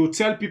 as you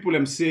tell people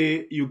them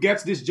say you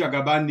get this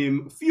Jagaban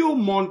name few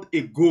months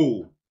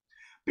ago.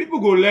 People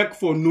go look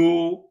for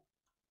know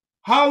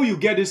how you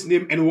get this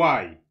name and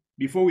why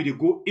before we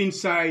go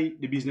inside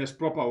the business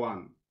proper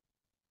one.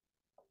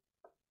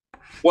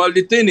 Well,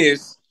 the thing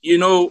is, you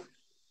know,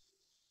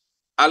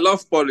 I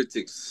love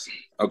politics,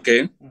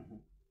 okay? Mm-hmm.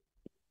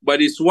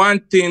 But it's one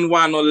thing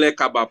one not like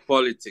about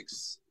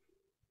politics.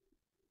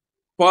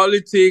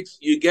 Politics,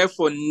 you get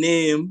for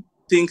name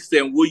things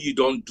then what you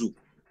don't do.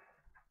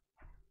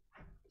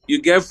 You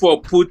get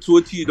for put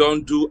what you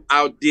don't do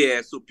out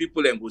there so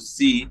people then will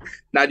see.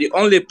 Now the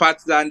only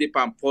part that in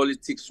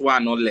politics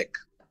one not like.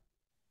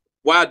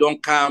 Why I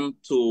don't come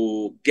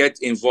to get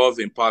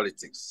involved in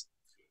politics.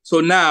 So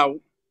now,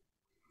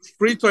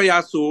 free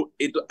to so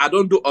I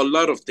don't do a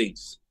lot of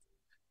things.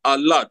 A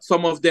lot.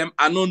 Some of them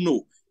I don't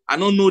know. I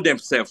don't know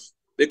themselves.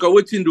 Because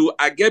what you do,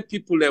 I get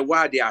people that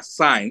while they are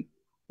signed,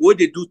 what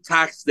they do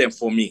tax them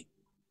for me.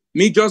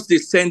 Me just they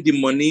send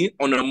the money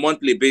on a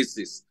monthly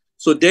basis.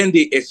 So then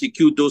they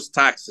execute those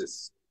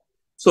taxes.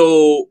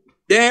 So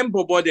then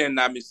Bobo then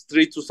I'm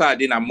street to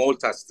side in a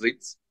Malta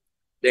Street,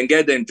 then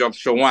get them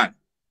junction 1.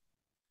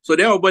 So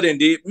then Bobo then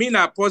they me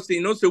na person,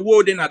 you know, say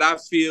what then at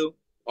that field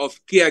of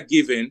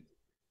caregiving.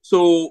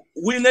 So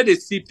we need to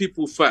see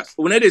people first.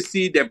 We need to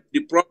see the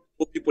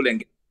proper people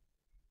and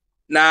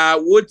now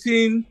what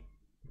in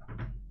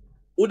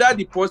would that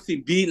the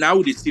person be now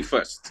they see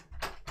first.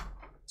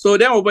 So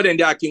then over there,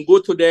 I can go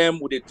to them,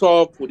 would they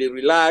talk, would they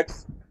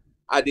relax,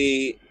 are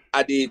they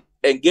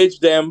engage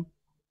them.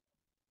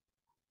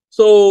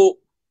 So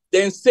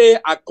then say,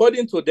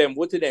 according to them,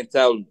 what did they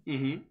tell me?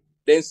 Mm-hmm.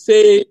 Then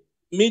say,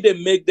 me, they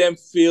make them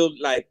feel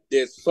like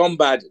there's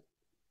somebody.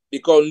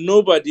 Because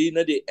nobody,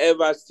 they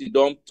ever sit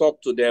down,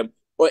 talk to them,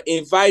 or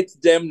invite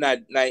them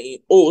in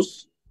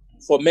host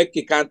for make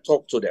you can't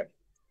talk to them.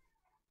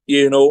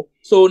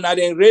 So now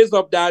they raise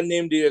up that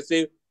name, they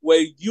say,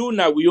 well, you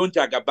now we own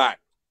Jagaban.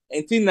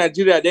 Until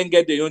Nigeria then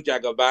get the own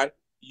Jagaban,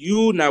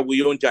 you now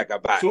we own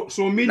Jagaban.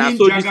 So meaning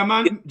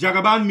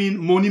Jagaban mean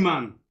money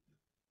man.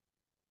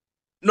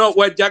 No,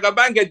 well,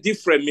 Jagaban get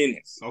different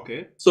meanings.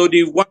 Okay. So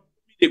the one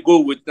they go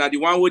with now the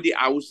one with the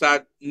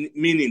Hausa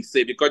meaning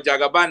say, because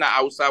Jagaban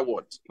are Hausa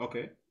word.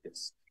 Okay.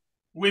 Yes.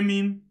 We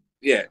mean?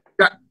 Yeah.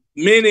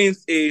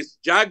 Meanings is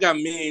Jaga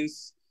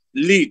means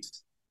lead.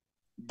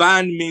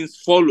 Ban means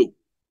follow.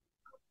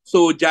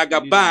 So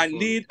Jagaban,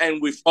 lead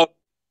and we follow.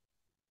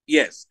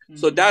 Yes. Mm-hmm.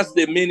 So that's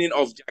the meaning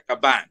of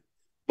Jagaban.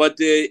 But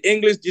the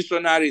English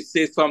dictionary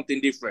says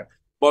something different.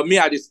 But me,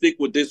 I just stick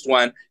with this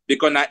one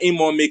because now it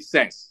more makes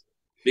sense.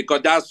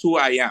 Because that's who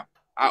I am.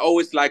 I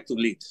always like to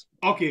lead.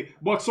 Okay,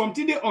 but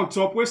something they on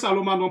top where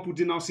Saloma don't put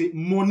in now say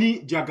money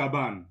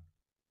Jagaban.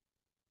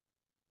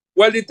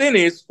 Well, the thing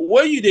is,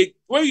 where you they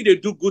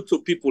do good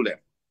to people them,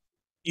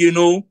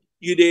 you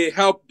they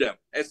help them,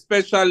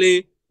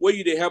 especially where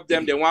you they help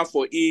them, they want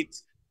for eat.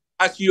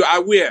 As you are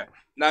aware,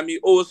 now me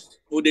host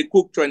who they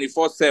cook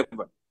 24/7.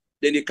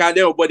 Then they can't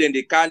then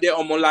they can't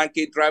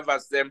omolanke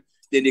drivers them,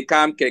 then they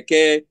come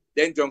keke,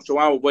 then junction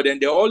one over, then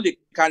they all they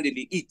can they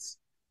eat.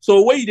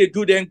 So where they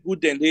do them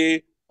good, then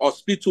they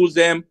hospitals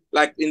them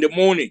like in the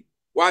morning.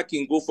 Where I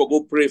can go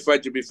pray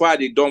first before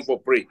they done for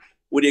pray.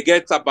 Where they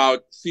get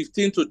about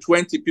 15 to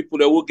 20 people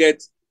that will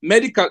get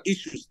medical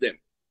issues them.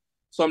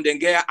 Some then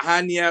get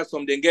hernia,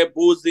 some then get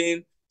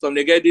boozing, some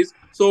they get this.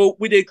 So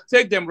we they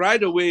take them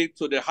right away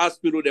to the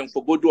hospital then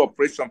for go do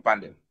operation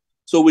panel.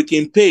 So we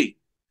can pay.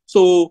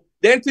 So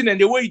then thing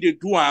and the way they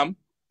do them,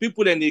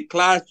 people in the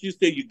class you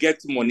say you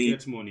get money.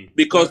 Get money.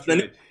 Because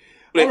then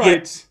right. All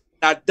right.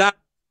 That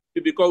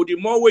because the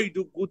more way you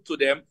do good to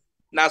them,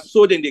 now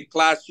so then the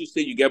class you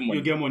say you get money.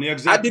 You get money,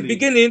 exactly. At the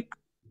beginning,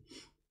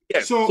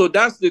 yes. So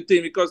that's the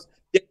thing because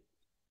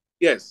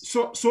yes.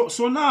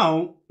 So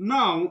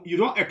now you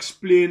don't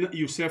explain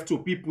yourself to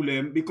people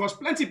because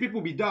plenty people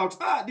be doubt.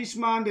 This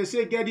man they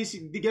say get this,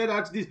 they get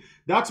that, this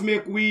that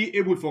make we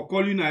able for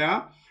call you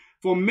now.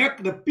 For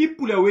make the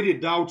people that way they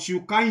doubt you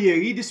can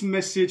hear this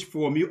message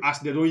from you as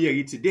they don't hear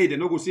it today. They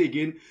not go say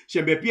again,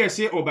 Shembe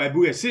say or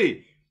Bible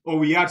say or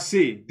we had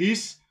say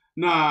this.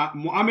 Now,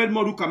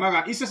 Samuara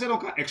Kamara, he says, I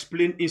don't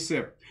explain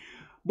himself.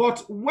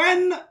 But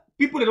when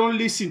people they don't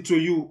listen to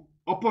you,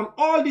 upon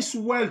all this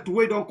wealth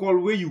where don't call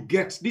where you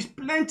get, this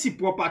plenty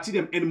property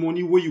them and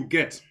money where you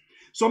get.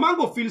 So man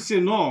go feel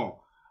say,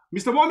 no,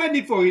 Mr. Mohammed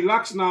need for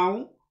relax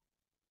now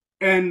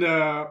and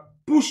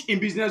push in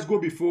business go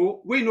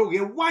before, we no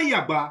get one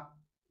yaba.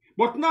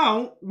 But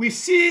now, we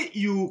see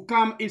you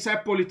come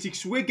inside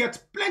politics, we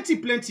get plenty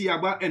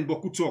yaba and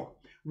boku talk.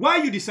 Why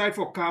you decide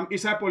for come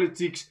inside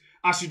politics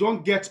as you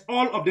don't get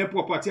all of their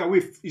property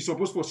away, you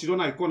supposed for sit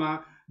down at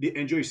corner, they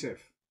enjoy yourself.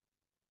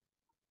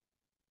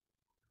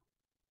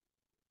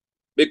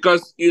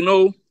 Because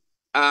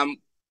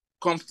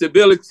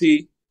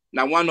comfortability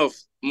now one of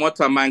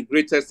Mortimer's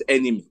greatest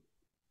enemy.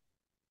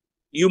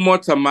 You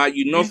Mortimer,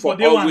 for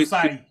always.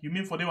 Side. You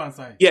mean for the one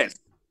side? Yes.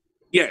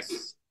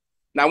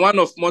 Now one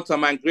of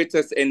Mortimer's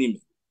greatest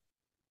enemy.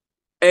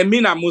 And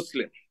me a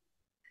Muslim,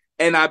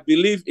 and I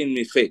believe in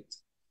my faith.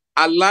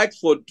 I like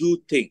for do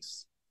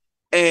things.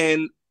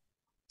 And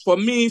for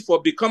me,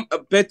 for become a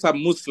better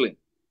Muslim,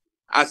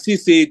 as he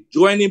say,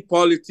 joining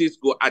politics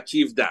go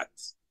achieve that.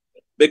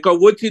 Because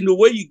the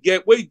way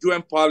you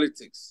join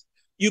politics,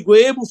 you go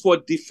able for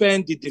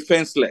defend the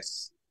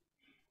defenseless.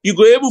 You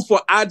go able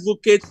for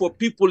advocate for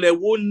people that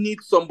won't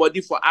need somebody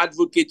for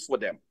advocate for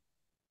them.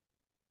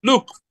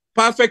 Look,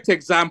 perfect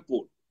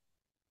example.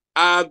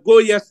 I go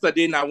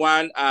yesterday in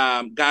one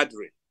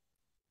gathering.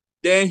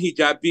 Then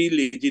hijabi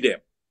lady them.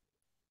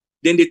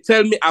 Then they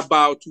tell me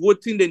about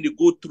what thing then they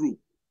go through.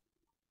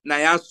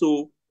 Now,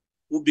 so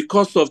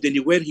because of the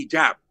wear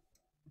hijab.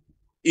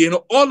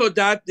 All of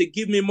that, they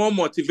give me more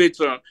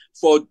motivation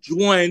for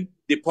join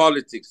the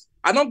politics.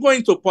 I don't go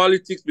into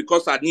politics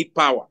because I need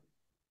power.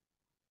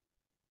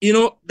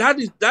 That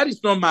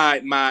is not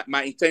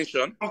my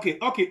intention. Okay,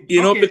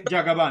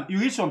 Jagaban, you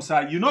reach some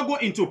side. You not go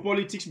into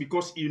politics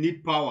because you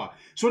need power.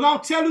 So now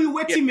tell me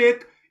what to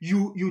make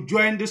you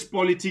join this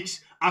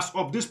politics as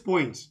of this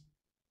point.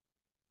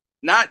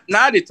 Now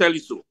they tell you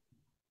so.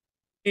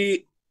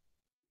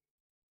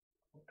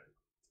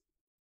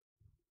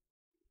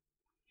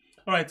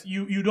 All right,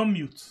 you don't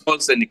mute.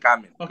 Okay,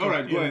 all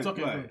right, go ahead.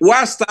 Okay.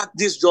 Why start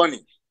this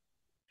journey?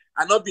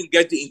 I not been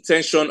get the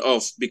intention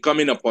of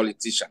becoming a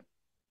politician.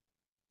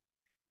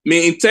 My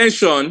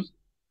intention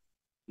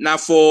now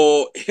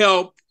for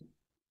help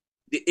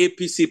the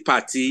APC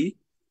party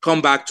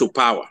come back to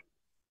power.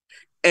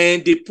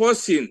 And the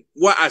person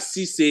what I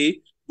see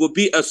say will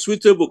be a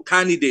suitable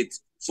candidate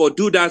for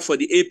do that for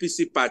the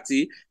APC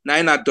party,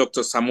 na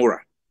Dr. Samuara.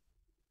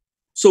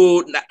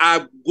 So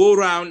I go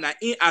around, na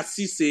in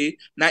assise,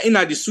 na in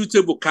the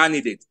suitable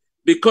candidate.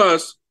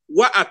 Because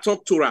what I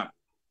talk to him,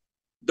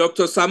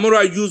 Dr.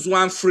 Samuara used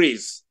one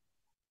phrase.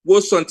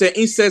 Was something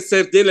inside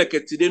self they like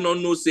today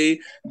don't know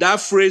say that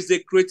phrase they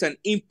create an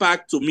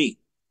impact to me.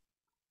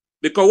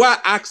 Because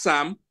what I ask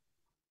him,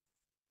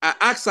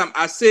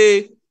 I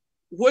say,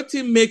 what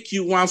will make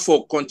you want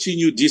for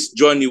continue this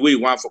journey where you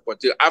want for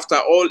continue after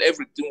all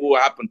everything will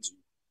happen to you?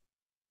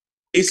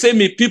 He say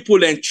me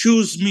people and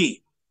choose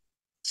me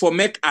for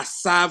make I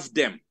serve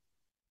them.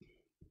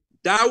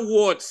 That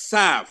word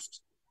served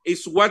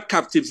is what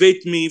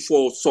captivate me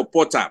for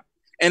supporter.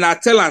 And I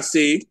tell and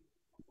say,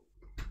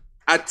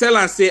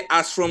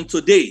 as from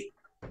today,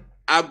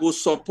 I go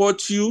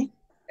support you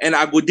and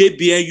I go there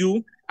behind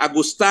you. I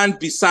go stand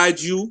beside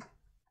you.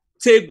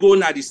 Take go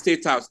na the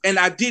State House. And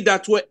I did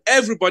that where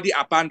everybody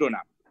abandoned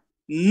her.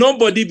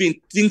 Nobody been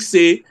think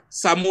say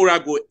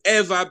Samuara go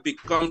ever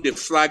become the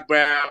flag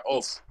bearer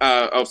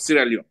of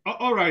Sierra Leone.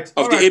 All right.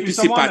 Of the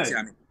APC party.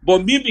 I mean.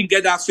 But me been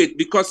get that faith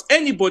because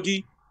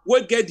anybody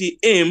will get the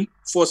aim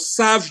for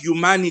serve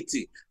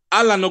humanity.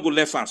 Allah no go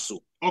left and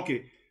so.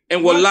 Okay.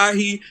 And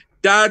wallahi,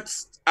 that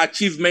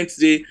achievement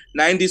day,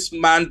 now this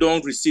man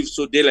don't receive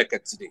so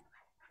delicate today.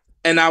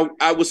 And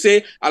I would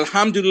say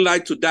alhamdulillah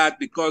to that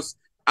because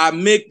I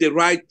make the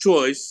right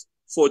choice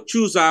for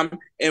choose them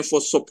and for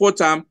support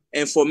them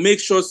and for make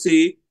sure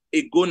say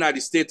it go na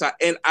the State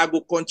and I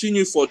will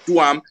continue for do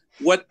them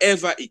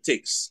whatever it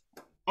takes.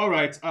 All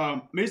right,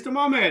 Mr.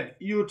 Mohammed,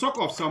 you talk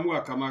of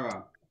Samuara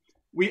Kamara.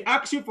 We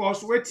ask you for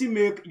us what to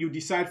make you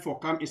decide for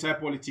come inside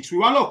politics. We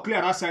want to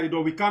clear that side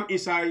though. We come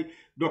inside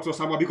Dr.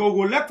 Samuara because we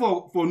would like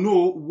for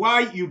know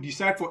why you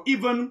decide for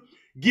even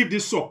give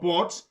this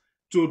support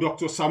to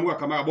Dr. Samuara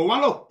Kamara. But we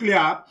want to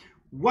clear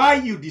why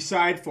you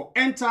decide for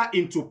enter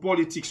into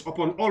politics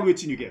upon all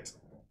waiting you get.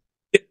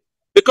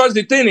 Because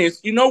the thing is,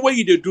 you know when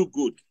you do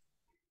good,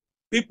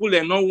 people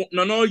are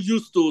not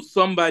used to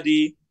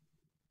somebody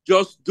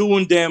just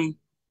doing them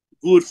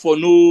good for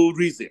no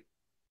reason.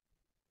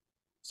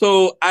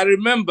 So I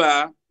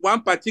remember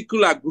one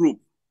particular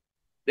group,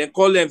 they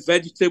call them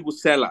vegetable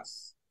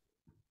sellers.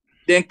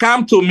 They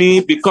come to me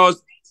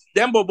because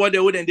them bobo they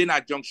wouldn't then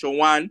at Junction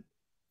 1,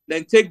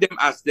 then take them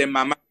as their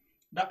mama.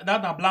 That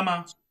na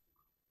Blama.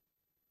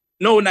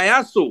 No, na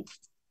yaso.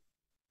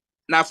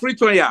 Na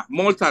Fritoya,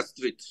 Malta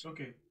Street.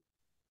 Okay.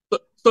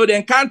 So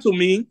they come to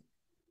me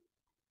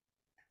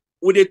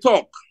with a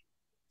talk.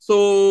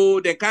 So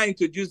they can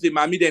introduce the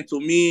mommy then to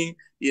me,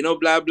 you know,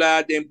 blah,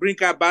 blah. Then bring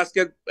a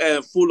basket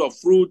full of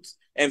fruits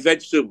and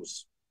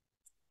vegetables.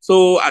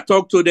 So I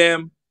talk to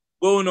them,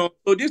 going on.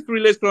 So this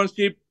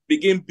relationship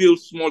begin build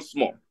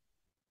small.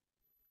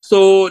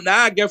 So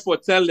now I get for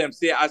tell them,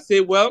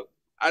 well,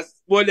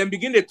 then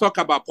begin to talk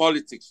about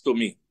politics to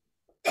me.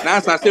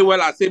 Now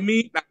I say,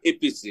 me, na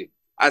APC.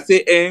 I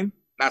say,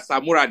 na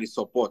Samuara the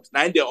support.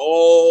 Now they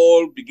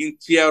all begin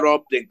tear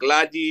up, they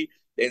gladdy,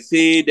 they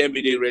say, then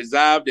be they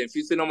reserve, then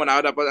feel say no man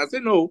other person. I say,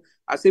 no,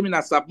 I say, me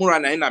na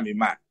Samuara na me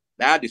man.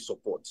 Now the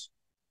support.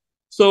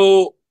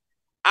 So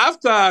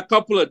after a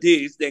couple of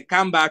days, they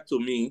come back to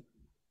me,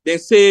 they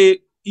say,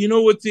 you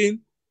know what thing?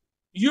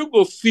 You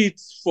go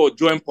fit for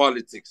join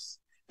politics.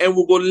 And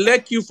we go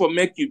let you for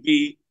make you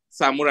be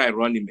Samuara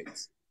running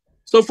mate.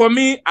 So for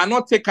me, I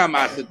not take him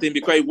as a thing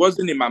because it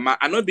wasn't in my mind.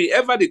 I not be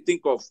ever to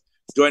think of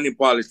joining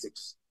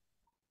politics.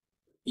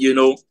 You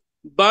know,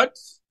 but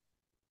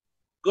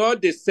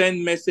God they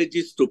send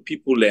messages to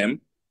people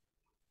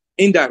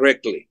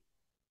indirectly.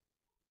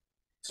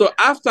 So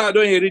after I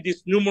don't hear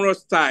this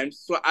numerous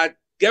times, so I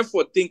get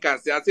for think and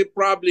say, I say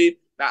probably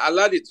that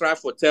Allah they try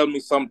for tell me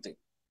something.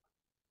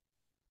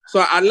 So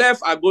I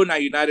left, I go to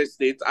the United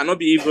States, I not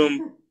be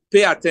even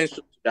pay attention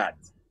to that.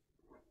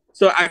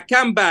 So I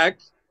come back,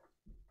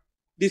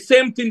 the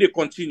same thing they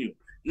continue.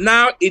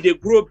 Now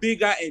it grow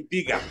bigger and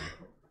bigger.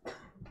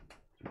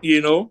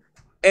 You know?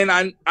 And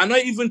I not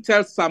even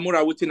tell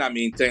Samuara what's in my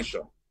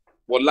intention.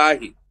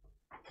 Wallahi.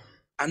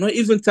 I not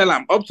even tell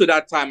him. Up to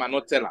that time, I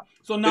not tell him.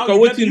 So now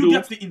you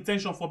get the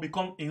intention for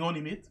become a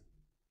running.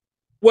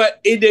 Well,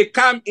 if they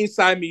come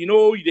inside me, you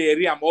know, they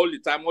hear all the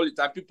time.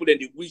 People then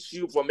they wish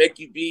you for make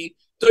it be.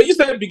 So you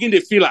start begin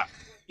to feel it.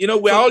 You know,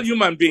 we're all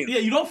human beings. Yeah,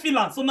 you don't feel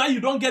it. So now you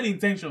don't get the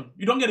intention.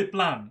 You don't get the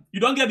plan. You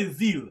don't get the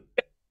zeal.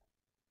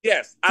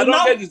 Yes, so I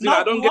don't get the zeal.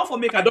 Now we want to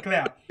make it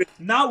clear.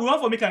 Now we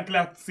want to make it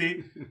clear to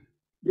say,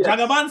 yes.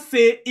 Jagaban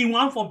say he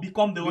want to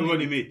become the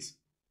running mate.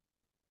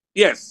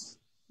 Yes,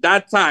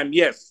 that time,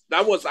 yes.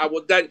 That was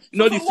that. You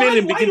know, the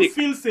feeling beginning. Why you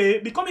feel say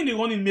becoming the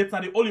running mate is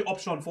the only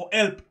option for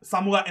help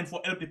Samuara and for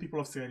help the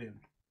people of Sierra Leone?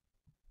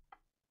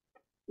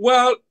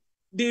 Well,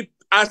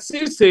 I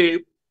still say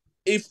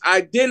if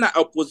I then a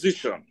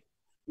opposition,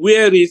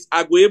 where is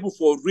I go able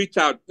for reach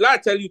out. Let I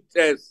tell you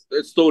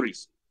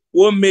stories.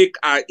 Will make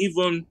I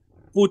even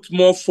put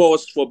more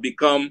force for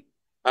become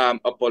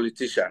a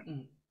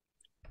politician.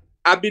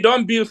 I be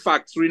done build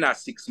factory na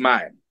 6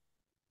 Mile.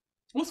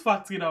 Whose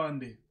factory that one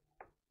day?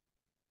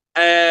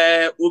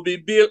 will be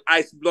built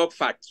ice block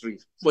factory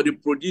for the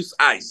produce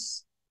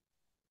ice.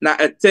 Now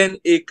a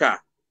 10-acre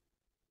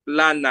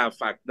land now,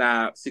 fact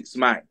now 6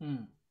 mile.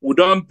 We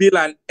don't build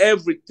and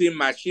everything,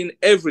 machine,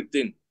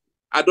 everything.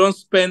 I don't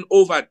spend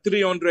over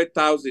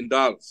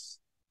 $300,000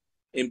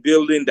 in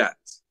building that.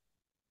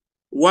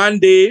 One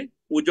day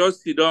we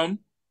just sit down,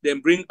 then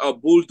bring a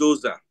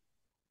bulldozer,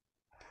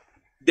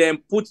 then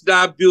put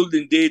that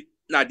building there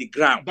at the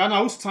ground. That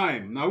now's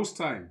time. Now's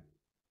time.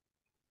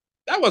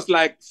 That was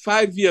like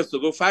 5 years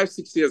ago,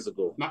 6 years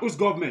ago. Now who's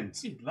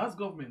government? Last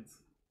government.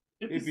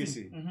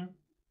 APC.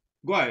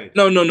 Go ahead.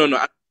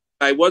 No.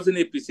 I wasn't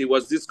APC, it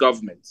was this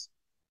government.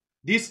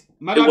 This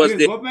Madam was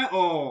the government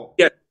or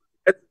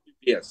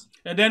yes.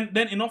 And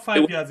then in not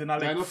 5 years, in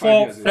like not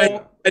 4 5 years,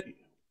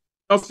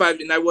 Not 5,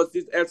 and I was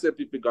this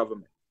LCPP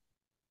government.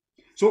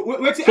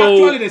 So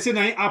actually they say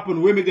that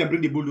happen, we make them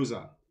bring the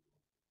bulldozer.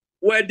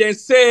 Where they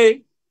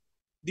say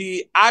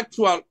the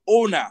actual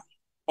owner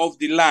of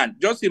the land,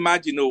 just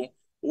imagine,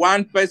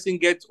 one person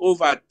gets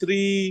over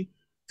 3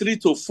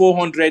 to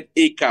 400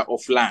 acres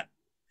of land.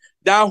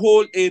 That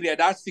whole area,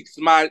 that 6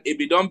 mile,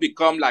 it don't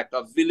become like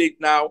a village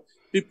now.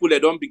 People they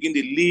don't begin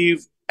to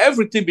live.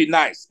 Everything be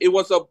nice. It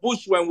was a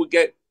bush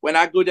when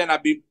I go there, and I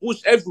be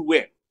bush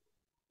everywhere.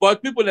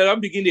 But people they don't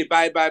begin to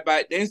buy.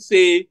 Then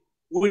say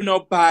we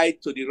not buy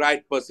to the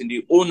right person.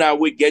 The owner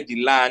will get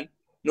the land,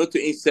 not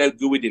to insult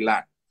go with the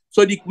land.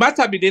 So the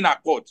matter within a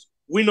court,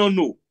 we don't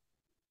know.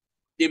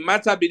 The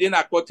matter within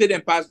a court, they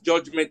pass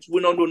judgment,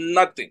 we don't know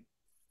nothing.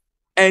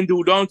 And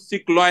we don't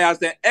seek lawyers,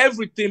 then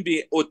everything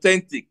be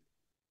authentic.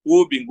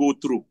 We'll be go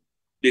through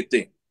the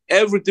thing.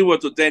 Everything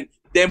was authentic.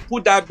 Then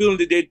put that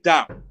building there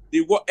down.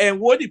 What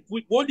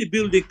the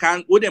building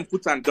can, what them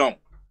put and down.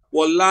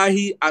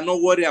 Wallahi, I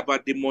not worry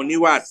about the money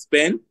I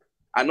spend.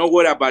 I not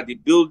worry about the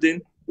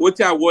building.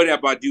 What I worry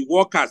about the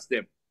workers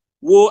them.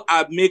 What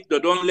I make, they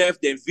don't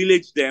left them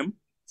village them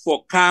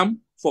for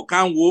calm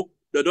work.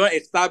 They don't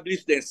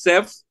establish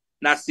themselves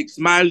na 6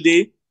 mile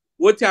day.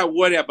 What I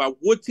worry about,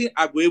 what thing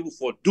I go able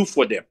for do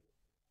for them.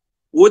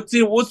 What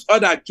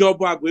other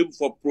job I go able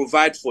for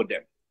provide for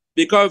them.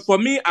 Because for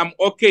me, I'm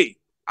okay.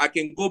 I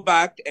can go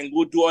back and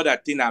go do other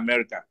thing in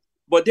America.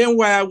 But then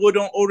why I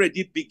wouldn't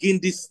already begin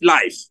this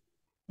life?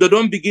 They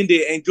don't begin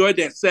to enjoy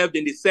themselves,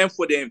 then they send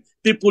for them.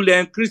 People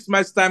then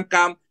Christmas time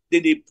come,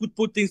 then they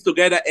put things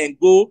together and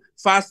go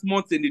fast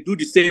months and they do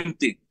the same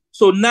thing.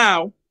 So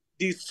now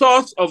the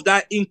source of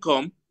that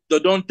income, they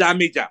don't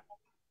damage them.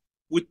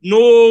 With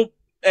no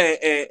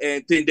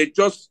thing, they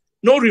just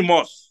no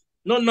remorse,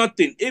 no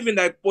nothing. Even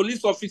the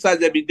police officers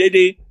they be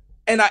there,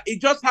 and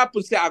it just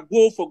happens that I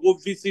go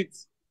visit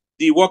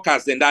the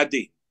workers in that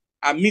day.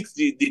 I mix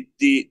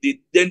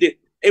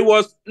it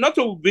was not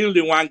to build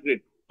in one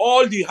grade.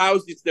 All the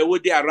houses that were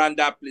there around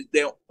that place,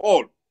 they're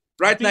all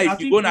right now. If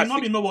you go now,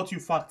 you know what you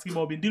factory,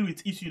 but we deal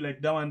with issue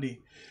like that one day.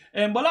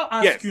 But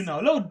I'll ask you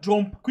now. Let's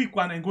jump quick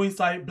one and go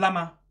inside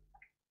Blama.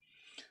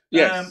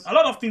 Yes. A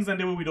lot of things and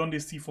the way we don't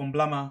see from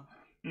Blama.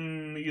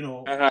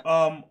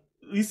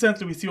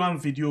 Recently we see one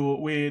video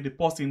where the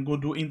person go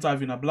do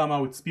interview in a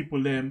Blama with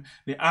people them.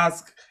 They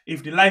ask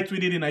if the light we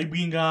did in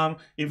Ibingham,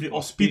 if the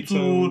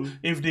hospital,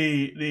 if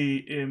the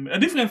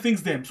different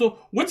things them. So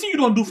what do you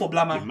don't do for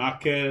Blama?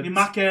 The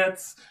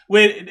markets.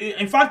 Where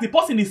in fact the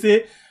person they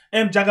say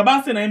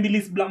Jagaban say na him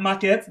list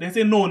market, they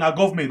say no, na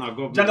government.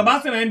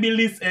 Jagaban say na him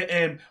list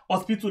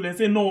hospital, they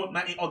say no,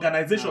 na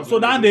organization. So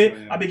that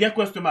day I begin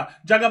question mark.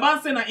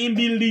 Jagaban say na him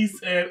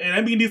list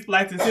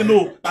light, they say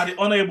no, na the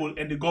honorable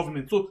and the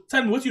government. So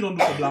tell me what you don't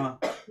do for Blama.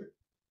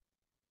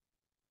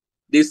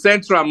 The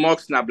central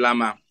mosque na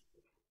Blama.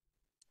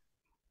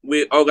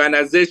 With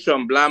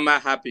organization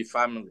Blama Happy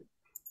Family.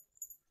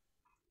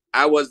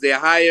 I was the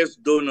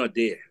highest donor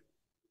there.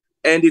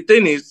 And the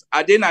thing is,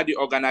 I didn't have the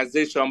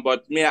organization,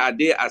 but me, I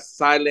did a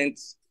silent,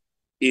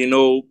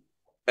 member.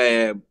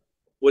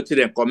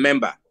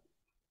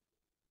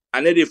 I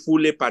need to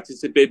fully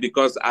participate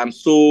because I'm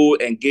so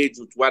engaged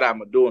with what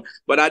I'm doing.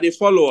 But I did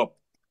follow up.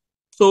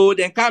 So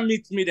they come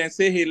meet me and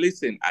say, hey,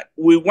 listen,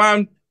 we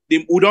want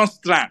them, we don't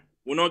strand,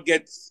 we don't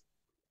get,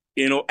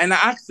 and I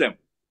asked them,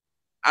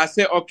 I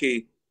said,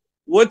 okay,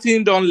 what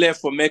thing don't left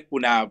for make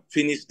we now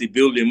finish the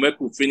building, make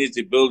we finish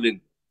the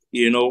building,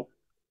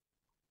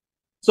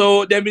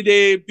 So then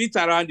they beat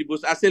around the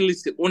bush. I said,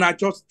 listen, Una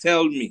just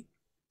tell me.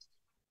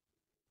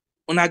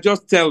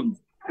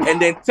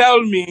 And then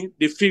tell me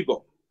the figure.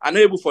 I'm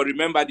not able to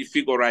remember the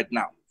figure right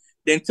now.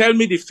 Then tell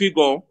me the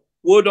figure,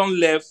 what on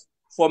left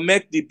for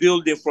make the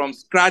building from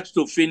scratch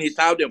to finish,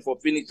 how them for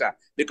finisher.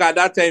 Because at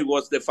that time it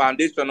was the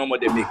foundation number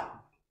they make.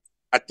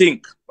 I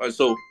think.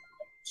 So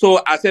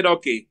I said,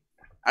 okay.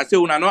 I said,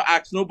 Una not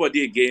ask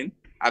nobody again.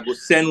 I go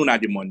send Una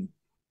the money.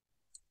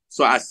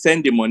 So I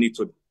send the money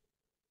to them.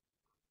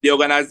 The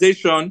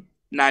organization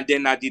now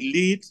the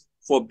lead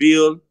for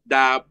build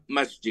that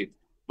masjid.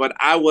 But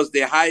I was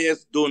the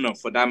highest donor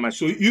for that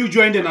masjid. So you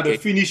joined them at the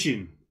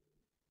finishing?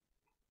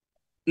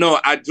 No,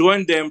 I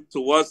joined them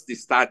towards the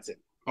starting.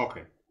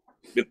 Okay.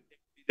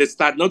 The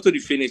start, not to the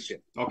finishing.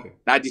 Okay.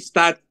 Now the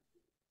start,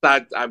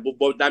 but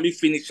let me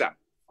finish up,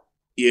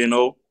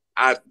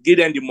 I give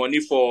them the money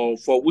for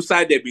who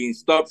side they been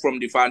stopped from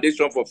the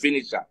foundation for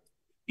finisher.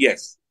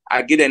 Yes,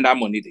 I give them that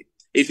money there.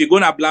 If you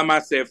gonna blame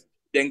myself,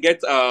 then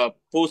get a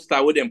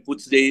poster where them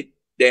put there,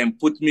 then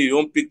put me your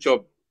own picture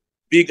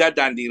bigger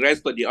than the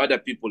rest of the other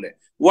people there.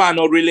 Who I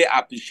not really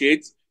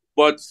appreciate,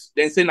 but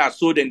then say I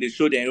so then they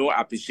show their own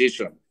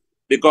appreciation.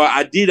 Because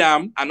I did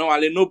them, I know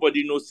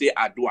nobody knows say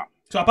I do them.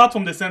 So apart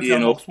from the Cynthia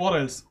box, what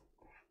else?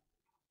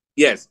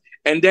 Yes.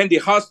 And then the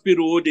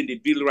hospital in the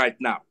bill right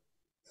now.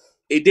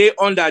 They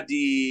under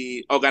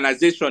the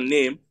organization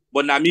name,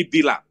 but Nami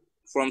Bila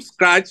from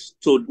scratch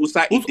to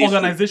Usa. Whose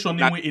organization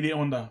name is it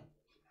under?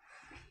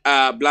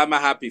 Blama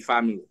Happy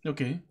Family.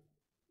 Okay.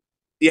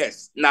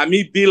 Yes.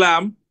 Nami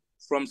Bilam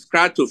from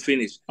scratch to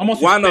finish. How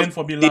much you spend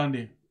for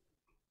Bilande?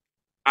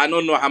 I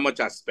don't know how much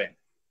I spent.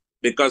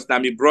 Because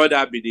Nami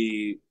brother be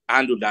the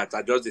handle that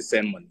I just the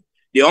same money.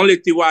 The only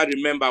thing I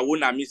remember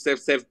when Nami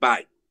self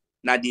buy.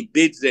 Now the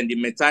beds and the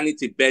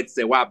maternity beds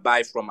they were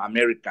buy from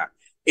America.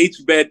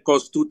 Each bed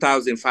costs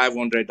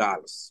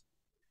 $2,500.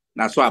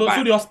 That's what I buy.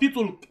 So the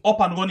hospital up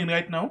and running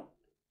right now?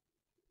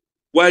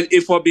 Well,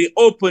 it will be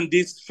open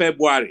this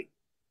February.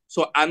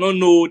 So I don't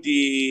know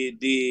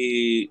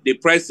the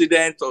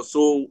president or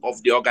so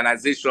of the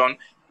organization.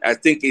 I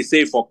think he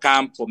say for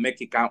camp for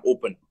make it can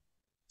open.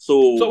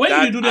 So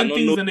when you do them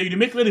things and you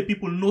make the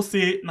people know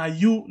say now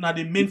you now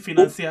the main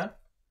financier.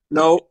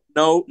 No.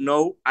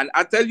 And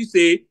I tell you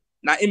say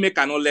now it make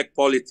cannot like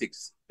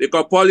politics.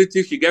 Because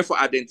politics you get for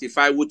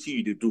identify what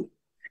you do.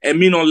 And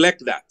me not like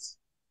that.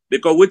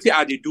 Because what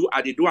I do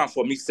and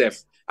for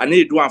myself. I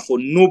need to do and for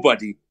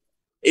nobody.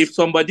 If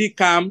somebody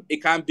come,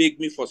 it can't beg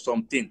me for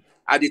something.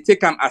 I take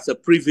them as a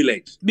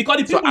privilege. Because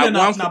the people in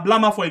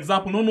Blama, for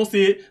example, no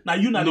say now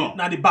you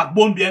now the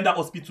backbone behind that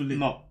hospital.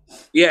 No.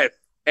 Yes.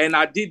 And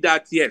I did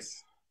that,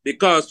 yes.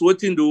 Because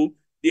what you do,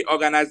 the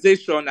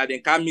organization that they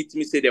can't meet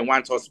me say they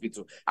want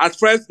hospital. At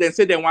first, they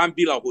say they want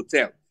build a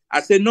hotel. I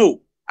say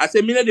no. I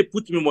say, they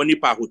put me money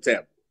per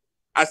hotel.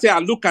 I say, I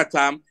look at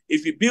them.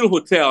 If you build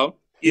hotel,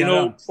 you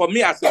know, for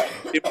me, I say,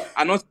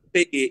 I not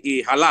say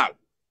a halal.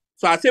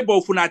 So I say, but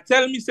if you not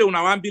tell me, say, when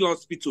I want build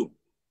hospital,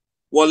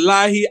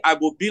 wallahi, I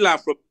go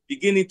build from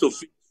beginning to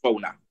finish for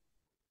una.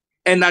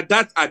 And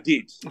that I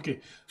did. Okay.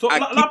 So,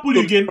 la pull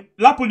you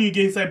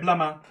again inside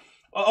Blama.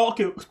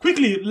 Okay,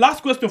 quickly,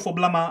 last question for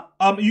Blama.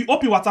 You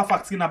up your water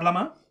factory na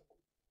Blama?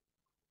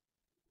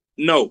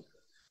 No.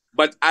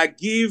 But I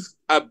give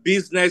a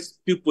business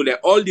people,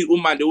 all the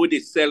women the way they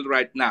sell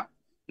right now,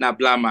 na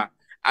Blama,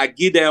 I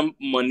give them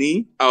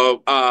money,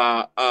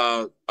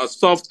 a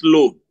soft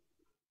loan.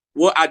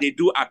 What are they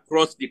do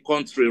across the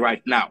country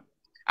right now?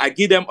 I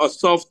give them a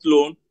soft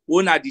loan.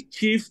 One are the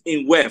chief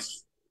in wealth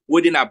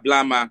within a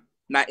Blama,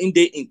 now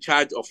in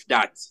charge of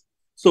that.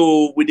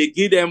 So we they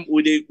give them,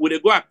 we they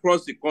go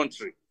across the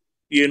country.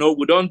 You know,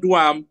 we don't do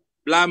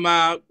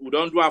Blama, we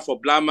don't do for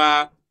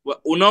Blama.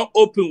 We not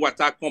open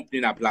water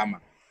company na Blama.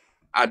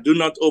 I do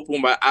not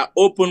open, but I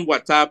open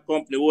water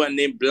company who are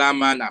named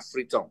Blama and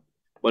Freetown,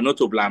 but not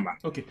to Blama.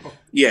 Okay.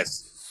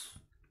 Yes.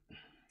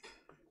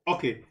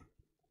 Okay.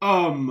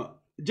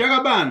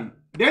 Jagaban,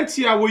 then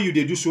see how you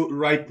they do so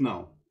right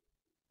now.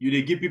 You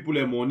they give people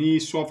a money,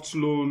 soft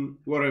loan,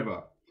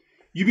 whatever.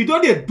 You be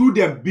done they do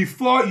them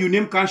before your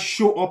name can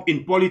show up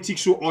in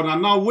politics so on,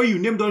 and now when your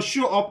name don't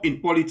show up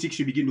in politics,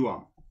 you begin to do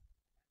them.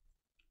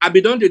 I be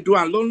done they do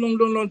a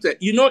long time.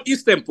 You know,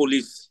 Eastern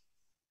Police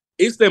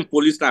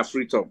na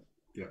Freetown.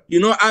 Yeah. You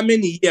know how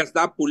many years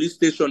that police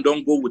station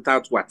don't go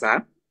without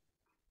water?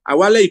 I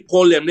will let you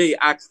call them, let you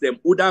ask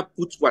them, who that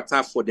put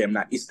water for them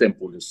na Eastern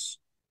Police.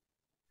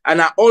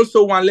 And I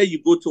also want to let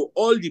you go to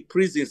all the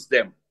prisons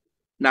them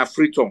na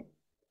Freetown.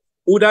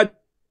 Who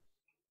that.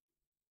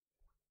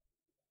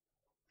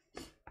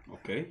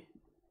 Okay.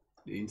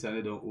 The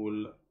internet don't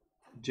all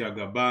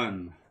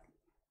Jagaban.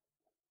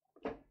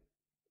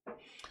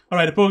 All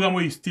right, the program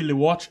where you still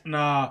watch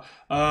now.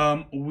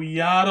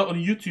 We are on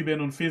YouTube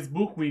and on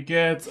Facebook. We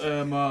get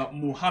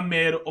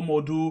Muhammad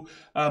Omodu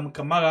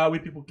Kamara, where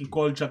people can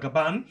call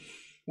Jagaban.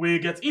 We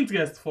get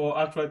interest for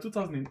actually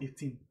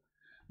 2018.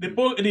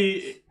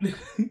 The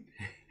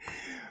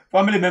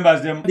family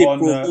members them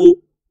on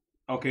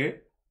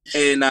okay,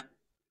 and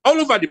all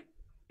over the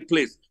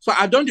place. So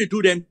I don't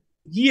do them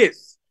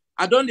years.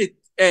 I don't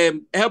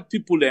help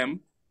people them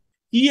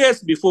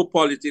years before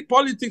politics.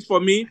 Politics for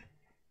me.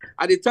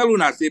 I dey tell you,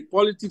 I say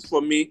politics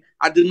for me.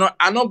 I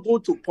not go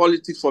to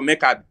politics for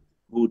make it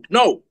good.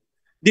 No,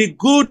 the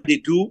good they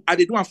do, I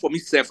dey do it for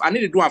myself. I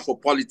need to do it for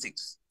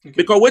politics. Okay.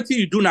 Because what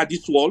you do now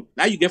this world,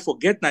 now you get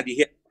forget now the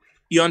head.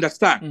 You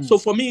understand? So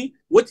for me,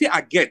 what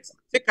I get,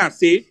 they can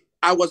say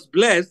I was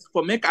blessed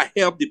for make I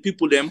help the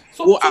people them.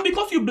 So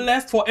because you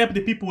blessed for help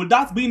the people,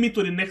 that brings me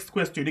to the next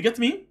question. You get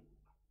me?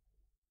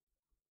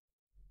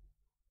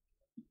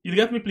 You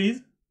get me,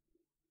 please?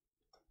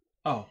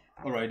 Oh.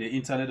 All right, the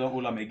internet don't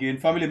hold them again.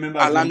 Family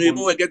members.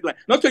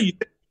 Not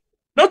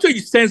so you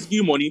sense give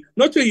you money,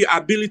 not so your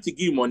ability give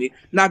you money.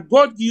 Now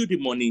God give you the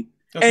money,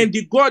 okay. And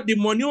the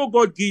money what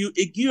God give you,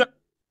 it give you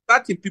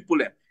certain people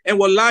them. And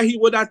wallahi,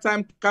 what that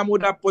time come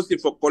with that person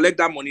for collect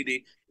that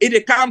money,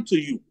 they come to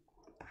you.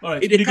 All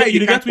right. If they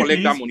can't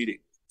collect that money,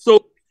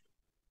 so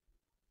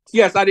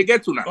yes, I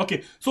get to now.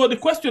 Okay, so the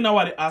question now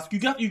I ask, you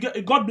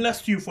get God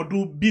bless you for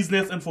do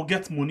business and for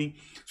get money.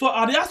 So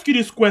I ask you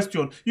this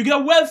question: you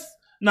get wealth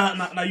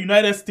na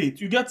United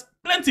States, you get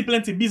plenty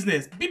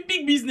business,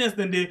 big business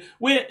than they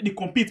where they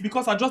compete,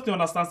 because I just don't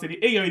understand say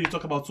the area they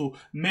talk about, so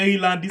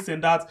Maryland, this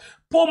and that.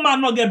 Poor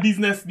man not get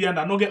business there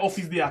and not get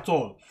office there at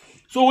all.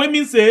 So when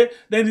mean say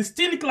then they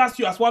still class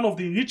you as one of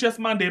the richest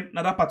man them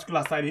in that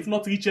particular side, if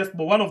not richest,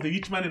 but one of the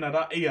rich man in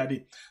that area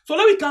there. So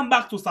let me come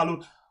back to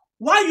Salone.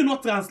 Why you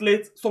not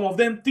translate some of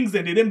them things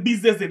that they then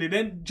business that they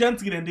then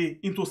gentry then they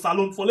into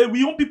Salone for like we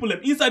young people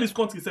them inside this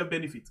country self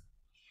benefit?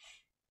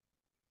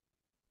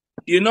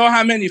 You know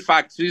how many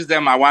factories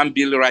them I want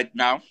build right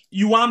now?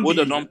 You want what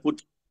they don't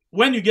put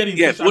when you get in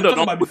yes, what they don't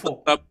about put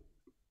before. Up.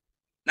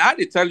 Now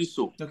they tell you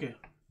so. Okay.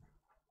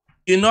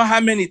 You know how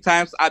many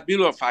times I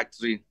build a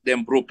factory,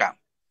 then broke them.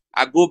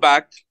 I go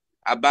back,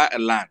 I buy a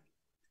land.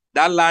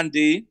 That land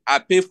day, I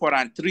pay for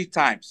it 3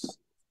 times.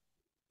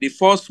 The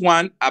first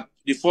one,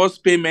 the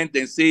first payment,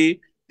 then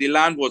say the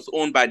land was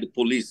owned by the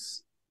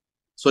police.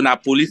 So now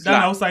police land.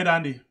 Land. Outside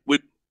Andy.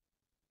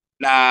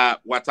 Now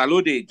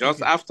Waterloo Day,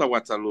 just after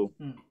Waterloo.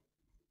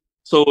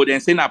 So then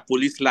say na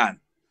police land,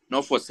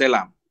 not for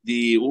sale.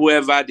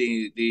 Whoever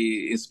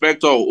the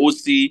inspector or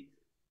OC,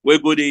 we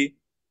go there,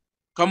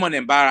 common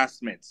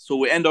embarrassment. So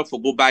we end up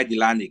for go buy the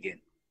land again.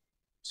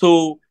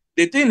 So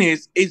the thing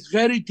is, it's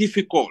very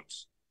difficult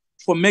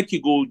for make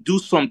you go do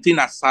something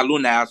at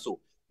Salone also.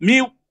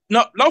 Me,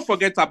 not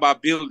forget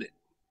about building.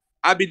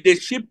 I be the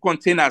ship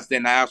containers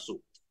then also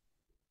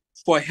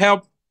for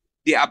help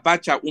the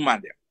Abacha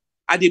woman there.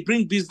 I they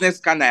bring business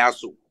can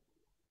also.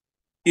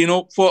 You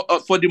know, for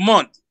the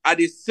month, I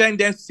they send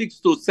them 6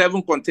 to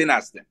 7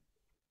 containers then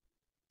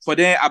for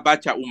the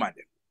Abacha woman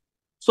there.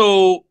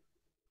 So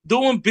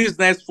doing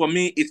business for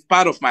me is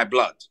part of my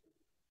blood.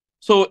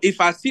 So if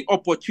I see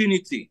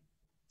opportunity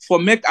for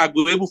make I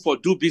go able for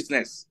do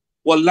business,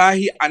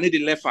 wallahi, I need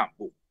the left hand.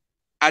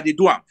 I did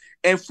do them.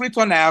 And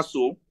Freetown I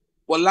also,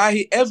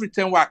 wallahi, every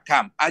time I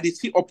come, I did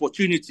see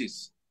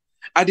opportunities.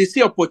 I did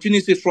see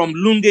opportunities from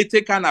Lunge,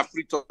 Tekan, and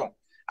Freetown.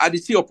 I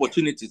did see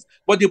opportunities.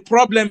 But the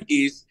problem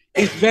is,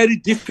 it's very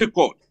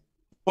difficult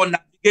for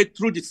navigate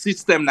through the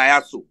system now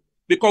also.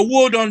 Because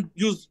we don't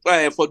use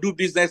for do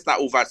business now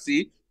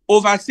overseas.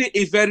 Overseas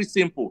is very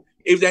simple.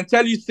 If they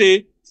tell you,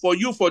 say, for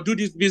you for do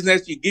this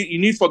business, you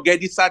need to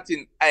get this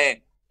certain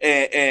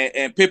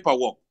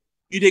paperwork.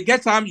 You they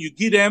get them, you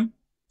give them.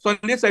 So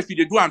let's say if you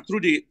do them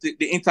through the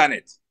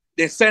internet,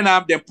 they send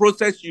up, they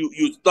process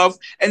you stuff,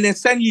 and then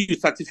send you your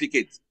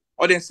certificate,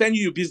 or then send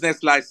you your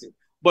business license,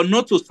 but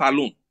not to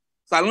Salone.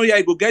 Salone, yeah,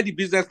 you go get the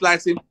business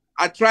license.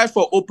 I try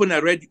for open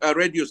a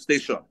radio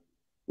station,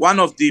 one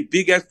of the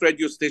biggest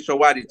radio station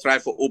where they try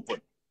for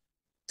open.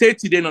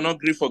 30 days not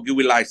agree for give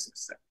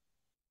license.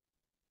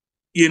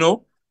 You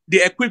know,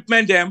 the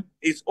equipment them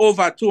is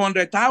over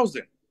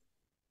 200,000,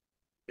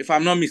 if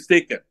I'm not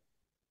mistaken,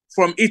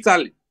 from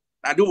Italy.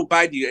 And they will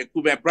buy the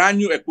equipment, brand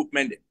new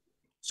equipment.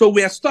 So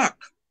we are stuck.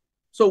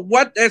 So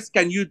what else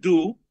can you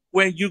do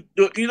when you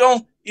do, you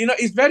know,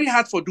 it's very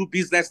hard for do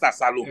business at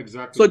Salone.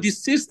 Exactly. So the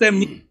system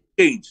needs to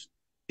change.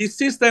 The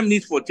system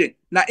needs for change.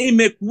 Now it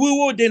make we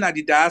will then at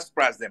the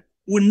diaspora them.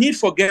 We need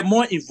to get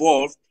more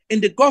involved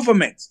in the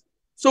government.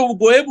 So we'll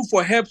go able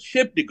for help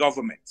shape the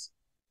government.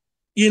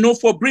 You know,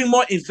 for bring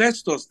more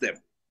investors them.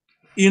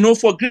 You know,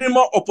 for bring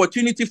more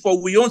opportunity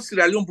for we own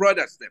Sierra Leone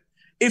brothers them.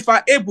 If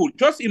I able,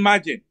 just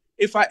imagine,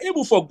 if I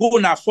able for go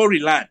on a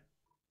foreign land,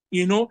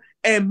 you know,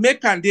 and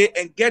make and day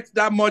and get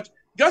that much,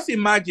 just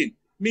imagine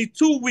me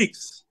 2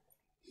 weeks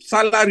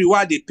salary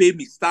while they pay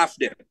me staff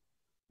them.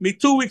 Me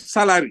 2 weeks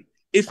salary.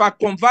 If I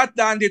convert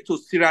down there to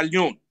Sierra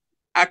Leone,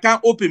 I can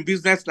open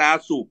business now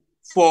also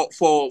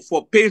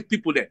for pay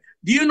people there.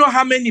 Do you know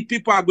how many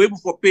people are able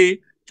to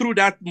pay through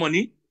that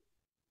money?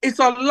 It's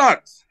a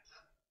lot.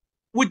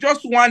 We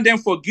just want them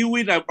for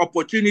giving an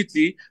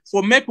opportunity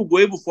for make we go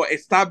able for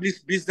establish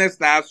business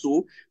now,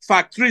 so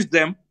factories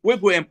them, we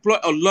go employ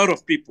a lot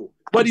of people.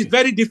 But it's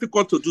very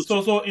difficult to do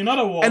so. So in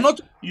other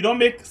words, you don't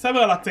make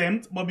several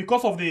attempts, but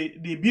because of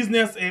the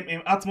business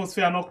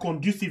atmosphere not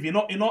conducive, you're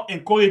not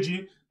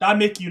encouraging, that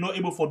make you not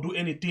able to do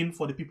anything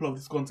for the people of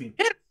this country.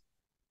 Yeah.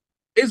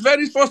 It's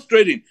very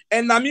frustrating.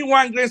 And I mean,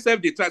 one grain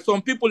self they try.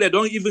 Some people they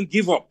don't even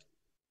give up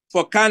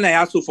for can I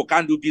also for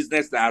can do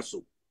business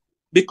also.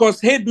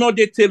 Because head no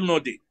day, tail no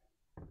day.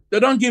 They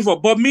don't give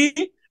up. But me,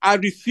 I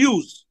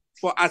refuse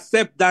for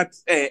accept that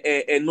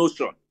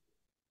notion.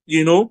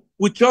 You know,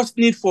 we just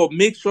need for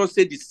make sure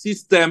say the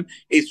system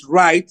is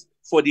right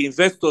for the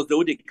investors the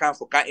way they can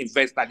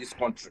invest in this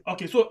country.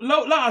 Okay, so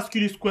let ask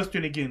you this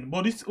question again,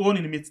 but this one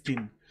in the mid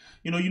thing.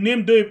 You know, you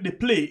name the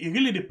play,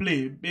 really the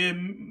play,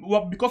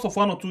 well, because of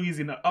one or two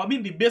reasons. I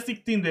mean, the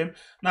basic thing them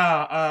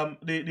now,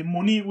 the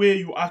money where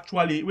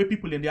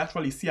people and they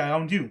actually see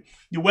around you,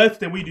 the wealth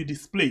the way you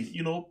display.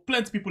 You know,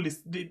 plenty of people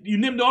you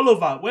name them all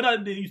over.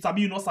 Whether you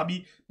sabi you not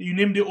sabi, you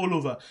name them all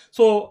over.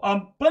 So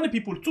plenty of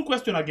people. 2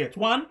 questions I get.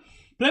 One,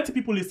 plenty of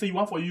people they say you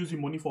want for use your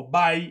money for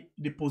buy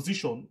the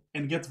position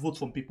and get votes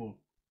from people.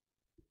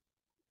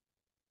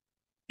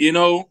 You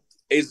know,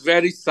 it's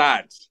very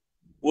sad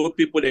what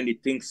people then they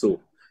think so.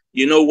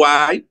 You know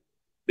why?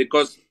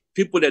 Because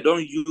people that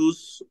don't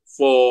use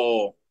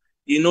for,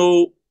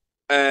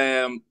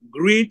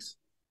 greed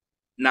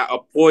now a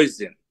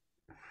poison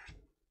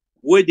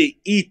where they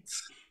eat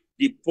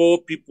the poor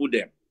people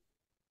them.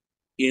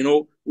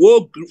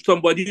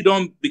 Somebody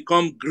don't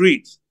become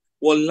great.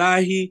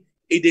 Wallahi,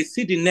 if they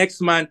see the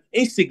next man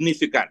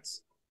insignificant,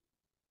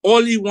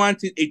 all he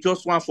wants is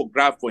just one for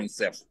grab for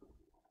himself.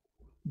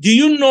 Do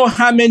you know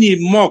how many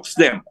mocks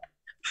them?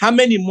 How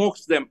many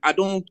mocks them? I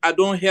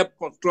don't help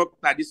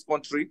construct na this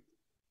country.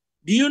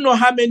 Do you know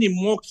how many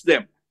mocks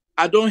them?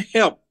 I don't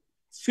help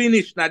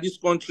finish na this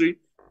country.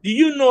 Do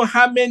you know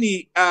how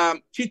many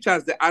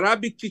teachers, the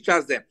Arabic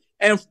teachers them?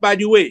 And by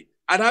the way,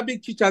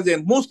 Arabic teachers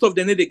them, most of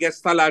them they get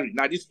salary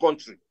na this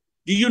country.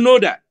 Do you know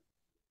that?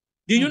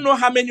 Do you know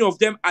how many of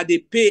them are they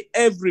pay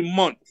every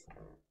month?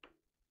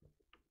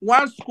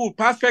 One school,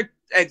 perfect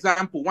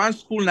example. One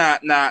school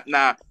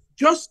na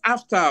just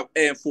after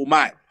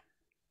Fumai,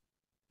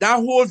 that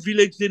whole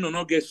village they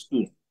no get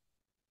school.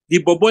 The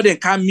bobo then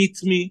come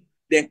meet me,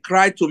 then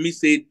cry to me,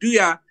 say, "Do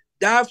ya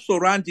that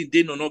surrounding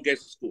they no get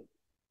school?"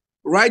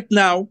 Right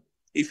now,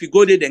 if you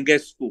go there, then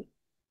get school.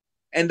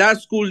 And that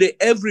school they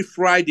every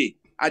Friday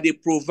they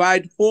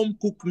provide home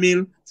cooked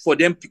meal for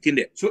them picking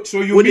them.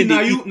 So you mean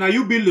now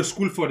you build the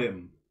school for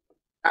them?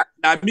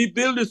 Now me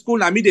build the school,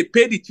 now me they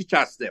pay the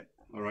teachers them.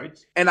 All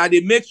right. And they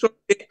make sure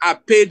I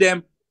pay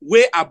them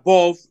way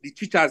above the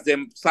teachers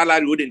them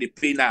salary what they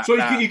pay now. So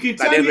you can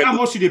tell me how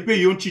much they pay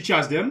your own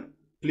teachers them,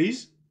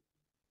 please?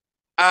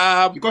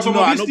 Because some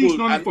of these things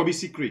not need for be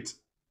secret.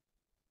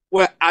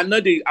 Well, I know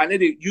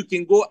you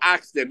can go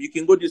ask them. You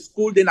can go to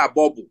school, then a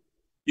bubble.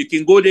 You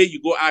can go there,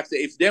 you go ask them.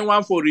 If they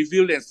want for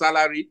reveal their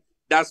salary,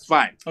 that's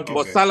fine. Okay.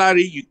 But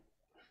salary, you.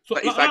 So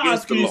I'll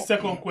ask you a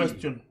second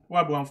question.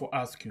 What I want to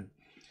ask you.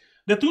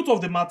 The truth of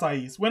the matter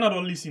is, when I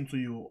don't listen to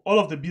you, all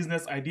of the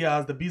business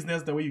ideas,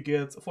 the way you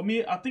get, for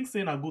me, I think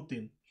saying a good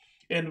thing.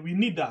 And we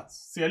need that.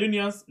 Sierra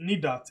Leoneans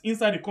need that.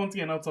 Inside the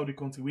country and outside the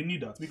country, we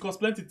need that. Because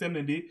plenty time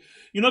and day,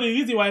 the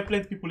reason why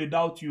plenty people they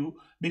doubt you,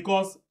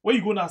 because when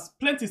you go now,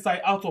 plenty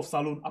side out of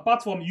salon,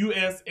 apart from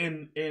US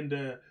and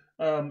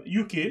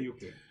UK,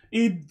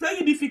 it's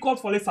very difficult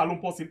for a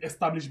salon person to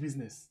establish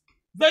business.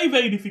 Very,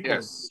 very difficult.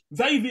 Yes.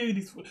 Very, very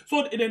difficult.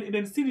 So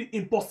then see the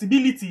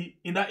impossibility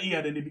in that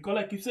area, then because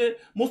like you say,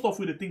 most of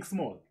they think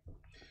small.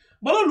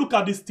 But don't look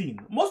at this thing.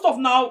 Most of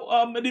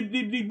now,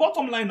 the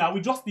bottom line now,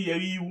 we just hear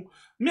you.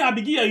 Me, I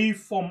begin hear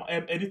from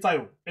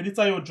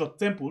Editayo Jot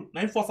Temple.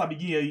 Now, first I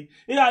begin hear you.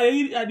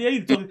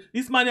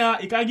 This man,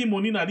 he can't give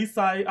money na this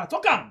side. I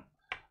talk him.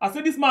 I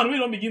say, this man, we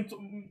don't begin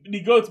to the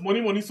girls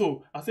money.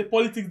 So I say,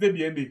 politics, they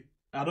behind it.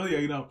 I don't hear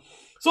you now.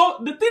 So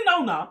the thing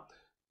now,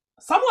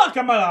 Samuara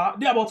Kamara,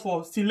 they about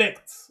for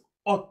select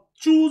or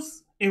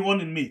choose a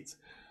running mate.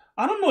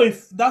 I don't know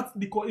if that's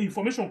the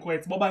information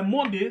correct, but by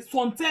Monday,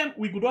 sometime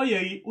we could all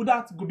hear who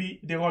that could be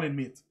the running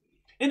mate.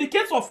 In the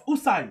case of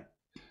Usai,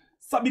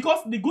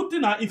 because the good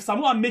thing is if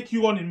Samuara make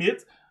you running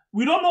mate,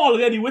 we don't know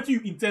already what you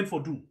intend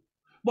for do.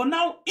 But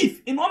now,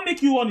 if it not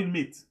make you running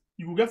mate,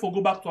 you will get for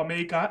go back to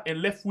America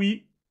and left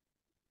we.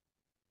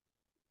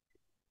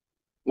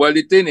 Well,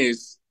 the thing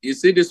is, you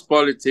see this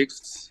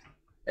politics,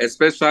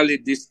 especially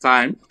this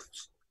time,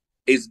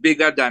 is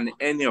bigger than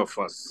any of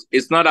us.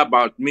 It's not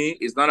about me.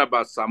 It's not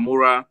about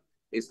Samuara.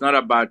 It's not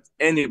about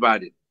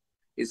anybody.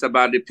 It's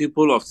about the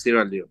people of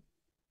Sierra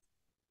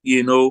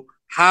Leone.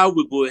 How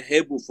we go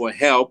able for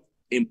help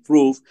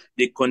improve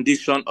the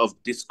condition of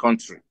this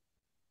country.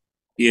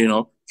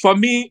 For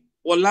me,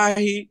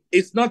 wallahi,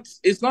 it's not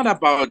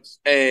about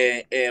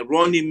a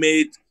running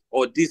mate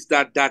or this,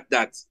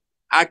 that.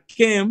 I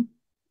came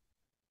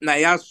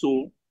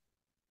Nayaso,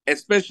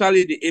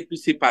 especially the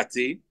APC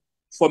party,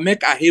 for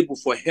make a able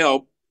for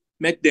help,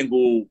 make them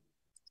go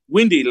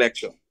win the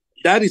election.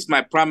 That is my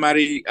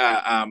primary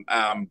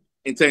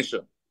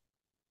intention.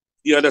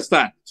 You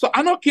understand? So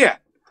I don't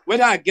care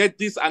whether I get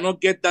this, I don't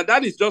get that.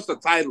 That is just a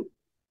title.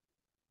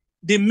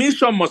 The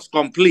mission must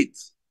complete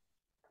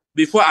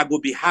before I go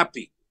be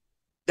happy.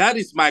 That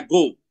is my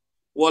goal.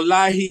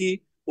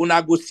 Wallahi, when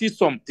I go see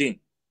something,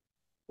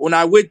 when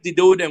I wait the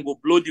day then go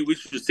blow the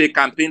whistle to say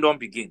campaign don't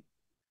begin.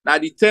 Now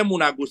the time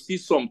when I go see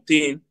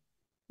something,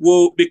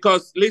 well,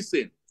 because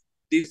listen,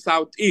 the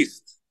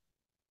Southeast,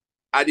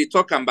 I did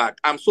talking back.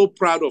 I'm so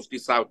proud of the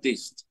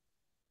Southeast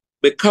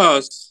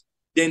because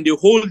then they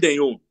hold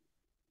their own.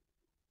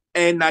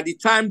 And at the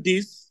time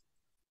this,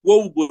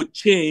 what will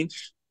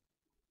change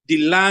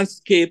the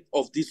landscape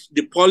of this,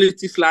 the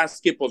politics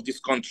landscape of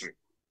this country.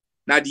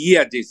 Now the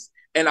year this.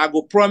 And I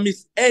go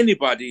promise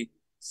anybody,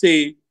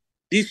 say,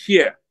 this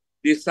year,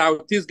 the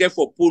Southeast get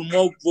for pull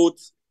more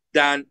votes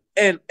than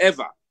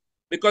ever.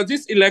 Because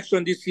this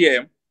election this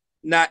year,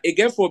 now it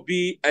get for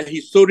be a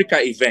historical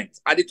event.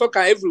 I dey talk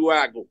everywhere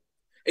I go.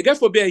 It get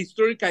for be a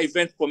historical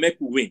event for make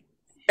we win.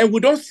 And we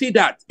don't see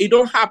that. It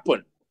don't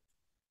happen.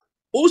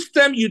 Most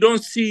time you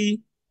don't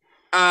see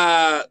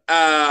most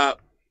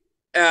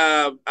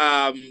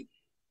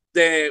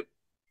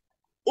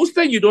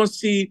time you don't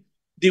see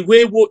the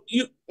way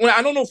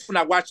I don't know if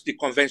I watched the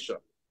convention.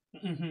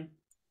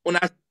 When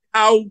I see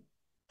how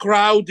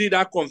crowded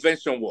that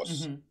convention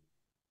was.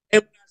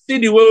 And see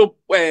the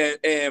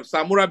way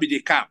Samuara be the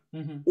camp.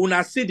 When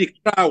I see the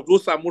crowd,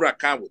 those Samuara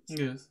camp with.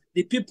 Yes.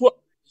 The people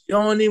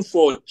yearning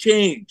for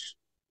change.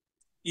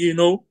 You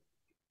know,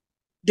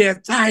 they're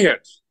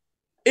tired.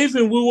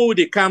 Even we will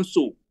they come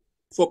so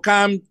for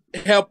come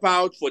help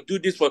out for do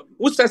this for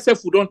who says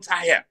if we don't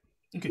tire.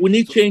 Okay. We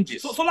need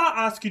changes. So I'll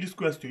ask you this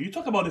question. You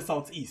talk about the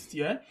Southeast,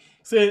 yeah?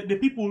 Say the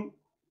people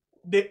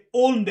they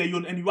own their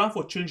own and you want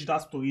for change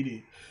that story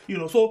there. You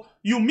know, so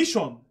your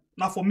mission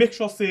now for make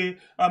sure say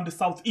the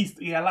Southeast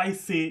realize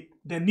say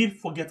they need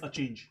for get a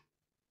change.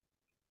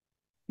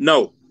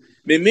 No.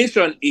 The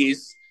mission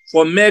is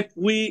for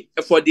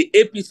the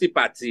APC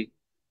party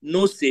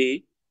no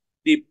say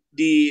the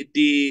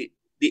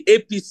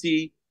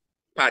APC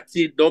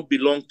party don't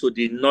belong to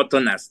the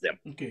Northerners them.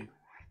 Okay.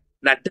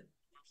 Now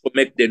for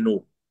make them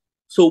know.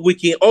 So we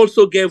can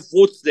also get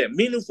votes them,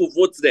 meaningful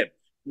votes them.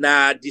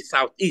 Now the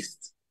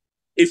Southeast.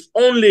 If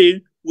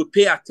only we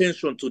pay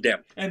attention to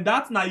them. And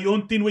that's now your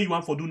own thing where you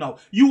want for do now.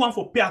 You want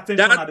for pay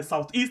attention at the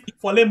Southeast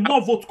for let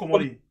more votes come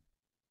on in.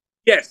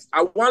 Yes,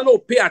 I want to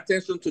pay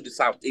attention to the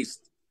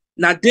Southeast.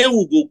 Now they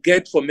will go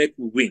get for make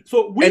we win.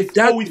 So with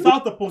or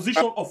without the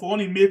position of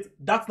running mate,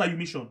 that's not your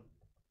mission.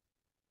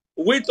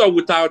 With or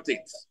without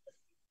it.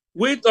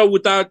 With or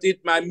without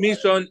it, my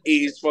mission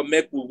is for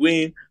make we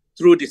win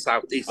through the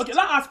Southeast. Okay,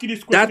 let's ask you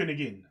this question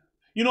again.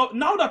 You know,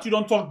 now that you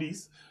don't talk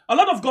this, a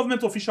lot of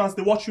government officials,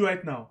 they watch you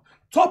right now.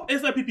 Top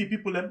SLPP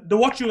people, they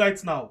watch you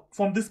right now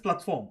from this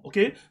platform,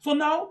 okay? So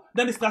now,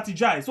 then they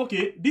strategize.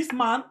 Okay, this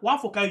man,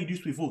 want for carry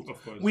this we vote.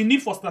 We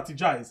need for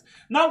strategize.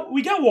 Now,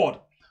 we get word.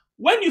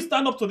 When you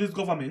stand up to this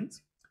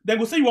government, they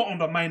go say you want to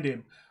undermine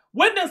them.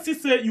 When they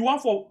say you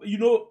want for,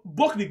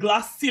 break the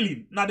glass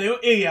ceiling, now their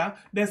area,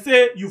 then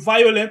say you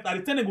violent, at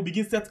the time they will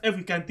begin set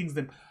every kind of things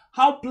them.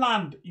 How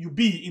planned you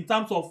be in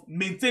terms of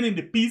maintaining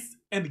the peace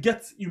and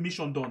get your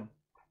mission done?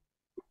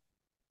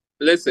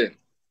 Listen,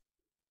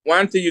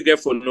 one thing you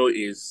get to know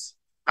is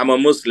I'm a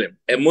Muslim.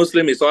 A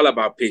Muslim is all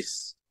about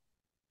peace.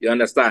 You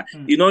understand?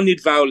 You don't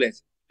need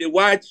violence. They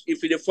watch,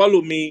 if they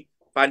follow me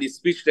from the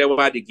speech they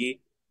were give,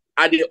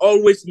 and they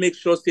always make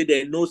sure say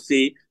they know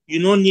say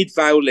you don't need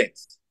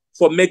violence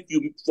for make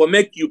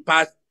you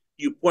pass,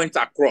 you point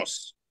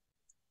across.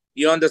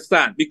 You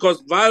understand?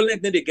 Because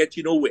violence then they get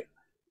you nowhere.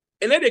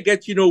 And then they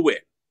get you nowhere.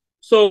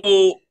 So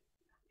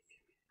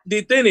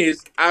the thing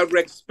is, I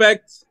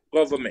respect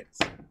government.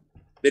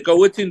 Because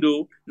what you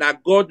do, now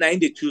God now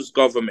they choose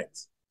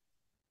government.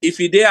 If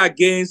you dare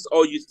against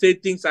or you say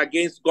things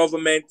against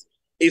government,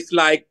 it's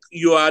like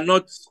you are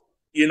not,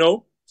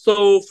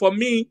 So for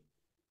me,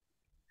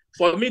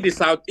 the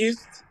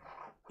Southeast,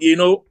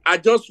 I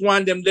just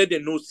want them let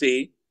them know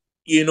say,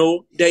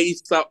 there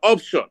is an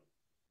option,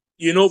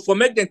 for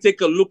make them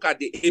take a look at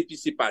the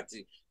APC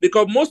party.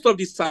 Because most of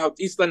the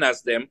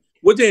Southeasterners them,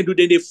 what they do,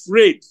 they're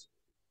afraid.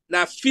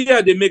 Now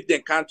fear they make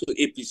them come to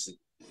APC.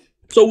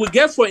 So we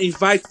get for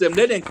invite them,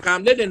 let them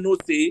come, let them know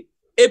say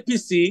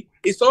APC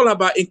is all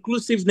about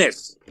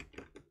inclusiveness.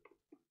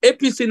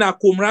 APC na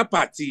Kumra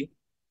party.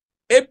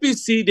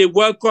 APC they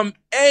welcome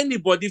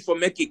anybody for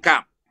make it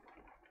come.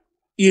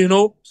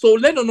 So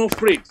let them not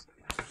afraid.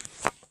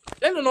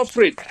 Let them not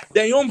afraid.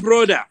 Their young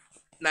brother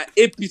na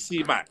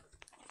APC man.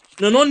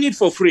 No need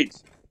for afraid.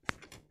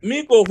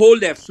 Me go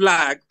hold their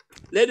flag,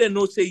 let them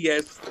know say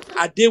yes,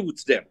 I deal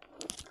with them.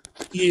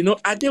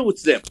 I deal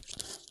with them.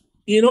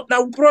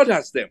 Now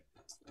brothers them.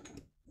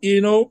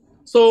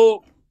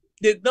 So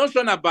the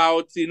notion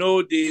about,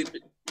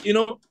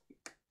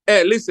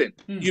 listen,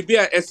 you be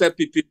an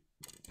SLPP,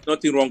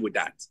 nothing wrong with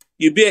that.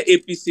 You be an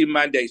APC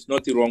man, there is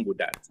nothing wrong with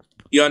that.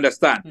 You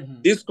understand?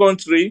 This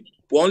country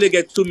will only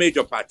get two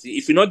major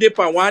parties. If you not dip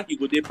on one, you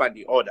go dip on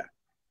the other.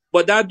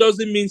 But that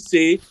doesn't mean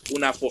say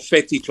una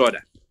forfeit each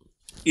other.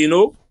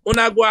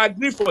 Una go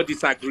agree for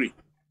disagree.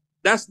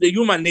 That's the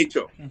human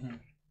nature.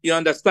 You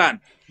understand?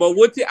 But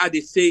what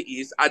they say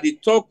is, they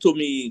talk to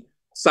me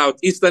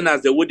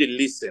Southeasterners, they wouldn't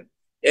listen.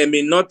 And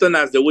me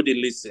Northerners, they wouldn't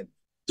listen.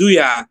 Do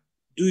ya?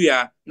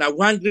 Now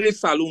one great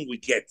saloon we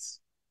get.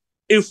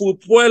 If we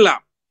boil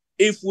up,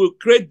 if we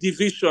create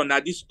division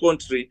at this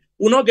country,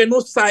 we'll not get no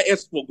side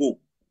expo go.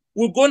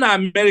 We'll go to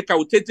America,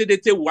 we'll take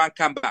one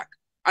come back.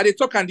 And they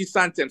talk on this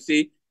sentence,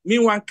 say, me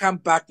want come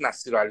back na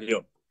Sierra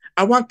Leone.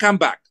 I want come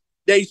back.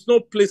 There is no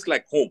place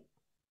like home.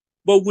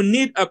 But we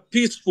need a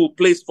peaceful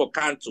place for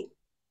Kanto.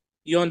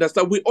 You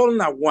understand? We all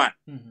now one.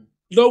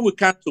 We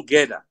come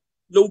together.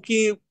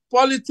 Looking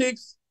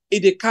politics,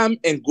 they come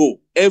and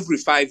go every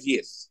 5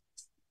 years.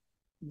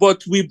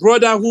 But we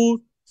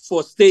brotherhood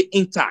for stay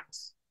intact.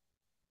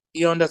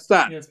 You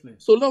understand? Yes, please.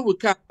 So we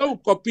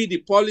copy the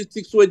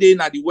politics where they in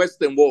the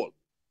Western world.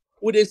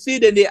 When they see,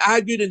 then they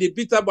argue, then they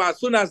beat up, but as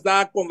soon as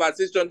that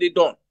conversation they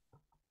done,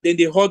 then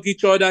they hug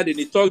each other, then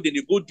they talk, then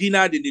they go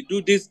dinner, then they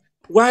do this,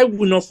 Why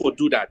would not for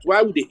do that?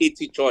 Why would they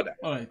hate each other?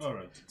 All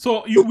right.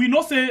 So we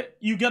know say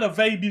you get a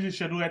very busy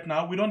schedule right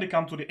now. We don't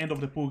come to the end of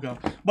the program.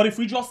 But if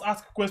we just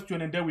ask a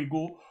question and then we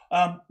go,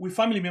 with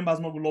family members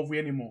not going to love we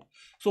anymore.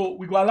 So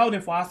we go allow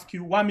them for ask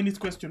you 1 minute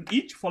question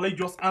each for let you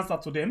just answer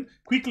to them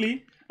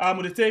quickly.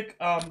 We'll take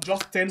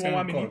just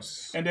 10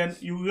 minutes and then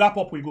you wrap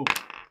up. We go.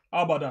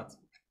 How about that?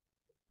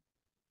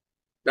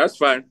 That's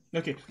fine.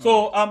 Okay.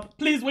 So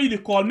please when you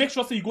call, make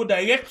sure so you go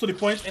direct to the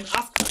point and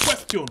ask a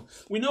question.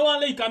 We know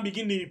only you can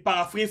begin the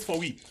paraphrase for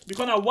we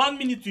because now 1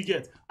 minute you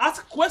get.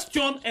 Ask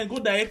question and go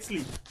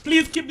directly.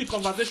 Please keep the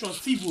conversation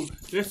civil,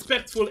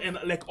 respectful, and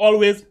like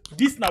always,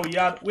 this now we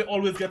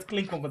always get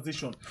clean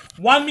conversation.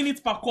 1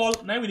 minute per call.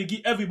 Now we give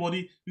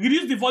everybody.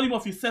 Reduce the volume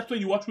of your set when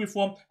you watch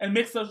reform and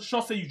make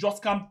sure say you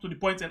just come to the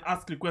point and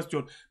ask the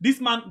question. This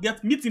man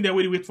gets meeting there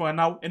wait for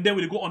now and then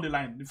we go on the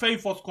line. The very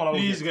first caller.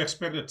 Please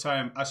respect the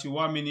time. As you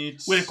 1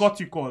 minute. We cut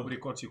you call.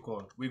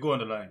 We go on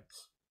the line.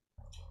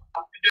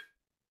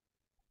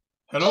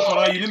 Hello,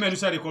 caller. You name and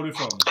where you call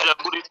from?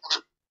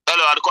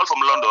 Hello, I call from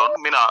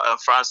London. Me now,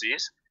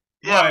 Francis.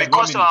 Yeah,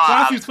 because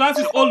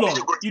Francis, hold on.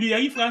 You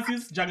hear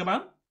Francis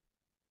Jagaban?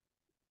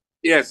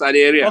 Yes, at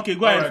the area. Okay,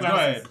 go ahead, Francis. Go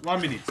ahead.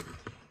 1 minute.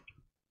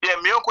 Yeah,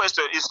 my own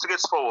question is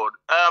straightforward.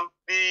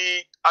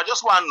 I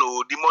just want to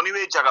know the money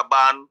where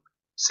Jagaban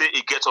say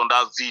he gets on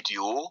that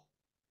video,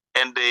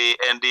 and the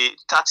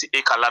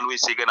 30-acre land we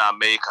say in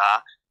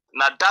America.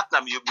 Now that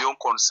na my own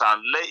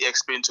concern. Let you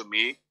explain to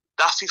me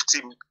that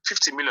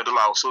 $50 million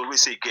or so we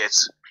say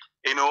gets.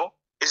 You know,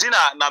 is it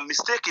a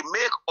mistake he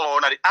make or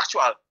not the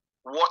actual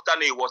what?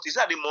 Is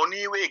that the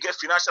money where you get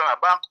financial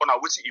bank or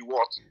what he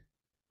worth?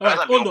 All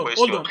right,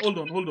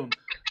 hold on.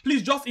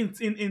 Please, just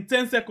in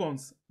 10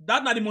 seconds.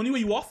 That not the money where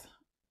you worth,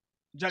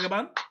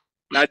 Jagaban?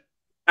 Not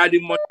the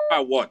money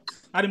where what?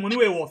 Not the money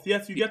where you worth.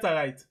 Yes, you get it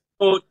right.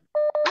 So,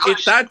 the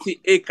 30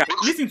 acre.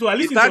 Listen to her.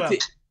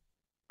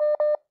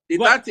 The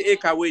 30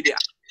 acre way there.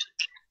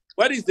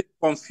 What is the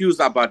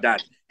confused about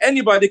that?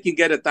 Anybody can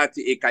get a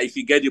 30 acre if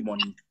you get the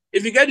money.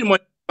 If you get the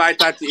money by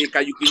 30 acre,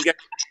 you can get.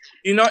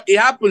 You know, it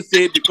happens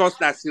say because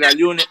Sierra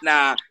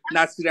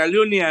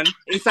Leonean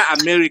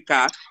inside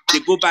America,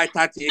 they go buy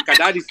 30 acre.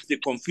 That is the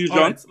confusion.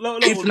 Right.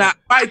 If not,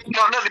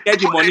 get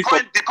the money for.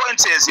 The point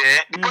is, the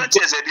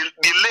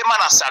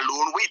layman a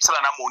saloon where it's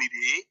that money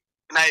there.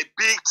 Now a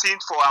big thing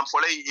for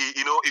like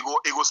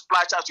it go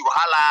splash out, you go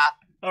holla.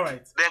 All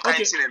right. Then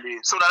okay.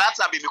 So that's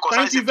not because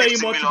thank you very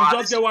much. You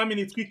just get 1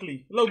 minute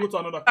quickly. Let's go to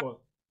another call.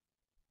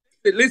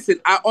 Listen,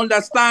 I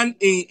understand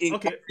in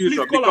okay.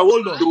 confusion because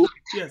hold on.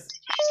 Yes.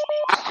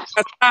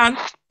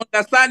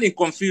 Understand in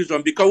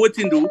confusion because what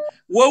you do,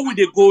 where would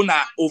they go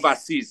now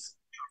overseas?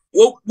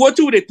 What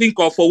would they think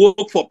of for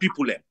work for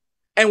people there?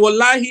 And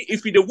wallahi,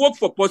 if you work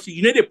for person,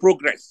 you need a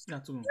progress.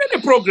 You need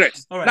a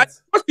progress. All right.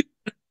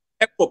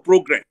 For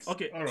progress.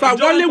 Okay. All right. So I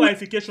want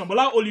clarification, but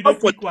I'll only do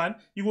quick one.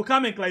 You will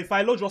come and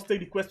clarify. Let's just take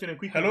the question and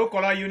quickly. Hello,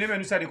 caller. You name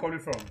and where you calling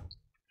from?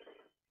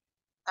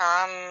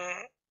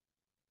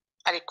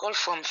 I call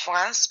from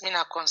France. Me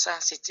a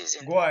concerned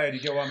citizen. Go ahead.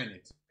 You get 1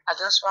 minute. I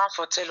just want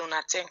to tell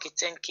una thank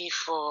you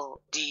for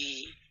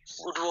the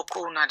good work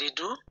una they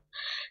do,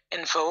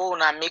 and for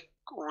una make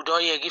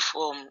udoyegi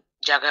from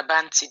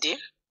Jagaban today.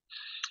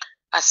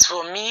 As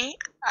for me,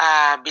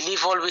 I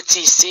believe all what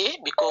he say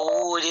because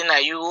who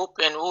in Europe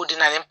and who in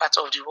a part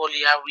of the world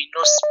here, we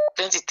know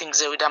plenty things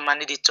that with that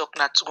money they talk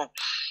not to.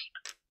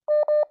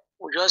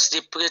 We just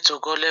they pray to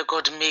God, let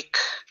God make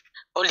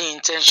all the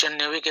intention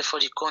we get for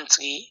the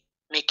country,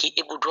 make it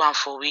a good one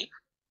for we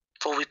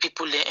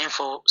people there and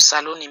for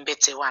Salon in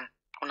better one.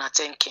 Una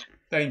thank you.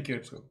 Thank you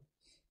too.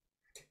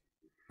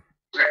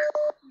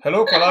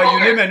 Hello, caller. You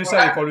name and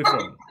where you calling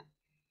from?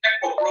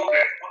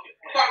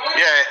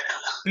 Yeah.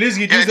 Please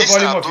reduce the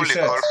volume of your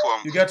set.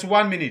 You get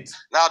 1 minute.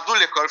 Now, do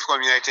the call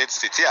from United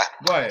States. Yeah.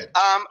 Go ahead.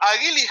 I'm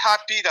really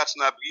happy that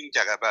we bring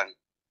Jagaban,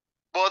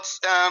 but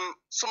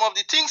some of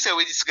the things that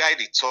with this guy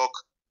they talk,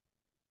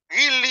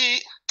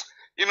 really,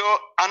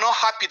 I'm not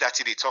happy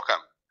that they talk him.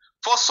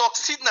 For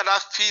succeed, that I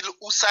feel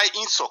Usai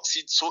in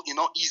succeed so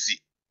easy.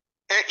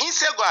 And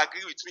Instead go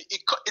agree with me.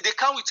 They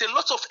come with a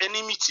lot of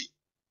enmity.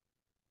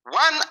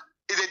 One,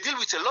 they deal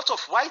with a lot of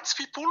white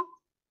people.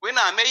 When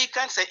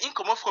Americans say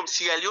income from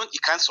Sierra Leone,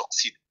 it can't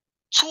succeed.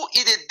 Two,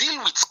 they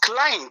deal with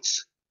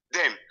clients.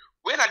 Them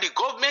when the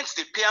governments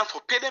they pay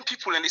for paying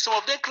people, and some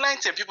of their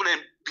clients and people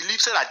and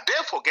believe that they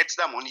forget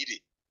that money.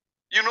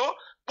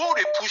 But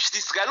they push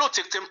this guy, don't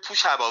take them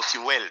push about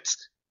his wealth.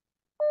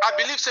 I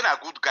believe saying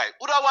a good guy.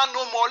 Other one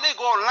no more, they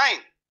go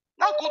online.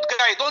 Now good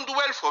guy, don't do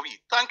well for me.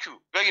 Thank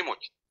you very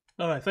much.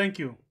 All right, thank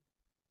you.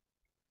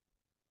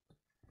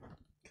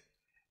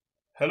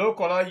 Hello,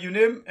 caller. You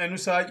name and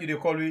where you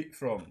call me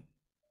from?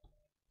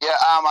 Yeah,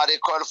 I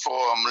call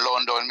from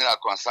London. Me a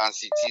concerned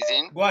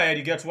citizen. Go ahead.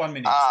 You get 1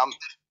 minute.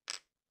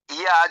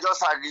 Yeah, I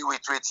just agree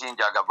with what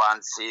Jagaban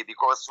say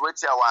because what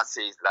I want to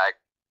say is like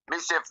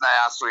myself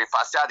now. So if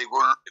I say I go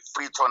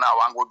free turn, I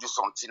want go do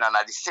something and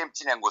at the same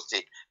thing I go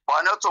say, but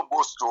I'm not to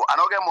boast to. I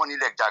don't get money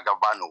like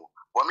Jagaban.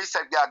 But me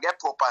say I get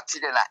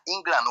property in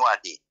England one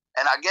day.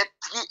 and I get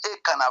 3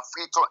 acres in a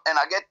free town, and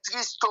I get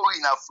 3 stories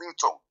in a free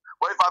town.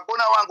 But if I go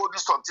now and go do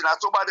something, I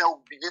told them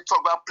will begin to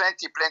talk about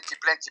plenty.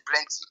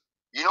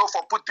 You know,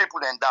 for put people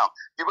then down.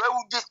 The way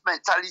we this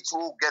mentality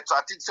will get to,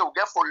 I think so we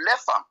get for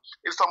left arm.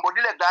 If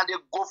somebody like that, they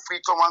go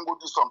free town and go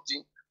do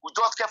something, we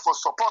just get for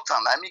support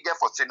and I me get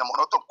for saying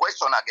not a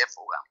question I get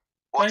for them.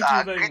 But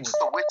I agree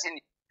to waiting.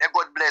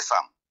 God bless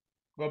them.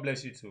 God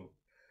bless you too.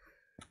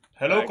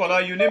 Hello, caller.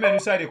 Your name and who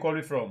side you call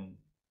it from?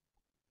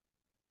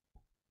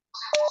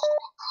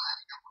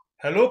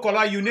 Hello,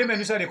 caller. Your name and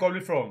who side you call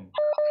it from?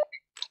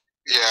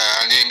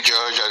 Yeah, name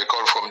George. I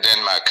call from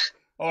Denmark.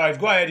 All right,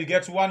 go ahead. You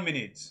get 1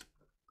 minute.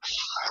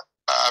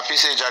 If you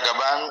say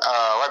Jagaban,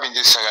 I've been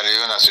this Sierra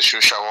Leone as a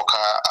social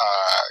worker.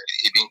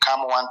 He been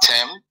come one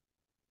time.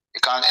 He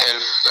can't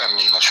help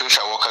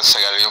social workers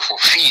Sierra Leone for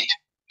feed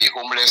the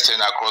homeless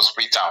and across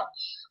Freetown.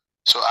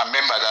 So I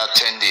remember that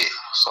 10 days,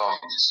 so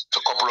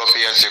a couple of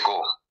years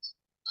ago.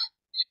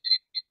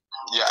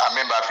 Yeah, I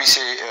remember.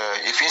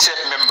 If you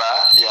said member,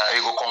 yeah,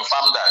 he will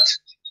confirm that.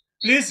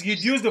 Please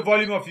reduce the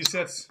volume of your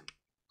sets.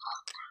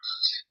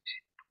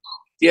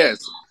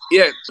 Yes,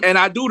 and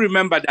I do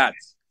remember that.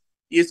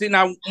 You see,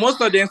 now most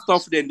of them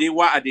stuff then they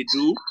what they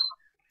do,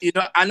 you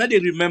know, I know they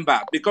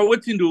remember because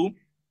what you do,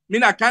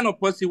 mean I kind of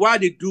person why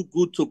they do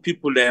good to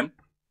people them,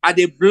 and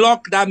they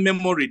block that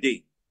memory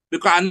day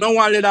because I don't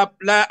want to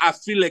let I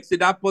feel like say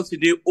that person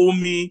they owe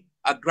me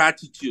a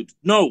gratitude.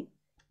 No,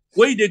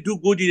 when they do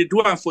good, they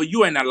do it for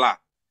you and Allah.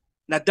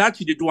 Now that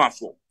you they do it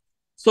for.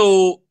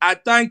 So I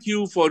thank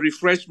you for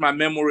refresh my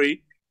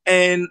memory,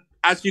 and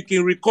as you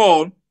can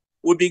recall,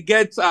 we be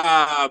get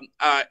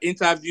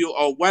interview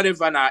or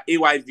whatever in our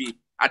AYV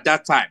at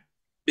that time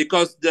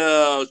because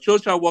the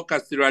social worker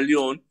Sierra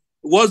Leone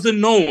wasn't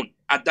known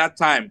at that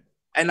time.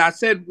 And I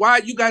said, why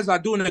you guys are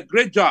doing a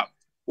great job.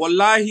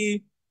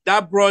 Wallahi,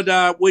 that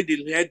brother, where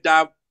they had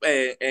that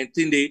and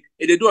thing, they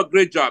do a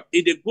great job.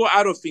 If they go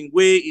out of in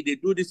way, if they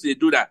do this, they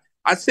do that.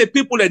 I say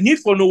people that need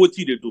for know what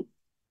they do.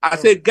 I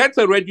say get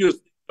a radio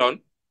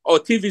station or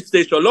TV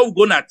station, love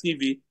go na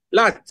TV.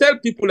 Like, tell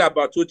people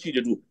about what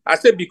you do. I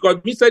said because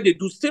we said they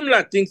do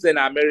similar things in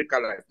America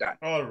like that.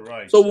 All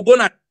right. So we're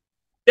gonna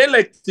then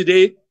like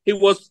today,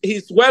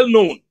 he's well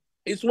known.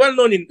 He's well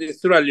known in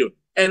Sierra Leone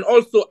and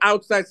also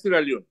outside Sierra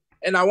Leone.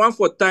 And I want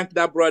to thank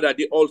that brother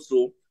they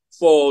also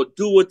for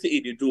do what he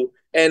do.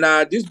 And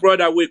this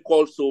brother we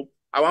also,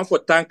 I want to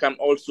thank him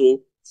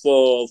also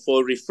for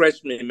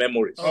refreshing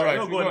memories. All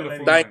right.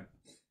 Thank you.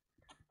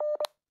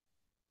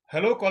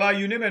 Hello, caller.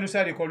 Your name and who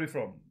side you call me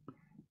from?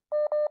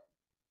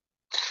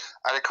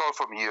 I call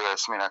from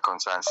US, Mina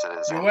Concerned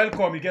Citizen. You're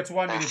welcome. You get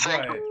 1 minute. Go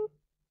ahead.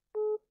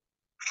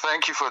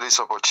 Thank you for this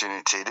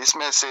opportunity. This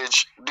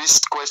message, this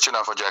question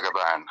for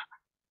Jagaban.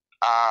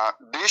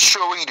 This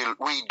show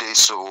we did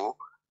so.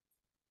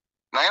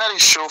 Now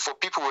this show for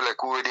people who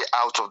like already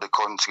out of the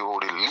country who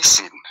they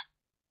listen.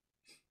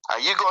 Are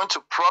you going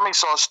to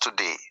promise us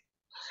today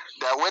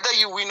that whether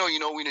you win or you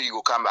don't win, you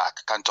go come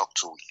back, can talk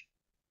to we?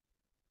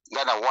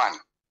 That's one.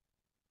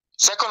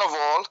 Second of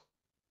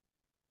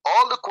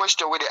all the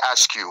question where they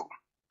ask you,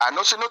 I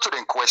know say not to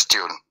them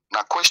question,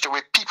 now question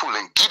where people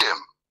and give them.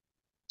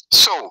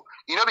 So,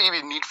 you don't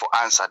even need for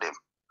answer them.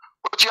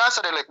 But you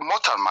answer them like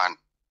mortal man.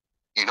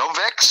 You know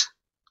vex,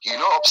 you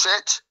know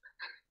upset,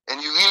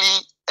 and you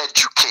really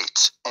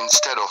educate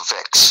instead of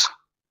vex.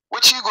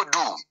 What you go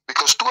do?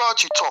 Because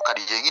throughout you talk at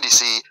the they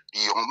say the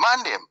young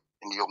man them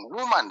and the young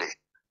woman them.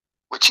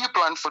 What you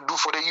plan for do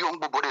for the young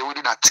boy they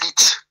within a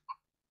treat?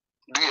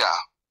 Do ya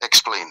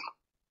explain?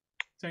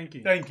 Thank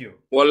you. Thank you.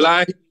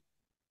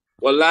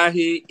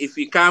 Wallahi, if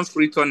you can't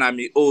free turn on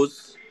me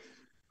oath,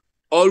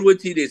 all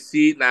what they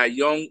see now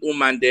young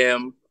woman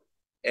them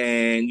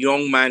and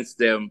young mans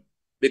them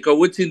because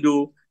what you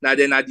do now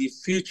they are the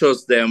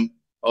futures them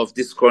of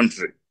this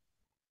country.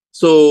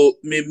 So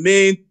my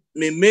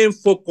main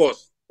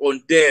focus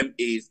on them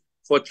is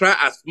for try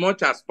as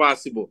much as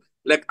possible.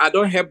 Like I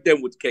don't help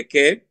them with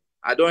keke,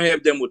 I don't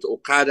help them with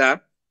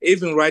Okada.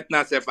 Even right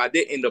now, if I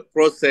did in the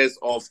process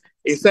of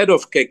instead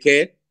of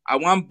keke, I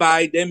want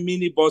buy them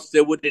mini bus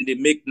they wouldn't they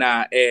make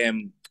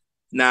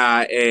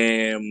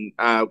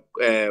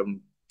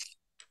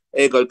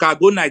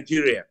go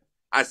Nigeria.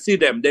 I see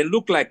them. They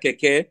look like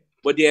keke,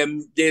 but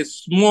they're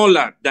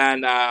smaller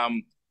than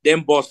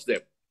them bus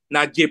them.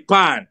 Now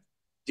Japan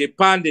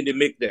then they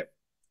make them.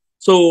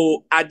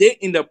 So are they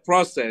in the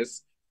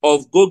process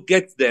of go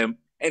get them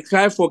and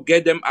try to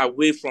get them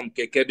away from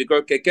keke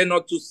because keke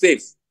not too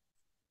safe.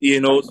 You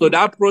know, so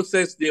that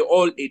process they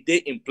all a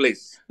day in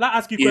place. Let me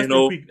ask you a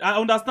question quick. I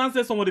understand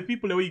that some of the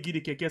people that you give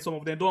the keke, some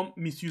of them don't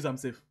misuse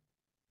themselves.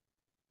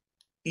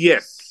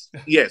 Yes.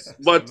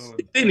 But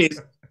the thing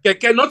is,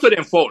 keke not to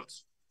them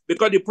fault.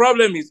 Because the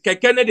problem is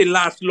keke they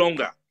last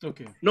longer.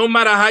 Okay. No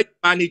matter how you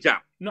manage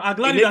them. No, I'm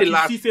glad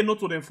that you say not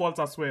to them fault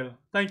as well.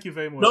 Thank you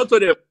very much. Not to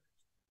them.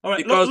 All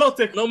right, let's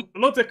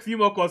take a few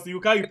more calls. You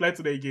can't reply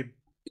today again.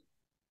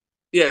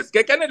 Yes,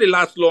 keke they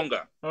last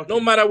longer. Okay. No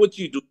matter what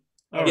you do.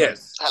 All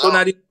yes. Right. So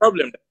now the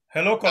problem.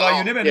 Hello, caller.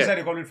 Your name and where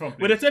you calling from?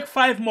 Will they take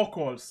 5 more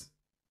calls?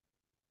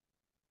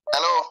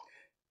 Hello.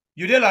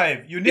 You there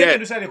live? You name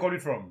and they call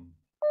it from?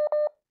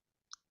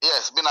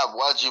 Yes, been a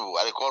Wajibu.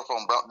 I call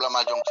from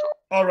Blama Junction.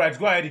 All right,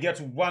 go ahead. You get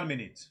 1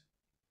 minute.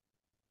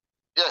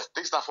 Yes,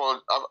 this is for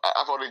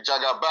the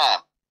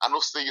Jagaban. I know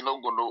say you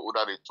don't go know who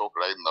that they talk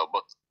right now,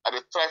 but I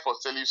dey try for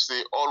tell you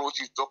say all what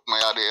you talk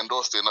now they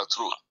endorse they not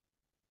true.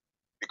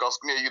 Because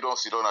me and you don't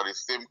sit down at the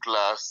same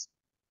class.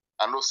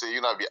 I know say you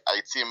know be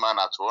IT man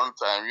at one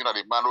time, you know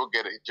the man will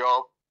get a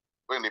job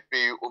when they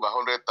pay you over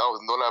 $100,000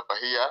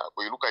 per year,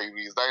 but you look at you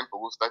resign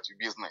for go start your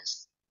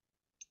business.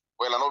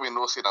 Well, I know we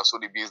know say that so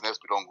the business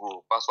we don't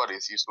grow. That's why they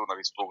see so on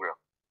this program.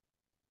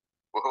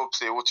 We hope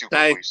say what you go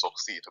for you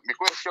succeed. My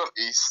question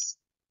is,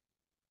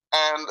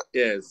 and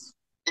yes,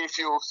 if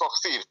you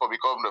succeed for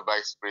becoming the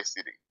vice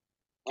president,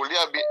 will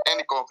there be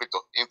any conflict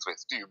of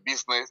interest to your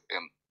business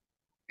and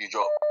your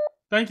job?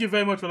 Thank you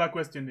very much for that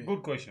question. Dave.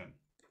 Good question.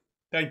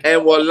 Thank you.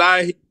 And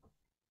wallahi,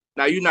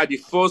 now you're not the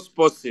first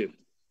person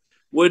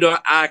who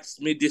don't ask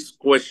me this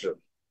question.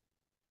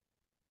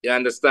 You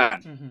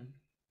understand? Mm-hmm.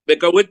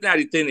 Because what now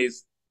the thing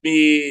is,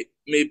 me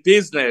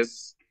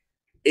business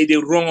it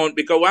is wrong.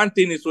 Because one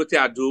thing is what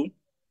I do,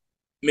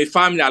 my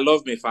family, I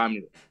love my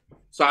family.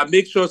 So I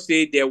make sure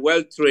say they're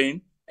well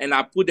trained and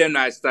I put them in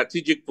a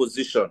strategic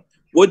position.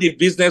 What the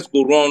business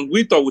go wrong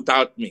with or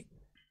without me,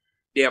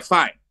 they're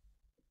fine.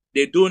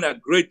 They're doing a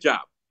great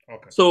job.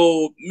 Okay.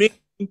 So me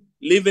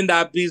leaving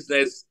that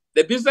business,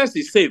 the business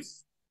is safe.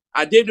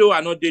 I did do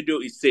or not did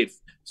do is safe.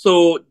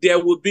 So there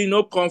will be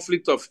no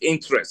conflict of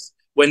interest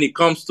when it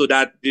comes to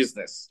that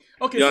business.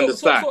 Okay, you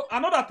understand? So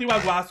another thing I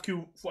will ask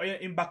you for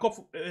in backup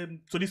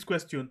to this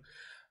question.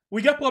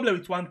 We get problem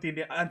with one thing.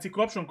 The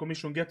Anti-Corruption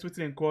Commission gets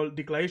written and called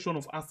Declaration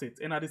of Assets,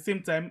 and at the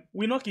same time,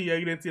 we're not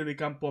hearing anything in the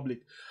camp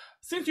public.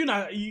 Since we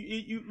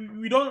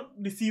don't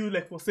see you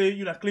like for say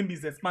you're a clean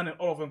businessman and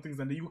all of them things,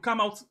 and you come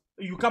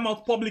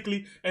out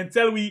publicly and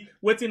tell we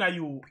waiting at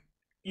you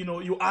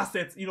your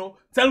assets,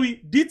 tell we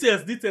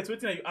details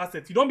waiting at your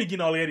assets. You don't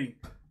begin already.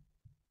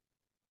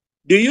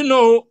 Do you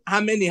know how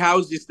many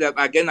houses that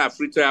again are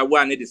free to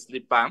one need to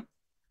sleep on?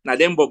 Now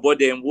them bobo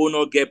them will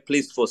not get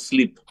place for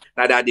sleep.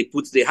 Now that they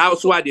put the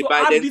house where they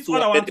buy them. This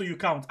one I want to you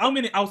count. How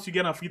many houses you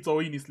get a free to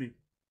in sleep?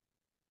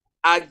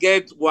 I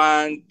get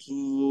 1,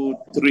 2,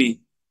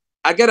 3.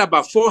 I get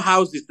about 4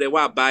 houses that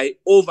were buy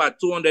over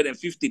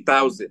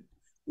 250,000.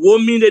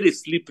 1 minute they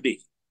sleep there.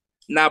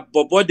 Now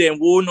bobo them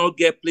will not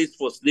get place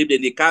for sleep.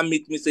 Then they can't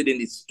meet me say then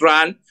they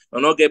strand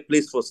or not get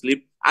place for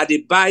sleep. And they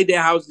buy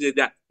their houses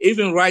that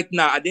even right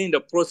now, they're in the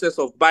process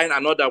of buying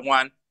another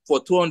one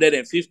for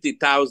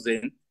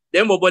 250,000.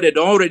 Them bobo they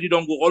already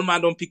don't go. All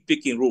man don't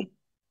picking room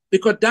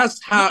because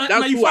that's how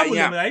that's who I am.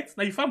 Them, right?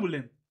 Now you fumble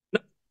them.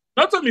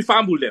 Not only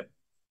fumble them,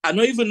 I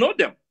don't even know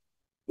them.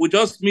 We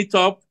just meet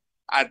up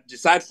and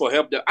decide for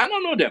help them. I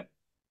don't know them,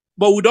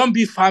 but we don't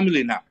be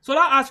family now. So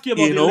I ask you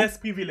about the less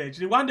privilege,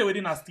 the one that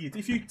within a state.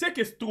 If you take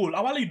a stroll, I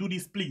want you do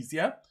this, please.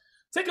 Yeah,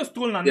 take a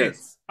stroll on net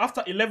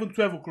after 11,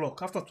 12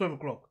 o'clock. After 12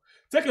 o'clock,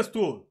 take a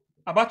stroll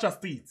Abacha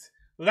Street,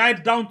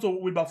 right down to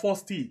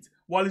Wilberforce Street,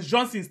 Wallace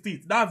Johnson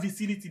Street, that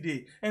vicinity there,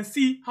 and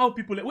see how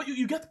people.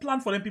 You get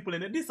plan for them people,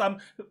 and this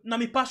na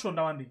me passion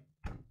that one day.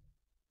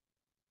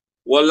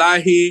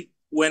 Wallahi,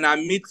 when I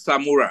meet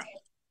Samura,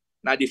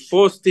 now the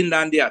first thing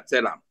that I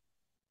tell him,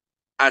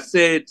 I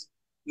said,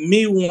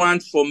 me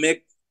want for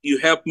make you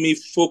help me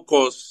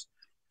focus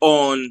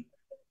on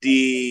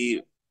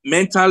the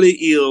mentally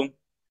ill,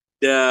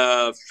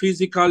 the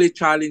physically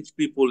challenged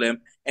people,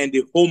 and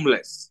the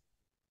homeless.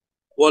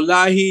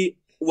 Wallahi,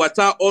 what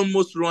I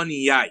almost run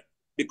in eye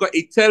because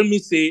it tell me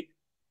say,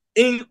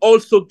 in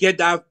also get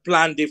that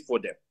plan there for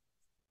them.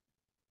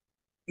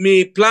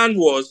 My plan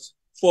was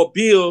for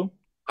build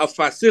a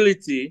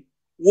facility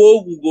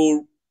where we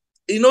go,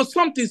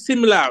 something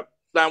similar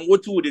than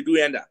what we would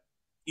do under,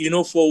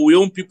 for we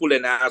own people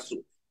in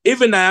Ayaso.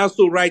 Even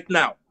Ayaso right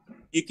now,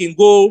 you can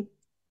go,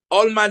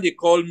 all man, they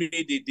call me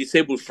the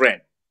disabled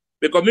friend.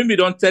 Because maybe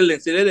don't tell them,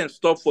 say let them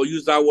stop for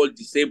use that word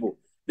disabled.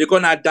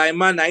 Because I die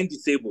man, I ain't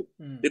disabled.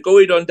 Because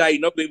we don't die,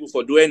 you're not able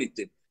to do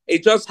anything.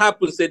 It just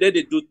happens that they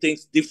do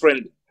things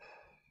differently.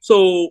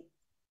 So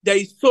there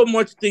is so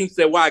much things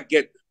that I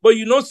get. But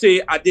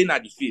say I didn't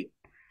at the field.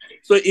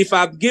 So if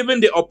I've given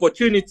the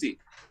opportunity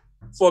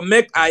for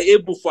make I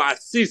able to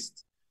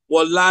assist,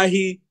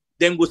 wallahi,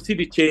 then we'll see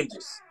the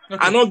changes.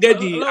 Okay. I don't get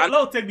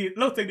let's take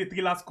the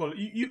 3 last call.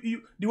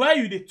 The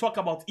way they talk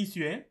about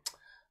issue,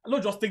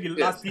 let's just take the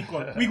last 3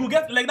 call. We could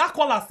get like that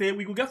caller say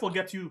we could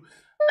forget you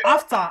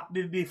after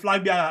the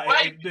flag bearer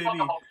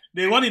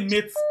the one in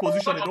mate's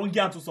position. They don't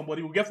get into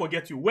somebody. We'll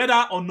forget you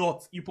whether or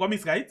not you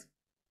promise, right?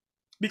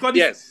 Because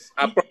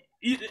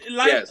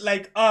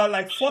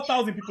like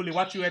 4,000 people they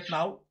watch you right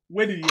now.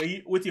 Where did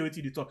you wait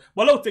to talk?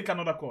 But let's take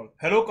another call.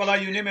 Hello, caller.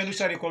 Your name and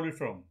who are you calling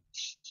from?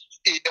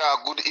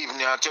 Good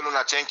evening. I tell you,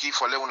 thank you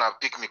for letting me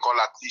pick me call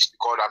at least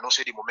because I know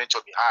say the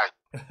momentum be high.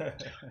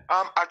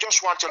 I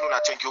just want to tell you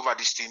thank you over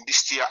this thing.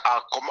 This year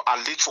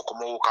I late for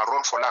Komo can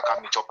run for like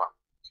I'm chopper.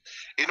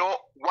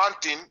 One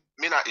thing,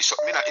 me na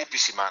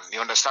APC man. You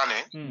understand?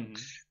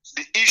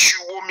 The issue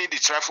me the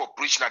try for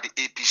preaching at the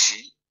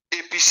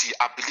APC,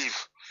 I believe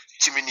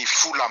Timini,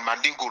 Fula,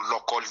 Mandingo,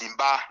 Loco,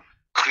 Limba,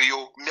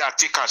 Creole, me I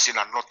take us in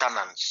a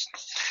northerners.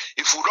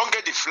 If we don't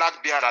get the flag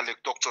bearer like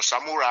Dr.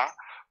 Samuara,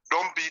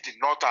 don't be the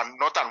north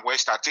and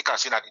west, I take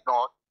us in at the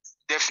north.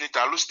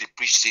 Definitely, I lose the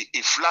preach. Say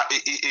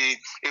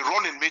a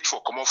running mate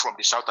for come out from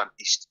the south and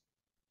east.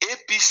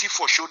 APC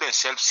for sure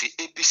themselves say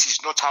APC is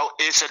not how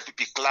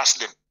ASLPP class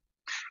them.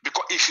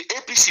 Because if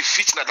APC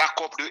fits in that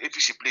cup, the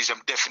APC plays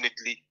them,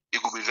 definitely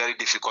it will be very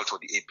difficult for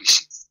the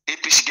APC.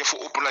 APC get for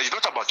open. It's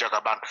not about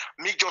Jagaban.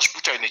 Me just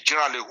put in a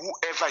general,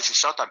 whoever is a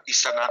south and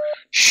easterner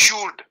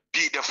should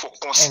be there for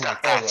consider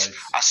that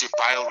as a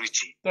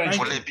priority.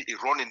 For let be a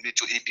running mate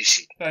to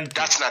APC.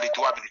 That's not the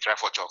two I try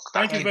for talk.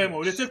 Thank you very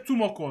much. Let's take two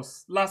more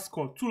calls. Last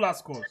call. Two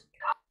last calls.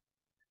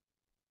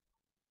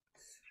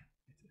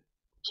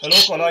 Hello,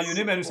 caller. Your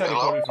name and who side you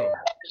calling from?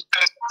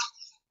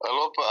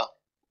 Hello, Pa.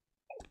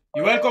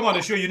 You're welcome on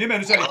the show. Your name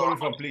and who side you calling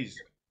from,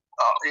 please?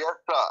 Yes,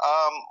 sir.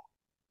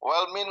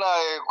 Well, me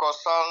na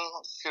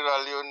concern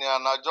Sierra Leone,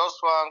 and I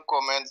just want to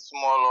comment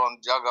small on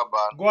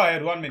Jagaban. Go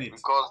ahead, 1 minute.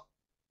 Because,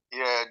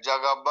 yeah,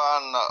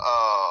 Jagaban,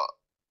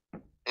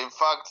 in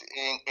fact,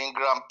 in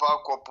Grandpa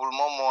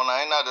Kopulmomo,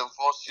 na the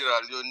first Sierra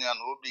Leonean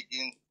who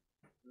begin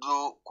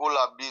do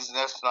cola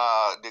business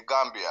na the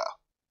Gambia.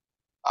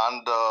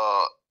 And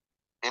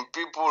in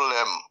people,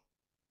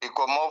 it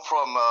come up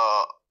from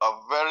a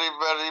very,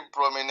 very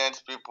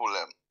prominent people.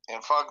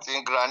 In fact,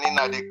 in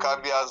Granina, the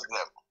Kabias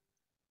them.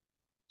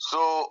 So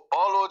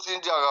all what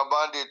in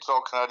Jagaban they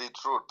talk na the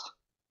truth.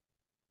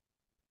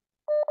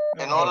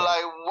 You know,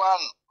 like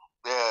one,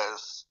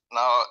 yes.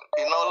 Now,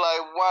 you know,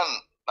 like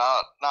one,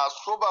 now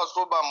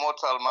sober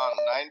mortal man,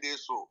 9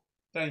 days so.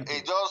 Thank you.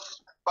 It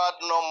just bad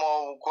no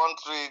more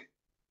country,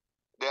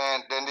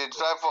 then they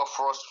try for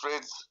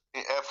frustrate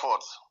the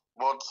effort.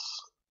 But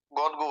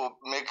God will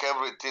make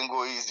everything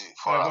go easy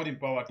for us. God in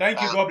power.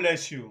 Thank you. God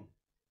bless you.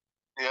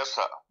 Yes,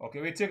 sir.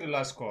 Okay, we take the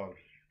last call.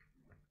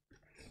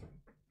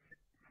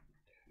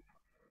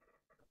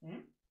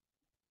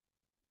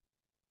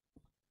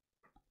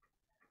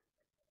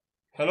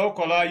 Hello,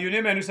 caller. Your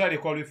name and who side you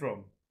calling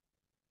from?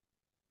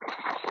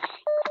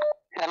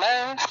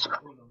 Hello.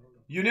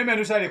 Your name and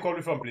who side you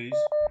calling from, please?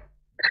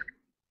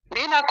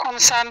 Being a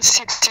concerned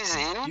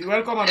citizen. You're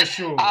welcome on the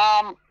show.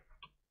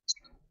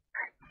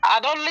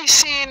 I'd only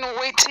seen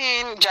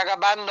waiting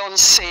Jagaban don't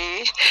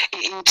say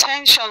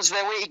intentions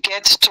the way he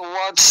gets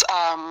towards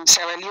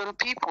Sierra Leone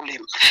people.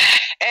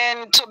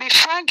 And to be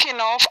frank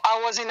enough, I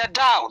was in a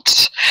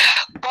doubt.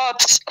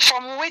 But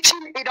from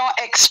waiting, he don't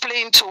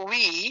explain to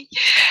we,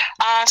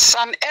 as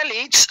an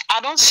elite,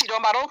 I don't see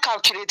them, I don't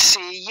calculate,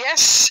 say,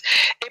 yes,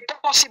 a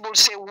possible,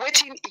 say,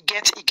 waiting, he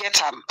get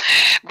them.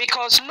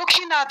 Because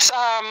looking at,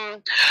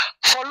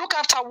 for look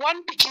after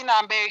one pikin in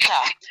America,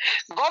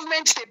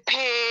 government, they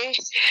pay,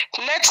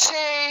 let's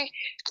say,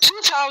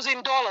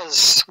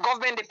 $2,000,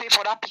 government, they pay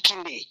for that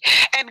pikin day.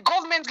 And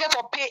government get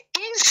to pay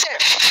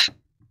himself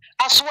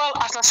as well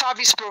as a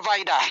service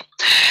provider.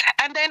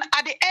 And then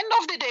at the end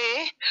of the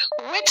day,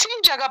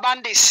 waiting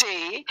Jagaban they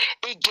say,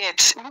 he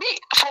gets me.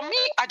 For me,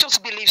 I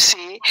just believe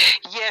say,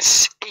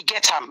 yes, he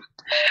get him.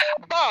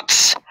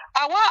 But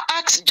I want to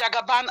ask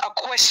Jagaban a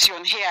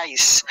question here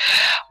is,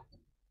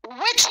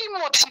 waiting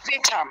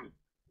motivate him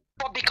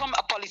to become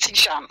a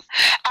politician?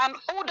 And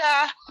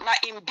Uda na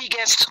him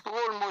biggest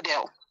role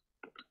model.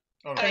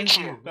 Right. Thank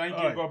you. Thank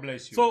you. Right. God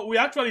bless you. So we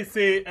actually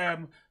say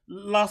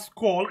last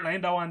call na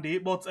in that one day,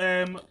 but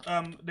then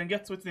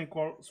get waiting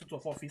call suit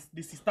of office.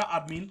 The sister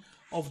admin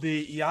of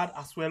the yard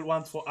as well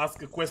wants to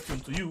ask a question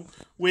to you.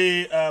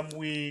 We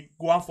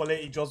go on for let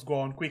it just go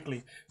on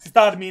quickly. Sister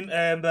admin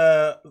and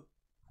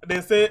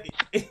they say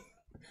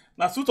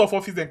na suit of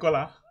office then call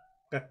her.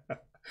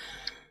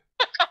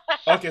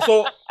 Okay,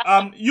 so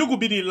you could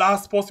be the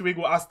last person we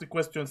go ask the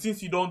question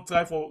since you don't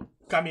try for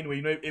coming where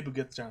you're not able to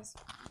get chance.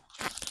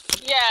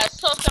 Yeah,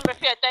 so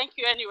Sambafia, thank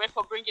you anyway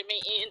for bringing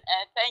me in,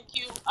 and thank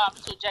you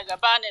to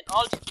Jagaban and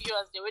all the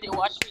viewers the way they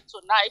watched me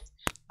tonight.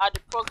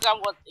 The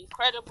program was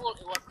incredible.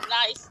 It was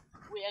nice.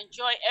 We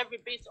enjoy every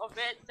bit of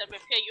it.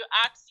 Sambafia, you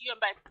asked, you and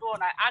my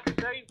phone, I asked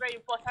very,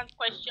 very important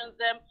questions.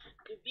 The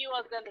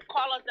viewers and the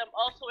callers,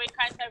 also we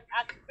kind of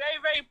asked very,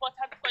 very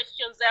important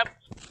questions.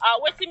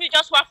 What me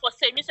just want for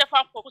say, Mr.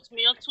 Fan put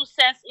me on 2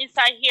 cents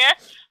inside here.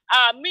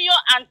 Me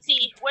your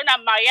auntie, when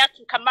I'm married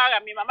to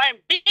Kamara, me mama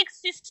and big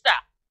sister.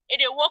 It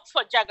work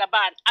for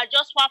Jagaban. I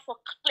just want to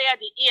clear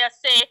the ear,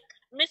 say,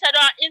 Mr.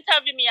 Don't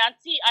interview me,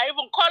 auntie. I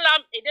even call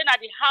him, and then at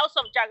the house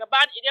of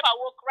Jagaban, it never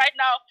work right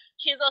now.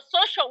 She's a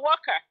social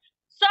worker.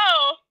 So,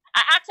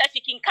 I asked her if he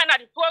can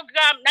Canada the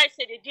program. Now, I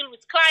say they deal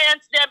with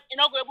clients, them,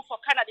 not go able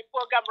for Canada the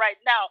program right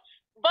now.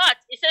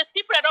 But, it says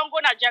people that don't go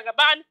to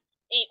Jagaban,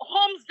 it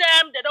homes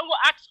them, they don't go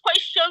ask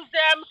questions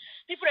them,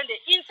 people that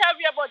they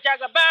interview about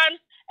Jagaban,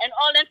 and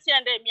all that thing,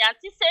 and then me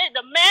auntie say,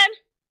 the man,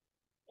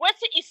 what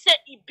he say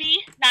he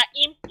be, na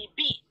him he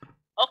be.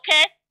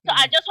 Okay? So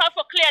I just want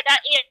to clear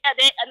that here.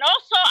 And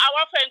also I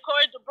want to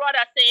encourage the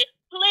brother say,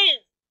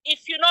 please,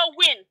 if you not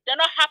win, they're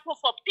not happy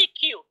for pick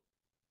you.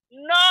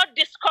 Not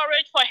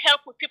discourage for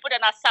help with people that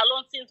are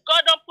salon. Since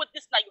God don't put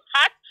this in your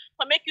heart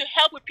for make you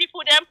help with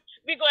people them,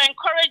 we go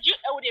encourage you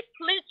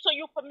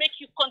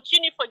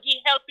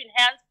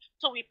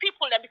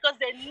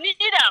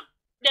need them.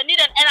 They need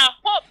them. And I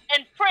hope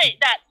and pray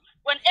that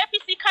when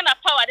APC kind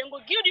of power, then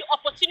will give you the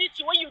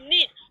opportunity what you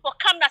need for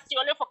come to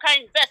Sierra Leone for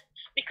can invest.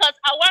 Because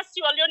I want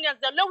Sierra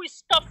Leoneans, the law will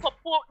stop for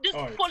this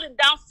pulling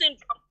down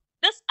syndrome,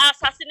 this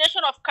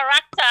assassination of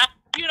character,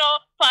 you know,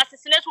 for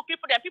assassinate with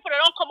people that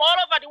don't come all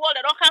over the world,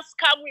 they don't come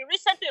scam with.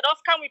 Recently, they don't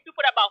scam with people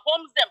that about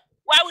homes them.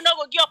 Why we not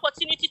go give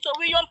opportunity to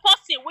William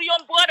Posse,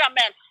 William brother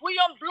man,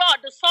 William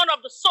Blood, the son of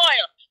the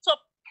soil. So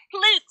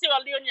please, Sierra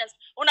Leoneans,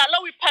 when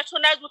Allah we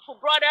patronize with our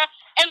brother,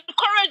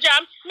 encourage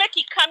them, make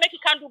it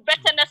can do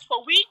betterness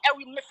for we and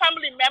we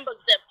family members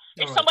them.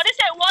 If somebody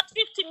say what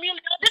 50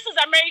 million, this is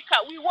America.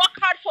 We work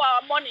hard for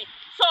our money.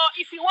 So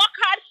if you work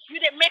hard,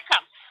 you they make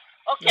them.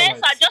 Okay,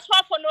 so I just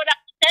want to know that.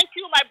 Thank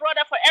you, my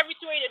brother, for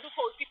everything you do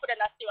for people that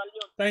are Sierra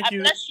Leone. Thank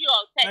you. Bless you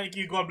all. Thank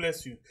you. God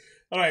bless you.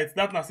 All right,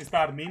 that's my sister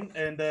admin,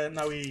 and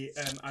now we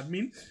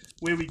admin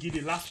where we give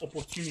the last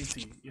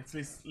opportunity. Yes,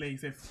 let's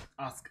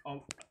ask.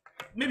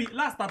 Maybe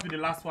let's start with the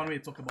last one where we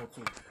talk about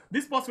so.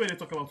 This post where they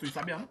talk about so is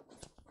Sabian.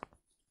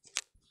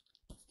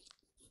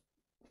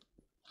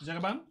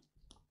 Jagaban?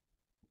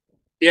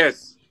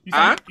 Yes.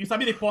 You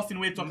sabi the post in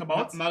where you talk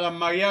about? Madam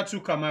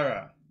Samuara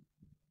Kamara.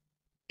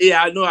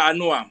 Yeah, I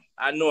know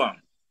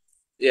him.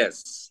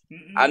 Yes.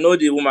 I know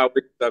the woman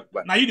we talk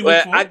about. Now you the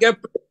work for?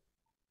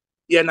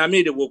 I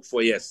made the work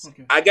for, yes.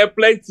 Okay. I get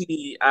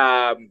plenty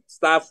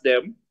staff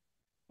them,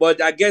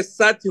 but I guess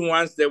certain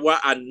ones they were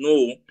I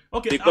know.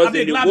 Okay, because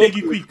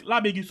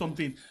let beg you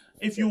something.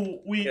 If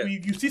you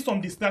you see some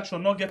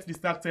distraction, not get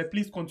distracted,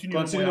 please continue.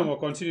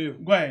 Continue.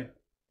 Go ahead.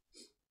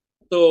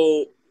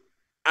 So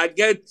I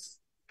get,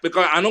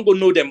 because I don't go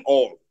know them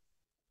all,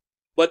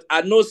 but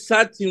I know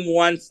certain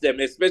ones them,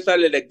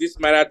 especially like this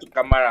Samuara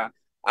Kamara.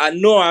 I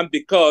know them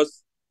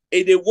because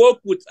if they work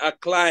with a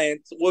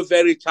client were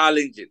very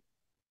challenging.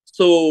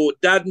 So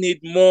that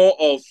need more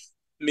of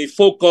me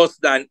focus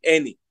than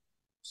any.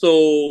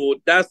 So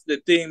that's the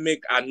thing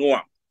make I know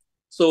them.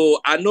 So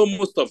I know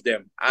most of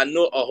them. I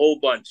know a whole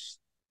bunch.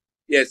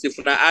 Yes, if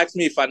you ask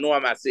me if I know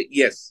them, I say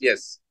yes.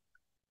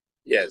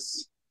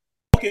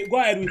 Okay, go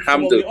ahead with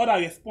some of the other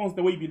response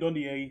the way you done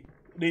the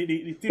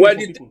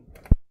people.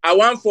 I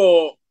want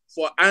for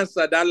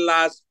answer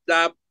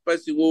that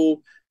person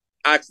who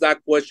asked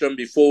that question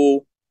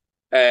before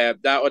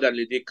that other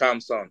lady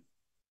comes on.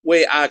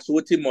 Where asked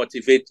what to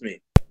motivate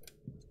me.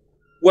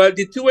 Well,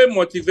 the two way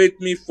motivate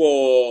me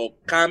for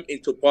come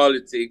into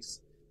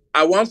politics.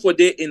 I want for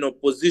them in a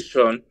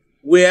position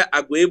where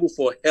I go able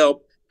for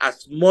help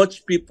as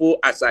much people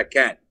as I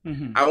can.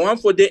 Mm-hmm. I want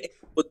for them in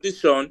a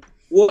position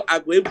where I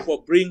go able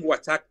for bring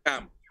water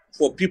camp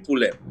for people.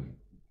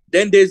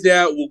 Then there's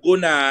we're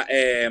gonna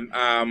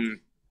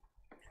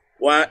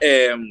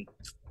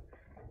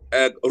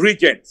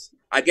Regent.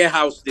 I get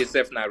house they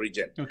self now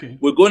Regent. Okay.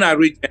 We're gonna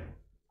Regent.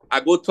 I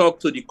go talk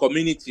to the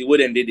community where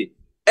they did it.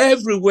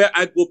 Everywhere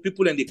I go,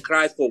 people and they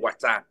cry for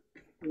water.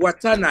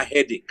 Water na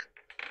headache.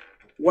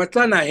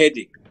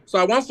 So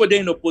I want for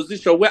them in a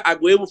position where I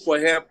go able for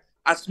help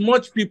as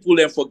much people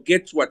and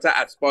forget water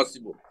as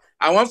possible.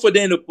 I want for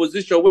them in a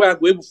position where I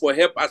go able for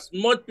help as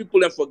much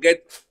people and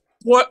forget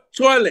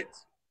toilet.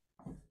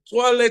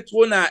 Toilet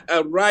when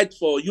a right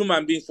for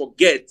human being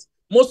forget.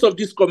 Most of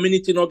this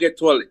community not get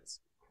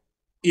toilets.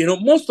 You know,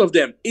 most of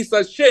them. It's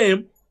a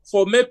shame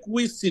for make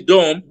we sit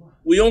down,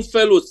 we own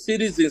fellow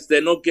citizens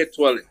they not get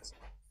toilets.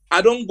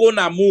 I don't go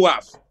na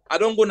Muaf. I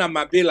don't go na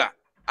Mabela.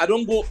 I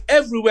don't go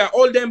everywhere.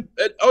 All them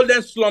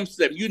slums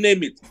them, you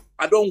name it.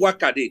 I don't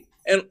work at it.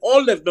 And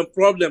all of the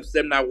problems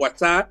them now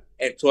water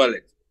and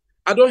toilet.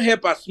 I don't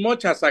help as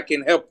much as I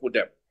can help with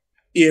them.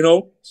 You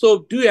know?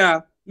 So do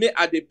ya me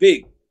at the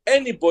big.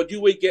 Anybody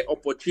will get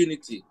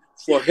opportunity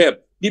for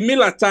help. The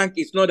Miller tank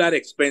is not that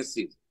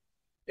expensive.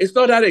 It's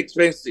not that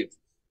expensive.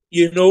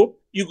 You know,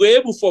 you go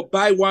able for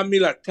buy 1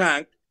 Miller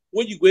tank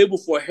when you go able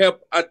for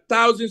help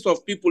thousands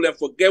of people and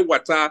forget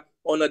water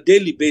on a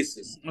daily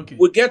basis. Okay.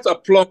 We get a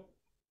plumb.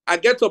 I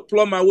get a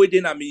plumber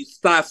within me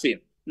staffing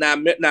na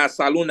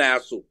salon na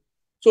so.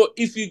 So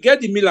if you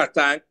get the Miller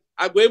tank,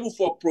 I go able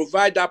for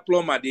provide that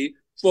plumber day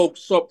for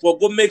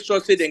go make sure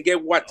say they get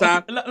water.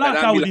 Okay.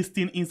 Let's cover this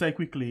thing inside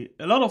quickly.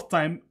 A lot of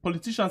time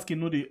politicians can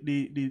know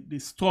the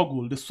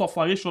struggle, the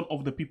sufferation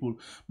of the people,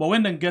 but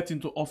when they get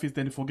into office,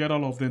 then they forget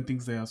all of them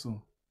things there.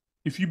 So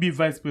if you be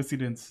vice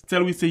president,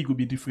 tell we say you could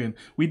be different.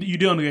 You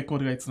do on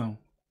record right now.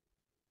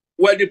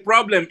 Well, the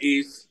problem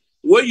is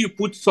when you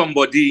put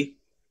somebody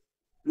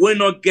will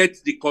not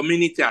get the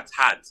community at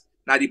heart.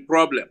 Now the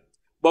problem.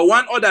 But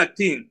one other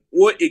thing,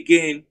 what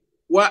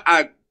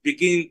I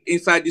begin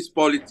inside this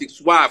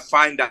politics, what I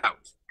find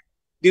out.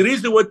 The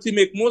reason why to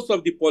make most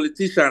of the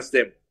politicians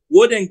them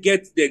wouldn't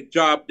get their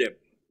job them.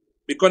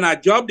 Because our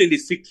job they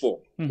seek for.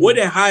 Mm-hmm. When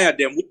they hire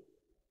them,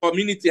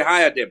 community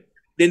hire them,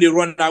 then they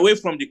run away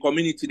from the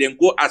community, then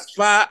go as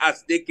far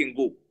as they can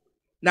go.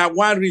 Now,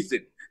 one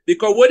reason.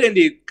 Because when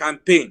they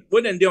campaign,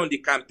 when they're on the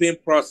campaign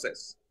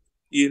process,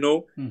 you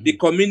know, mm-hmm. the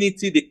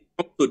community, they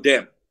come to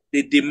them.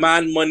 They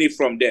demand money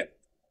from them.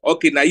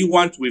 Okay, now you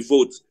want we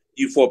vote,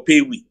 you for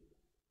pay we.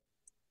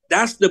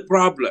 That's the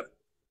problem.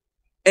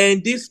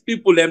 And these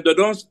people, they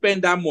don't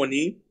spend that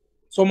money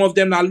some of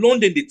them are loan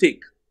they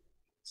take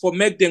for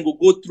make them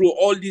go through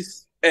all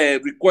these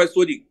requests,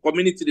 so the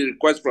community they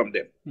request from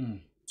them.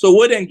 So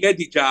when they get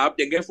the job,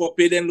 they get for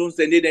payment loans,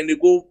 and then they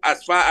go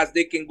as far as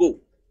they can go.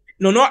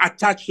 No, not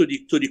attached to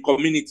the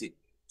community.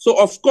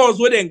 So of course,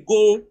 when they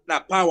go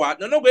na power,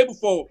 they're not able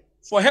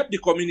for help the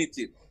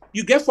community.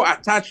 You get for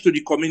attached to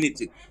the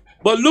community.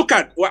 But look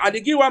at, well, I'll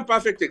give one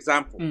perfect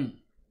example.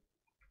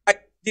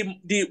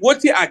 The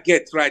what I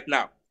get right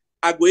now,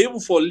 I go able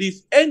for live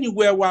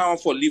anywhere where I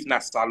want for live na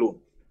salon.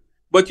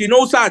 But you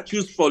know, so I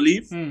choose for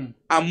live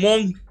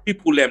among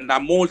people them na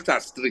Malta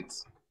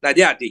streets. Now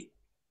they are there.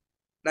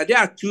 Now they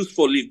are choose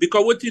for live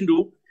because what you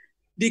do,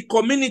 the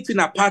community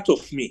na part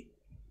of me.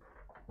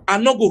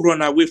 I'm not gonna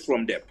run away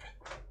from them.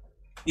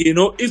 You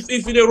know, if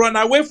they run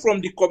away from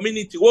the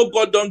community, what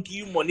God don't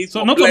give you money.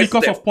 So not only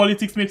because of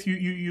politics makes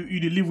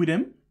you live with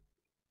them.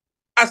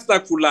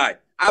 Astagfirullah.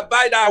 I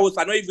buy that house.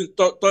 I not even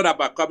thought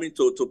about coming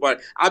to but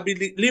I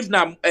live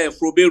now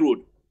Frobe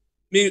Road.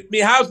 Me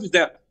house is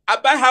there. I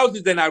buy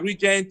houses in a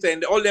Regent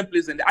and all them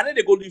places, and I need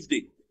to go live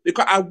there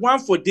because I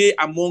want for day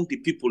among the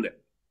people there.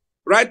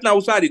 Right now,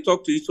 so I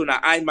talk to you so now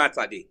I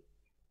matter day.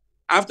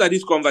 After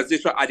this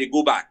conversation, I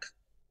go back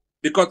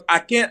because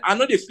I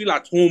know they feel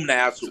at home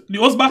now. So the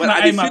host back now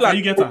I matter.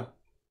 You get her?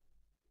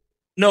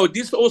 No,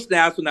 this host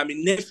now so now my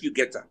nephew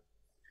get her,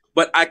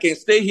 but I can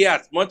stay here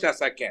as much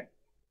as I can.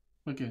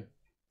 Okay.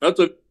 Not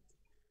to,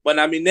 but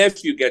I mean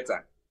nephew get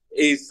her.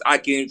 Is I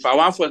can if I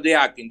want for day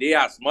I can there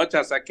as much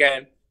as I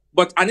can.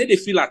 But I need to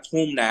feel at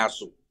home now.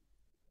 So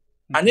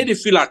I need to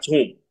feel at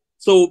home.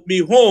 So be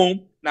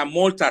home na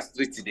Malta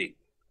Street today.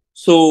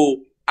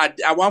 So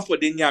I want for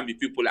the Nyami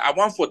people. I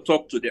want for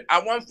talk to them. I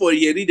want for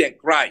hear them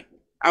cry.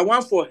 I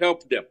want for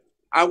help them.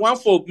 I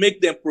want for make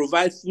them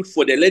provide food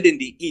for them, let them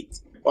they eat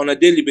on a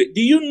daily basis.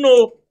 Do you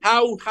know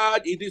how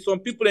hard it is? Some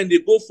people and they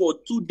go for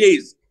 2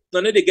 days,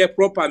 then they get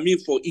proper meal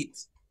for eat.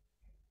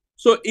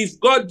 So if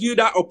God give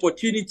that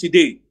opportunity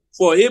today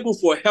for able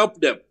for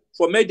help them,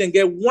 for make them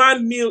get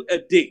 1 meal a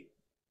day,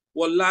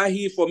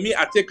 wallahi, for me,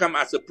 I take them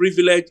as a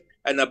privilege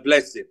and a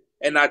blessing.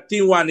 And I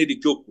think one need to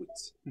joke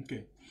with.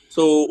 Okay.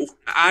 So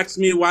ask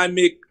me why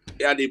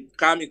they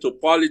come into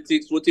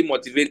politics, what it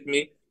motivate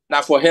me,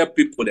 now for help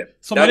people them.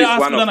 Somebody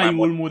asked whether you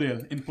role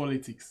model in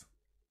politics.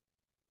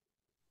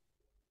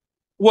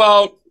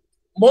 Well,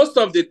 most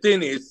of the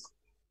thing is,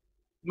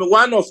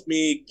 one of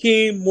me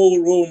key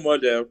more role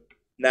model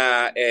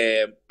na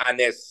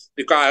Anes,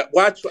 because I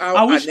watch how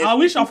I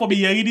wish I for be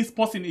hearing this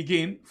person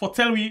again for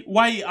tell me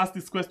why he asked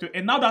this question.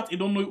 And now that he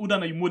don't know who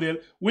than a model,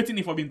 waiting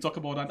if I've been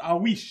talking about that. I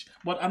wish,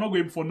 but I'm not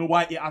going for know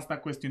why he asked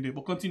that question there.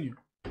 But continue.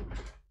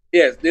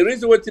 Yes, the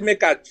reason why to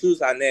make I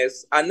choose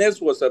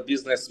Anes was a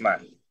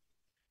businessman,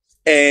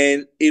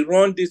 and he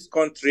run this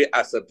country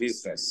as a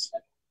business.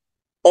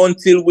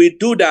 Until we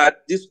do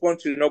that, this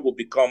country not will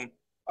become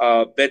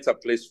a better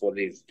place for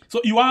live.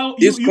 So you are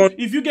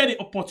if you get the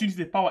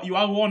opportunity, the power, you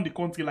are run the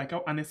country like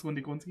how Anes run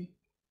the country.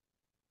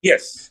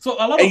 Yes. So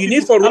a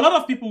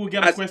lot of people will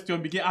get a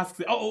question, begin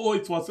asking, oh,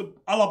 it was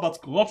all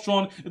about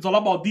corruption. It's all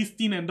about this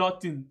thing and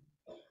that thing.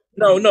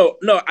 No.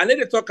 I need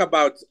to talk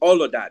about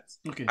all of that.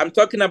 Okay. I'm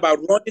talking about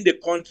running the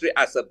country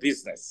as a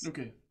business.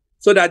 Okay.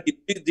 So that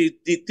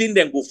the thing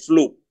then go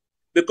flow.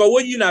 Because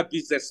when you're a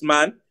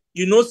businessman,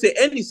 you know, say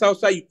any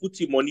outside you put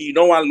your money, you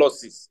don't want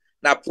losses.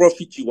 Now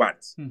profit you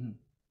want.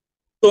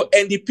 So,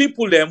 and the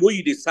people them who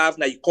you deserve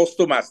now, you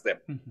customers them.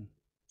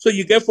 So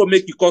you get for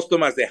make your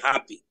customers they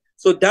happy.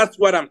 So that's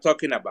what I'm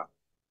talking about.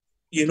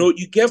 You know,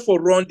 you get for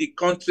run the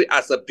country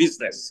as a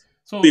business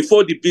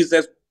before the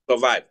business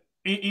survive.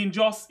 In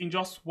just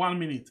 1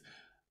 minute,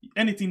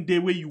 anything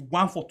there where you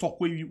want for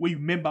talk, where you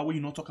remember, where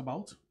you not talk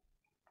about,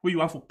 where you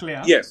want for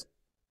clear.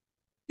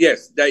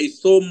 Yes, there is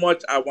so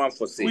much I want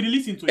for say. We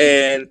listen to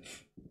it.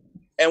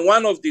 And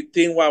one of the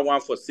things what I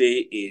want for say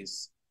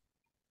is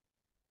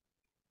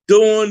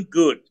doing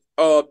good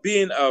or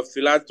being a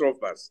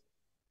philanthropist.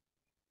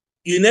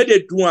 You need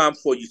to do them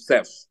for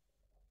yourself.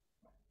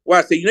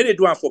 What I say, you need to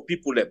do them for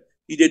people. You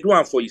need to do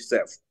them for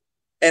yourself.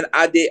 And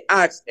they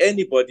ask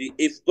anybody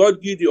if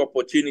God give the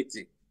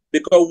opportunity,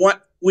 because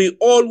we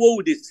all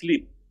will they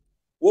sleep,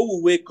 when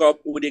we wake up,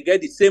 we they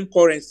get the same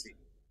currency.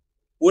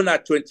 We're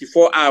not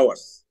 24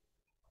 hours.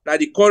 Now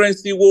the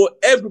currency will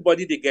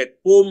everybody they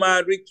get, poor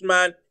man, rich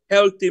man,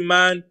 healthy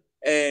man,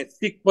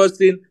 sick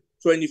person,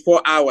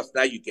 24 hours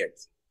now you get.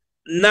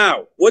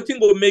 Now, what thing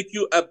will make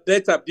you a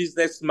better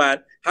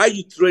businessman? How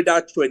you trade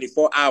that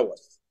 24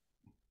 hours?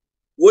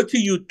 What do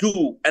you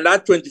do in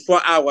that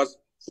 24 hours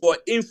for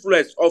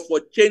influence or for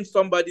change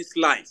somebody's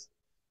life?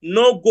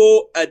 No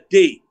go a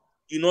day,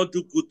 you not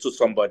do good to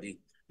somebody.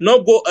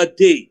 No go a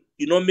day,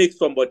 you not make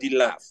somebody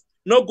laugh.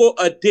 No go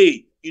a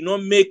day,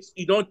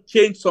 you don't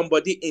change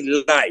somebody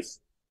in life.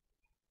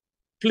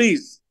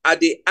 Please,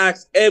 they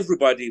ask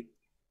everybody,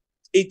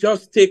 it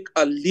just take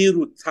a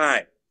little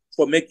time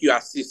for make you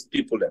assist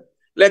people them.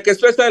 Like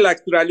especially like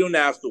Sierra Leone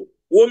also.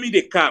 When me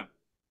they come,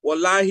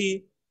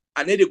 wallahi,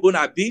 I need to go on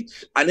a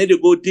beach, I need to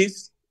go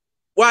this.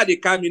 Why they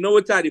come, you know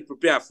what they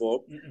prepare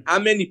for? How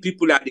many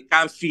people that they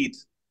can't feed?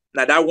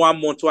 Now that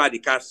 1 month why they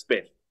can't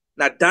spend.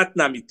 Now that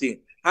na me thing.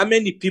 How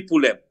many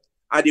people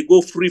are they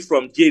go free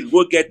from jail?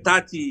 Go get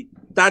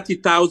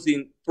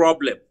 30,000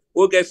 problem.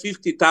 Go get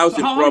 50,000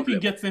 so how problem. you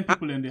can get 10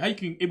 people in there? How you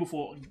can able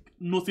for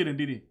no say them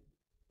did it?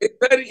 It's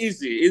very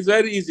easy. It's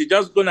very easy.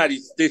 Just go to the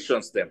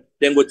stations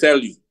then go tell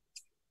you.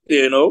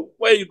 You know,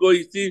 where you go,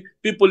 you see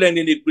people and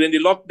they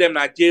lock them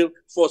in jail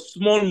for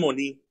small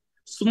money.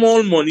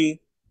 Small money,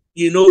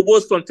 you know,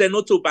 what's content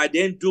not to by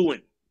then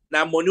doing.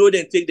 Now money will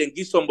then take, then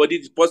give somebody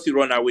the deposit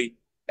run away.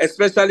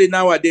 Especially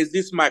nowadays,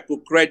 this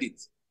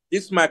microcredit.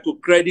 This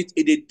microcredit,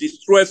 it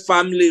destroy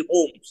family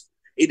homes.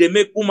 It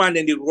make women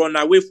and they run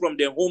away from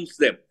their homes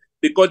them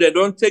because they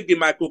don't take the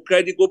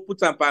microcredit, go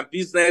put up on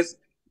business.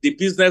 The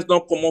business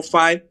don't come on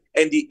fine,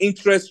 and the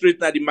interest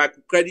rate now the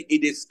microcredit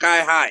is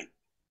sky high.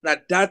 Now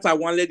that I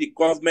want to let the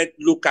government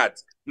look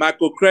at.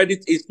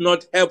 Microcredit is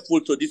not helpful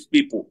to these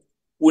people.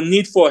 We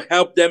need for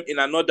help them in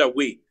another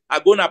way. I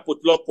go na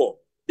put local.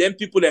 Then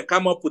people then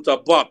come up with a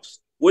box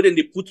where then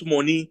they put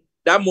money.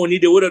 That money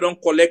they would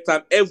don't collect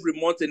them every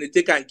month and they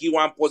take and give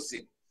one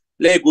person.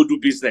 Let go do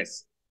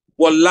business.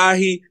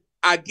 Wallahi,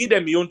 I give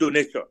them my own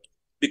donation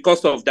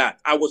because of that.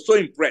 I was so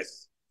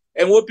impressed.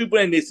 And what people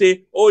and they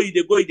say, oh,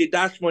 they go, they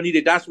dash money,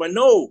 they dash money.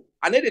 No,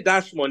 I need the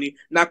dash money.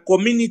 Now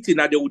community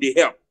now they would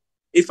help.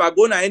 If I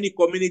go to any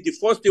community,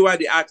 first thing why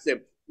they ask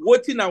them,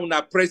 what in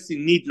our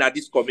pressing need na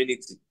this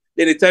community?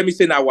 Then they tell me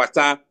say na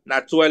water, na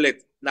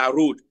toilet, na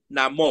road,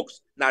 na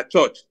mosque, na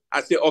church.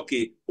 I say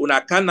okay, una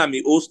can na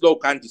me also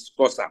can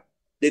discuss them.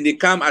 Then they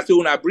come, I say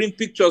una bring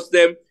pictures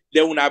them,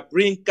 then una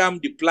bring come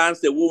the plans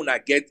they will una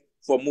get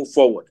for move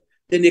forward.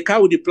 Then they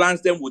come with the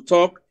plans, then we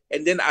talk,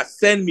 and then I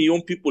send me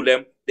own people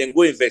them, then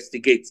go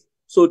investigate.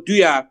 So do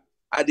ya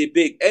at the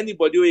big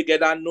anybody who get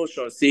that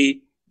notion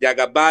say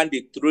Jagaban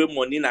they throw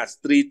money in the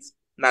streets.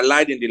 Na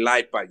light in the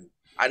light by you.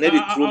 And then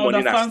they throw money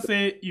in the understand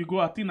say you go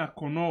at a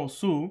corner or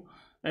so.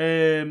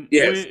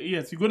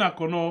 Yes, you go na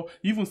corner,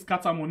 you even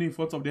scatter money in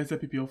front of the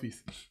SLPP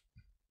office.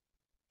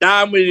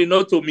 That really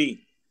not to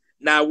me.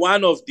 Now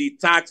one of the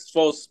tax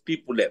force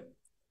people them.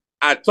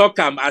 I talk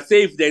I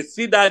say if they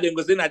see that they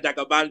go say na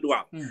Jagaban do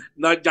am.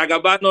 No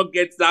Jagaban not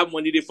get that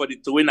money there for the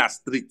to win a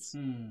street.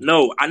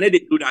 No, and then they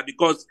do that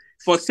because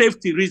for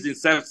safety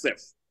reasons, self.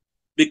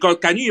 Because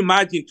can you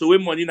imagine to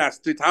win money in a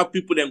street, how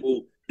people then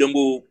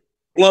go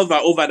clover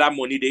over that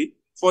money day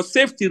for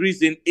safety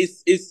reason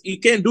is you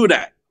can't do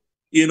that.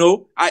 You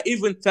know, I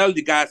even tell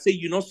the guy, I say,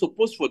 you're not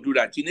supposed to do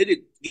that. You need to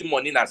give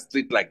money in a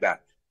street like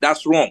that.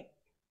 That's wrong.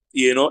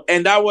 You know,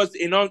 and that was,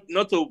 you know,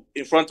 not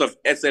in front of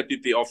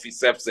SLPP office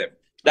self.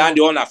 That's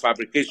the owner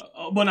fabrication.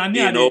 But I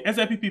near the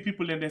SLPP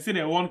people and they say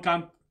they won't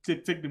come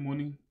take the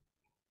money.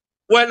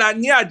 Well, I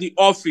near the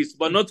office,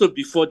 but not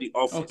before the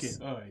office.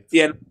 Okay, all right.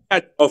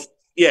 Yeah,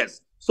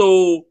 yes.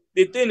 So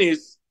the thing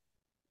is,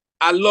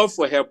 I love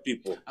for help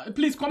people.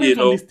 Please comment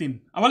on this thing.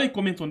 I want to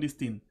comment on this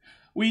thing.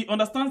 We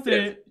understand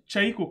say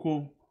Chai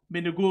Coco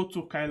when they go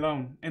to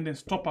Kailaun and then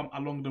stop them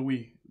along the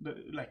way.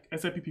 Like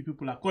SLPP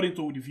people, according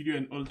to the video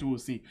and all to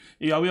say.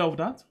 Are you aware of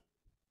that?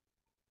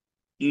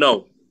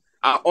 No.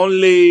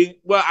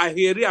 I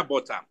hear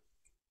about them.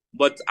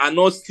 But I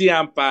not see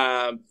them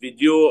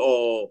video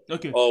or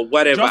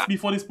whatever. Just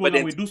before this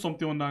program, we do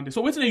something on that.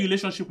 So what's the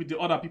relationship with the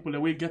other people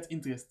that we get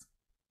interest?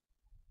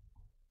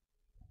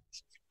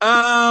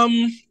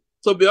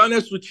 To be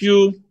honest with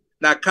you,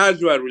 na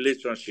casual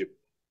relationship.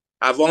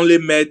 I've only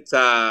met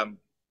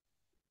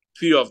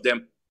few of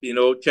them. You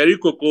know, Cherry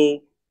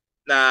Coco,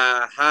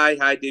 na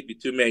hi day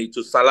between me and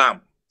to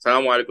Salam.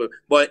 Samuara Kamara.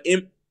 But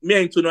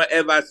me and to not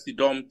ever sit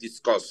down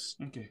discuss.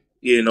 Okay.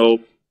 You know,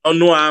 I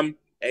know him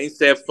and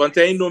himself.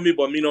 Contain know me,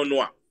 but me no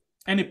know him.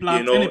 Any plan?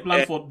 You know, any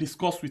plan for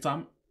discuss with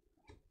him?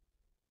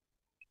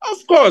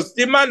 Of course,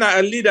 the man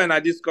a leader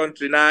in this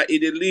country now. He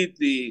lead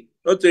the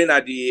not only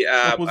the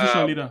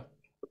opposition leader.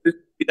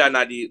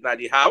 Na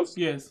the house.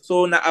 Yes.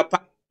 So na a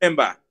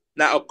member,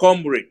 na a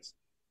comrade.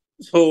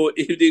 So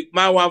if the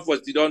man want for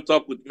they don't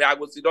talk with me, I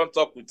go sit don't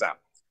talk with her.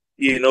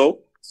 You know.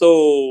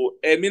 So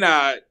me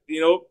na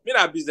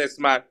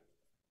businessman.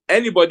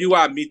 Anybody who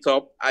I meet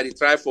up, I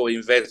try for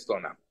invest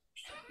on them.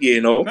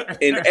 You know,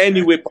 in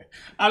any way.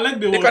 I like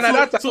the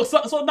word.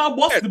 So now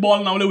what's the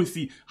ball now? Let me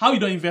see. How you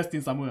don't invest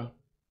in Samuara?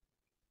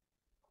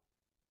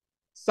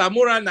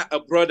 Samuara na a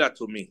brother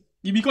to me.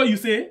 Because you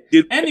say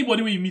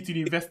anybody when you meet,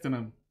 you invest in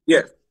them.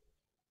 Yes.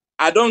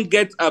 I don't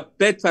get a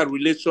better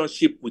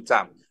relationship with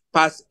them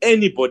past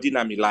anybody in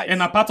my life.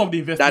 And a part of the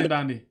investment,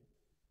 Dandy.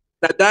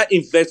 That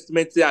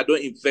investment, I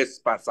don't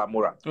invest past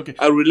Samuara. Okay.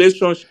 A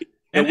relationship.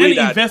 And any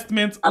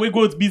investment, we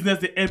go to business,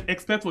 they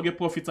expect to get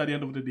profits at the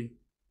end of the day.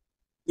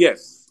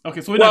 Yes.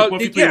 Okay, so we don't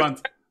profit we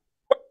want.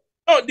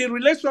 No, the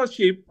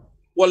relationship,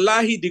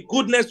 wallahi, the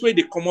goodness way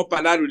they come up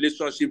in that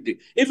relationship,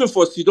 even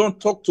for you don't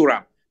talk to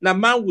them. Now,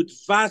 man with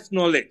vast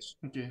knowledge,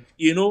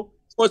 you know,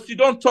 for you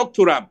don't talk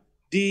to them,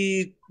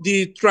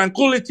 the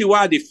tranquility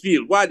why they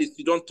feel, why they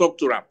don't talk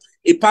to them,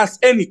 it pass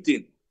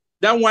anything.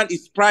 That one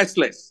is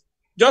priceless.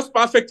 Just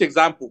perfect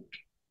example.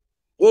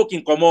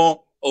 Walking come on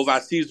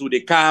overseas with the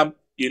camp,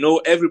 you know,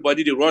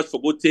 everybody they rush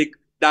for go take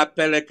that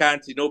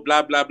Pelican, you know,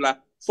 blah blah blah.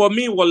 For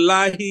me,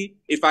 wallahi,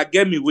 if I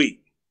get me way,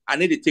 I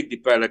need to take the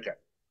Pelican.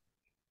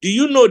 Do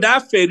you know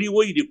that ferry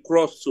where you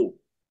cross so?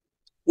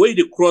 Where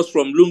you cross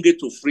from Lunge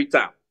to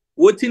Freetown?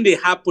 What thing they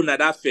happen at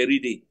that ferry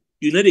day?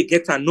 You know they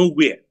get to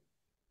nowhere.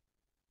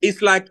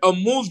 It's like a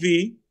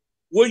movie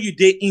where you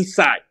dey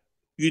inside,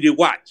 you dey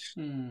watch.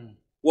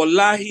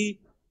 Wallahi,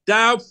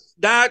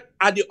 that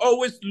I dey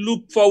always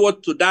look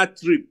forward to that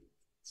trip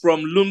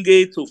from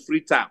Lunge to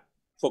Freetown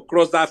for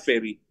cross that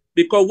ferry.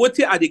 Because what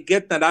I dey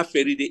get na that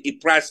ferry day is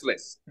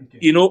priceless. Okay.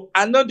 You know,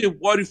 I'm not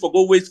worry for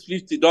go waste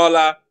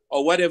 $50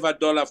 or whatever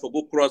dollar for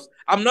go cross.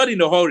 I'm not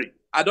in a hurry.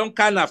 I don't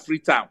kind of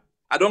Freetown.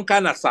 I don't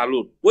kind of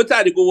saloon. What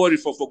I dey go worry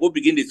for go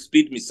begin to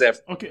speed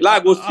myself. Okay, I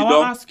will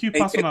ask you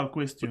personal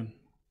question.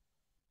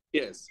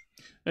 Yes.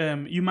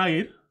 You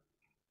married?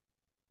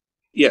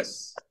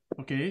 Yes.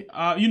 Okay.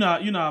 You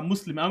know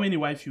Muslim. How many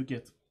wives you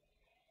get?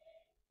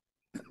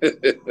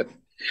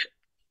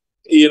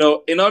 You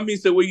know, it not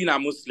means that when you're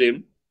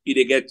Muslim,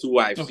 you get 2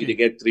 wives, okay. You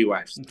get 3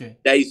 wives. Okay.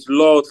 There is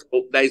law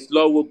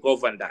will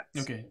govern that.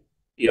 Okay.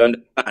 You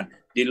understand?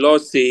 The law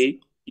say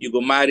you go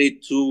marry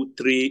 2,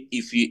 3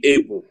 if you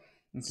able.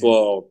 Okay.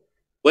 For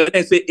when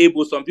I say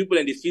able, some people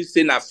in the field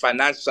say not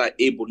financial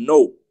able.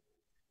 No.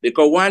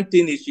 Because one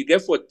thing is you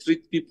get for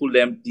treat people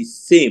them the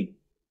same.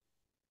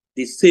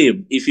 The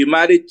same. If you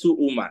marry 2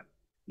 women.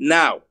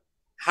 Now,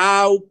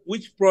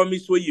 which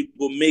promise will you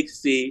go make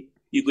say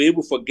you go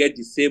able to forget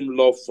the same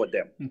love for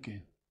them?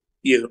 Okay.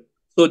 You know,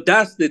 so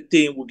that's the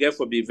thing we get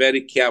for be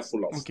very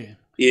careful of. Okay.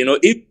 You know,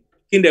 if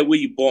in the way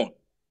you born,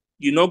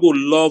 you not go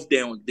love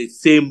them the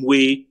same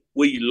way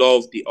where you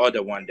love the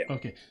other one them.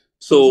 Okay.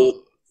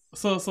 So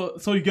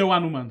you get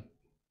 1 woman.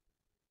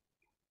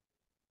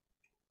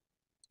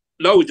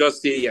 No, we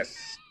just say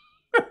yes.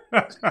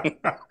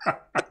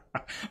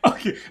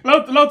 Okay,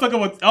 let's talk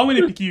about how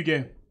many picky you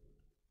get.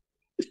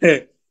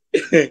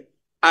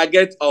 I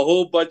get a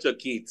whole bunch of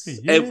kids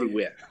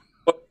everywhere.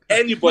 But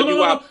anybody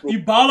no. You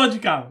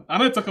biological. I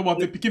don't talk about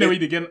the picking away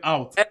they get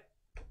out.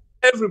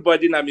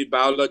 Everybody na me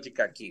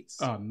biological kids.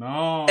 Oh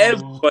no.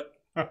 Everybody.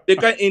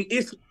 Because in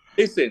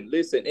Islam,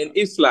 listen. In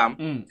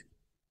Islam,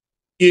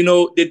 you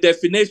know the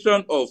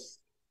definition of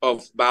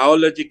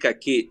biological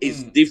kid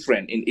is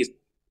different in Islam.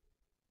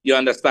 You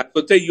understand?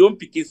 So tell you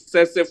pick it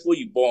successful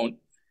you born,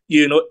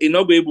 you know, it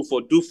not be able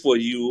to do for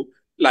you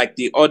like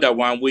the other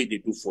one way they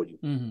do for you.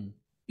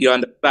 You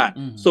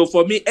understand? So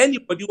for me,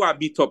 anybody who I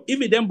meet up,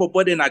 even them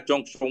body in a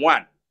junction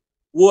 1,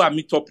 who I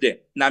meet up there,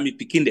 now me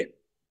picking them.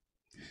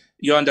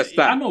 You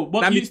understand? I know,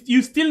 but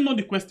you still know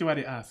the question where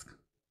they ask.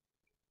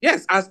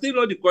 Yes, I still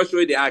know the question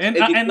where they ask.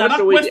 And that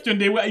question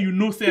they where you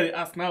know say they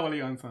ask now will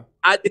you answer?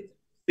 I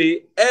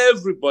say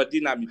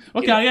everybody now me.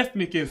 Okay, I rest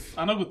my case.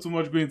 I'm not go too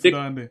much going into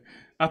that there.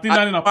 I think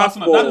that in a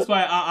personal. That is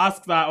why I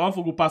asked that. I want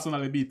to go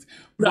personal a bit.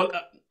 But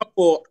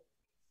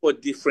for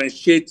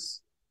differentiate,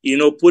 you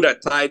know, put a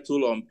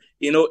title on.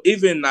 You know,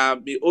 even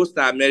the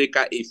Austin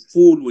America is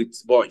full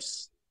with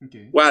boys.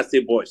 Okay. Why I say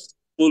boys,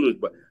 full with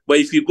boys. But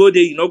if you go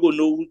there, you're not gonna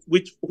know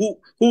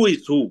who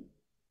is who.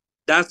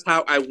 That's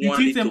how I want. You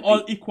treat them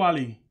all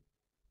equally.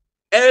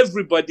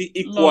 Everybody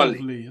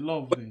equally.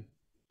 Lovely.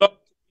 But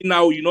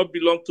now you not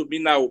belong to me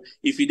now.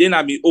 If you didn't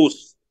have me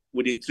host,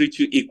 would they treat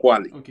you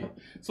equally? Okay.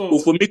 So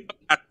for me,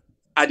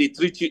 they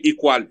treat you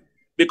equally.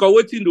 Because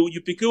what you do,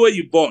 you pick where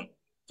you born.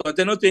 So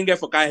they not think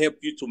for can help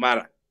you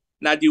tomorrow.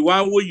 Now the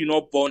one where you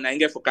not born, I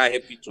get for can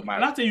help you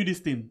tomorrow. I'll tell you this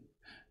thing.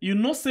 You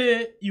know,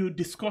 say your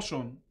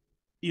discussion,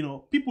 you know,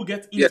 people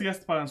get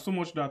interest parents so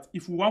much that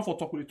if we want for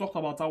talk, we talk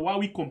about why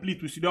we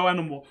complete, we see that one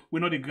number, we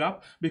know the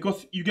gap,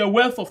 because you get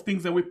wealth of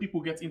things that way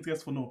people get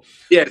interest for now.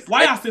 Yes.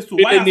 Why I say so?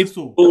 Why I say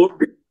so?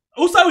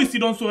 Also, we see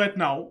don't so right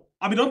now.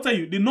 I be don't tell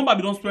you the number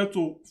be don't spread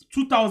to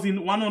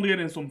 2,100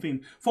 and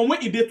something. From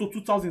when it did to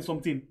 2,000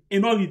 something, it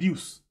not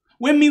reduce.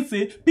 When means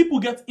say people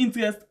get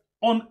interest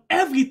on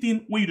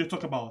everything when you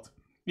talk about.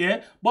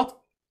 Yeah, but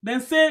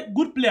then say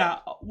good player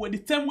when the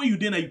term where you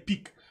then you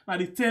pick. Now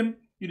the term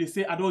you they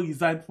say I don't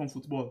resign from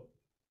football.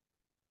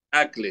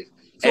 Exactly.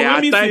 So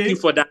I thank you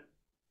for that.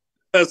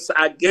 Because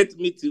I get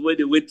meeting where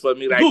they wait for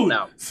me right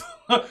now.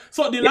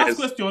 So the last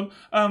question,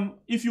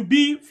 if you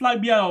be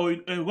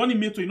flagbearer or running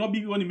mate, you not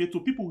be running mate,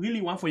 people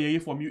really want for hear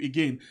from you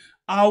again.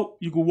 How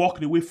you go walk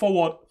the way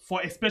forward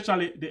for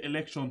especially the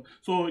election.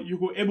 So you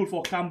go able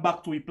to come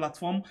back to a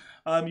platform.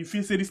 You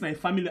feel say this na a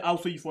family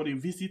house so you for the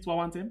visit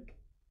one time.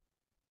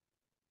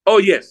 Oh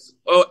yes.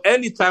 Oh,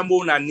 anytime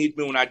when I need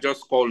me, when I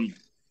just call me,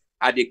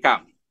 I dey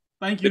come.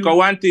 Thank you. Because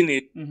one thing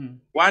is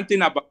one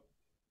thing about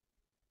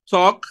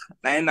talk,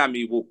 na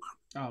me work.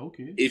 Ah,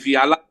 okay. If you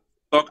allow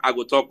talk, I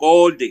go talk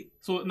all day.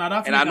 So now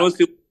that's and I know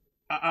still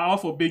I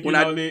offer beg you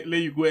now let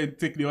you go and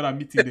take the other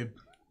meeting them.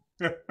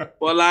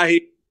 Well,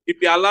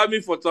 if you allow me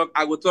for talk,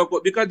 I go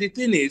talk because the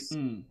thing is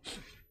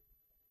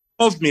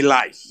love me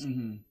life.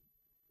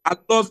 I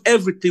love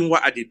everything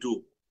what I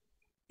do.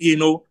 You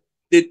know,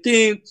 the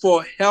thing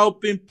for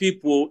helping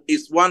people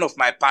is one of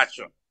my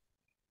passion.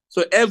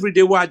 So every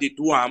day what I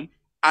do,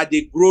 I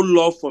grow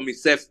love for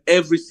myself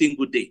every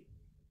single day.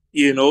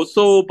 You know,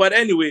 so but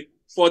anyway,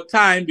 for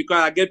time,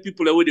 because I get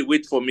people that would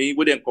wait for me,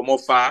 wouldn't come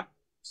off far.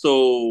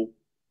 So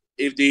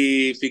if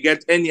you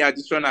get any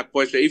additional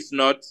question, if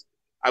not,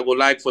 I would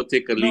like for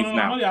take a leave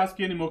now. I'm not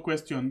asking any more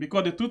questions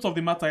because the truth of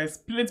the matter is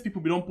plenty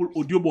people don't pull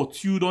audio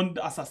but you don't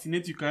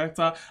assassinate your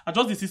character. I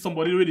just see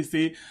somebody really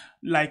say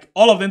like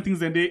all of them things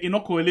and they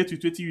not correlate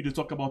with what you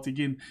talk about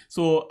again.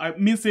 So I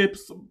mean say a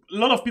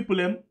lot of people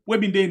we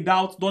been there in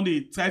doubt, don't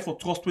they try for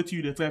trust what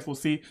you they try for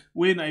say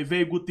when a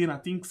very good thing I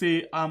think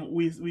say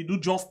we do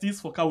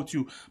justice for with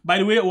you. By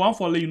the way, one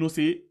for let you know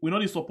say we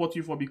not support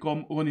you for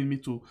become running me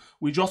too.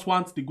 We just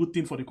want the good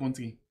thing for the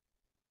country.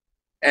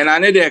 And I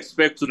need to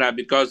expect to now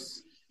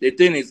because the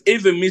thing is,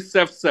 even me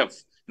self,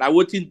 now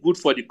what's good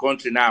for the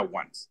country now I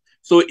want.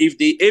 So if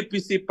the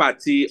APC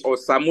party or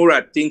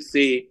Samuara thinks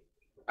say,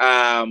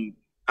 I'm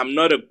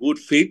not a good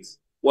fit,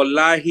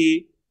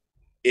 wallahi,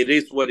 it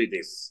is what it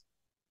is.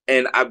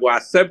 And I will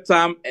accept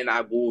them and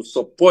I will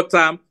support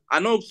them.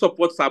 I don't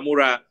support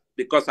Samuara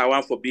because I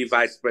want to be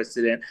vice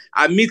president.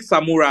 I meet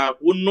Samuara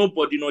who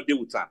nobody know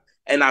deal with her.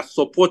 And I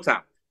support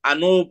her. I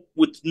know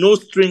with no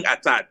string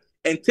attached.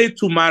 And take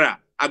tomorrow,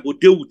 I go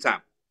deal with her.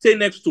 Say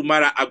next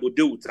tomorrow, I go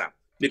deal with her.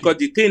 Because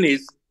the thing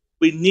is,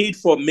 we need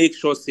for make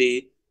sure,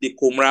 say, the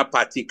Kamara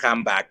party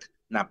come back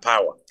na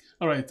power.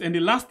 All right. And the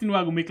last thing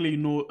I will make let you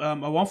know,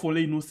 I want for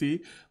let you know,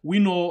 say, we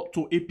know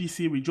to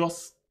APC, we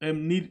just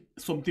need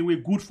something way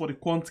good for the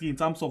country in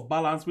terms of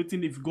balance.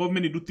 Waiting if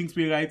government do things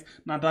way right,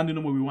 now that they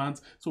know what we want.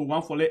 So we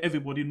want for let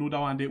everybody know that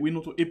one day. We know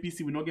to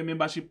APC, we not get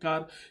membership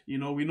card, we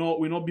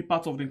not be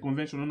part of the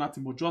convention or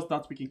nothing, but just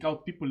that we can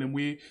count people and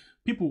way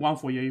people want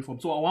for your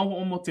reform. So I want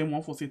one more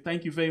time, say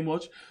thank you very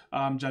much,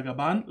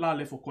 Jagaban,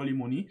 la for calling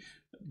money.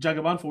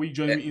 Jagaban for we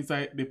join me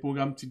inside the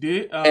program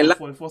today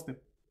for the first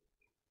step.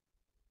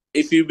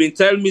 If you've been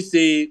telling me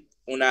say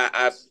una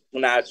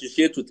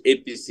associate with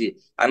APC,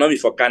 I know me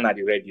for Canada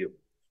the radio.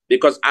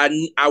 Because I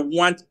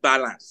want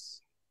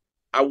balance.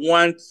 I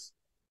want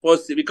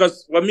positive.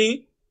 Because for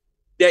me,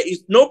 there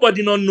is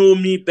nobody not know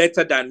me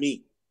better than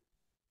me.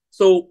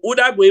 So would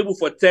I be able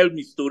to tell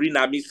me story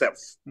now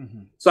myself?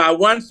 Mm-hmm. So I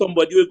want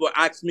somebody who will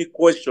ask me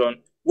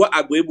question, what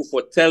I be able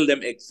to tell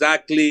them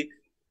exactly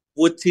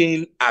what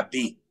thing I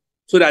be.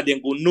 So that they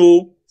go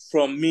know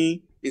from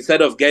me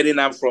instead of getting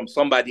them from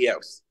somebody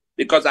else.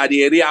 Because at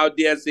the area out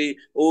there say,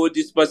 oh,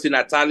 this person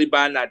a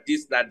Taliban, at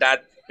this, not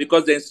that.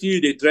 Because they see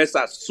you, they dress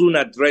as soon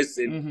as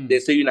dressing, they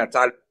say you not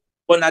Taliban.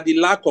 But now the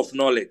lack of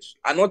knowledge,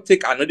 I not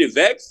take another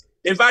vex.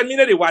 In fact, me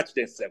they watch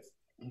themselves.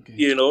 Okay.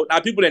 You know, now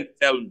people then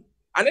tell me.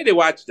 I need to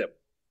watch them.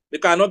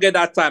 Because I don't get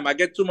that time. I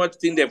get too much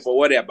thing them for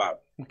worry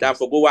about. Okay. Then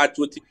for go watch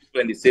what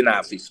when they say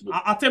on Facebook.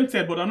 I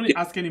attempted, but I don't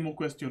ask any more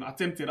questions.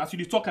 Attempted. As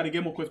you talk, I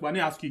get more questions, but I need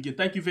to ask you again.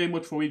 Thank you very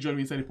much for joining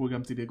me inside the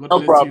program today. God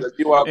bless problem.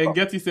 you. And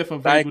get yourself a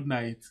very good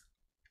night.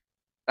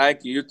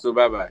 Thank you. You too.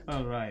 Bye-bye.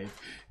 All right.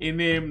 In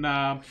name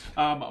now,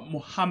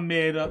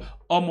 Mohammed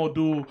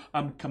Omodu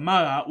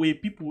Kamara, where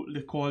people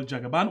they call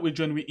Jagaban. We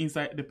join me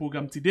inside the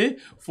program today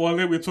for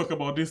we talk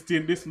about this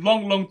thing, this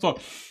long talk.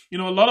 You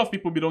know, a lot of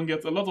people we don't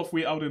get a lot of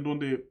way out and don't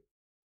they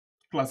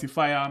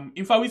classify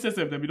in fact we say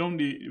them we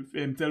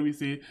don't tell we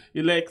say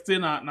elect say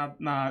na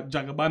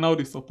Jagaban now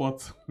they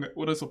support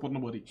we don't support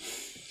nobody.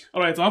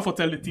 Alright, so I want to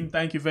tell the team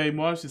thank you very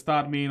much. They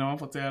start me, I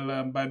want to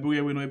tell Bible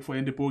we know before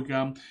end the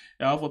program.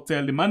 I want to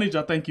tell the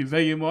manager thank you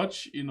very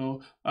much,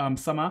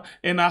 Sama.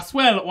 And as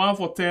well, I want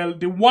to tell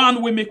the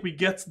one we make we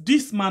get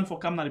this man for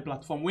coming on the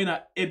platform. When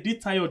I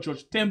editor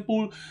George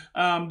Temple,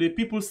 the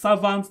people's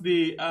servants,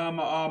 the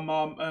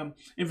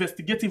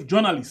investigative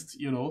journalist,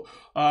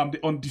 the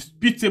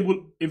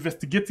undisputable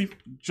investigative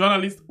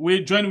journalist.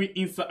 We join we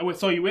inside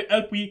we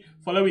help we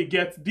follow we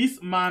get this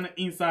man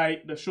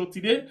inside the show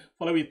today.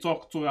 Follow we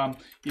talk to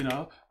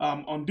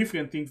on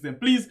different things. Then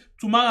please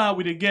tomorrow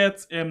we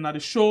get na the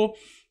show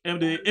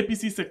the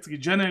APC Secretary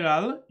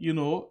General,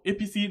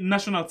 APC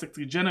National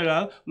Secretary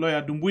General,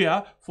 Lawyer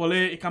Dumbuya,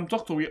 he can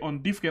talk to we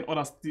on different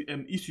other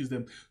issues.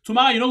 Them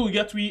tomorrow, we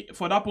get we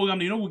for that program.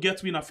 We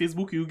get we on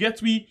Facebook. You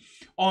get we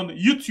on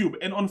YouTube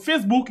and on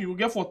Facebook. You will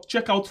get for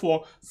check out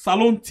for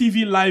Salon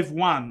TV Live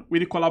 1.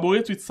 We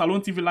collaborate with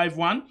Salon TV Live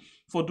 1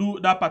 for do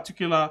that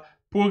particular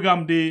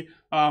program day.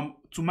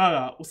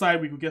 Tomorrow, outside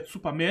we could get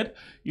Supermed.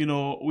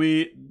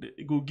 We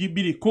go give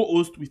me the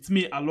co-host with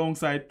me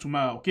alongside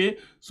tomorrow. Okay,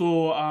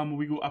 so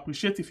we go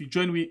appreciate if you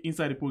join me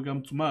inside the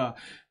program tomorrow.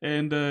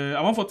 And I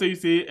want to tell you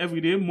say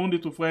every day, Monday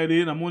to Friday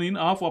in the morning.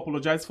 I want to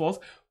apologize first.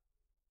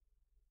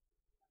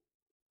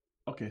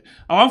 Okay,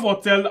 I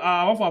want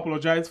to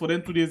apologize for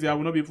them 2 days. I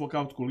will not be able to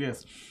count call.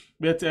 Yes.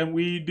 But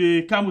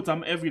they come with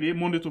them every day,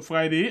 Monday to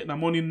Friday, in the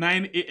morning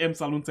 9 a.m.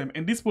 Salon time.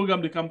 And this program,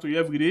 they come to you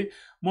every day,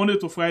 Monday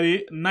to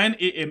Friday, 9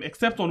 a.m.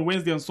 Except on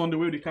Wednesday and Sunday,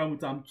 where they come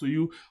with them to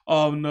you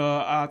on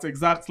at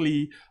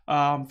exactly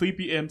 3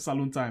 p.m.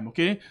 Salon time.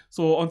 Okay?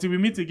 So until we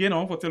meet again, I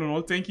want to tell you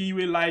all, thank you. You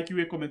will like, you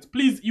will comment.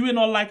 Please, you will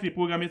not like the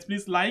program,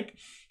 please like.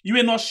 You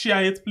will not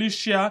share it, please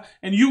share.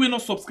 And you will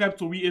not subscribe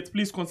to it,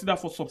 please consider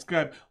for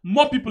subscribe.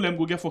 More people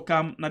go get for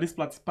come now this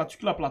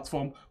particular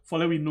platform for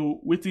let we know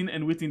waiting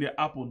they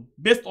happen.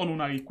 Based on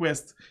our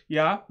request,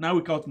 yeah, now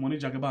we count money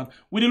Jagaban.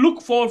 We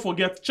look forward for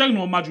get check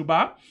no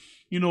Majuba.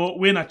 you know,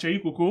 we na cherry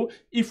cocoa.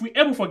 If we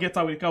ever forget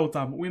our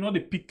Kautam, we not the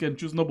pick and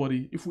choose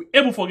nobody. If we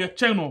ever forget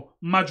Cherno,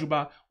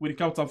 Majuba, with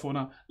the Kautam for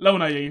now,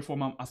 Launa Yeri for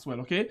mam as well,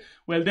 okay?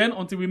 Well then,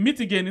 until we meet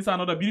again, it's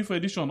another beautiful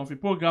edition of a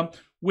program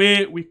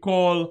where we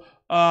call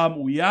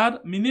we had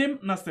my name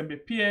na Sembe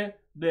Pierre,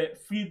 the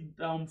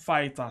freedom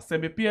fighter.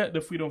 Sembe Pierre, the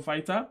freedom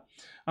fighter.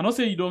 And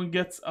also you don't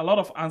get a lot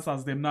of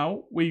answers them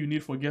now where you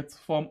need forget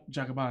from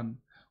Jagaban.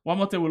 One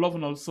more time, we love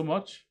you so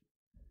much.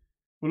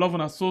 We love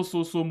you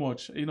so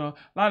much. You know,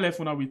 I left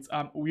una with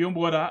we own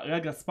brother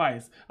Raga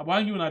Spice. I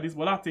want you this,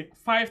 but I take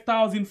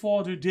 5,000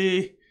 for the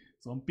day.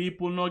 Some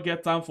people not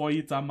get time for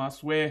it, I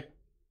swear.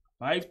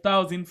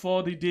 5,000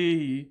 for the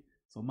day.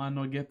 Some man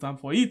not get time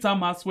for it,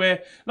 I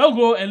swear. Let's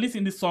go and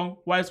listen to this song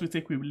whilst we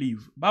take we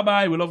leave. Bye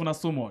bye. We love you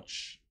so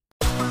much.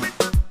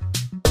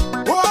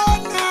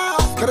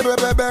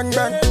 Bang bang,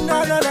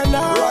 na na na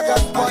na. Raga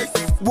Spice,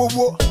 whoa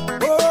whoa.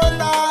 Oh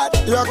lad,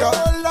 Yaga.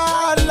 Oh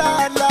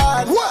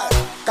lad. What?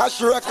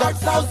 Cash record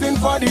 5,000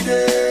 for the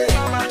day.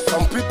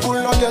 Some people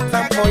not get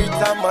time for it,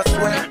 I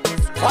swear.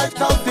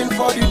 5,000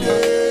 for the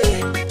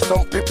day.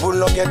 Some people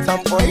not get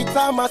time for it,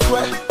 I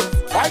swear.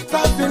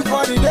 5,000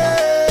 for the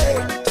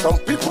day. Some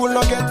people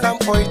not get time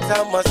for it,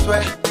 I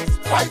swear.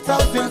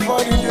 5,000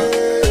 for the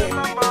day.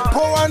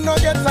 Poor one not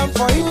get time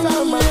for it, I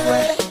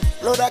swear.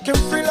 Lord, I can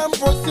feel and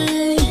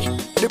foresee.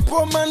 The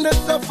poor man they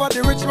suffer,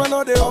 the rich man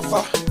no they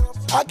offer.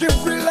 I can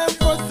feel and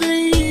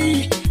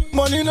foresee.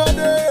 Money no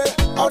there,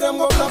 how them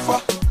go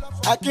suffer.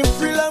 I can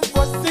feel and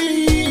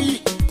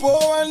foresee.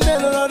 Poor and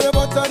then another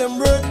butter them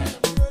bread.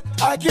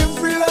 I can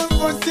feel and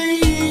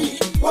foresee.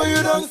 But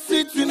you don't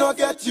sit, you not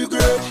get you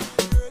great.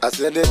 I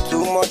said there's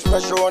too much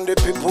pressure on the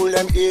people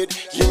them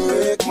eat. You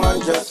make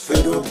man just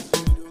fed up.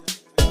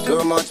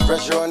 Too much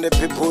pressure on the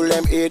people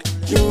them eat.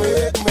 You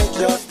make me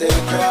just they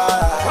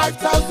cry.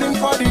 5,000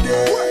 for the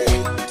day.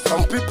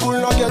 Some people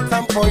not get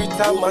time for it,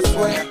 I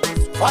swear.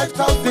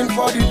 5,000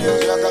 for the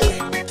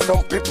day.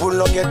 Some people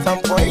not get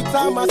time for it,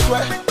 I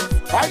swear.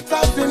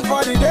 5,000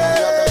 for the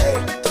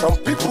day. Some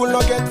people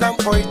not get time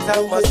for it,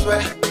 I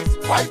swear.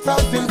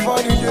 5,000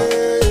 for the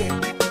day.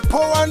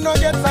 Poor one not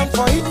get time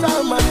for it, I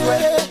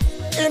swear.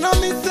 You know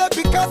me say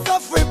because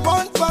of we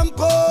born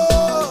pampo.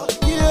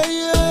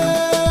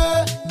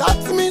 Yeah.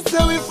 That's me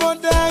say we for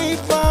die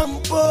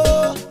pampo.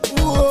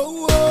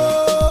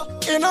 Whoa.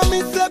 You know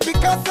me say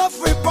because of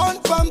we born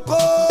pampo.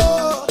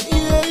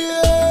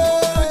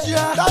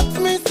 Yeah. That's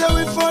me say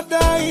we for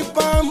die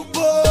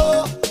pampo.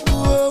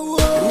 Whoa.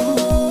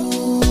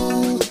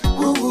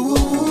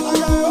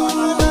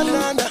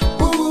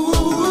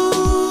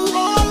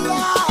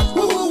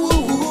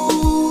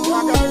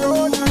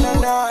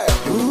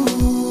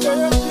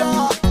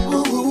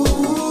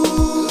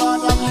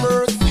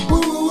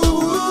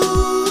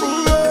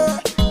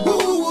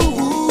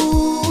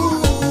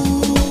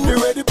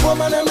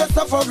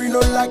 We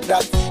not like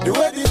that. The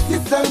way the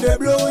system they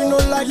blow, we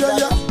not like that.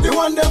 The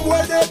one them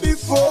where they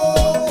before.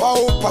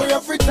 Power,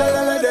 every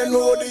tell they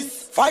know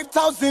this.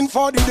 5,000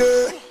 for the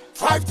day.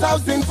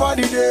 5,000 for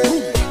the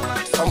day.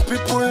 Some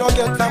people not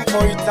get time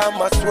for it,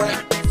 I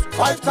swear.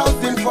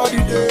 5,000 for the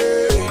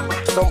day.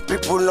 Some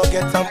people not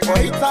get time for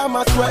it,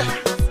 I swear.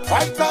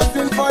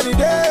 5,000 for the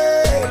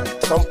day.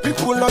 Some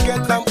people not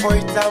get time for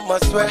it, I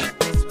swear.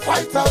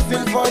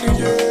 5,000 for the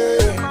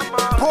day.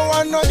 Poor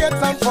one not get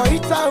time for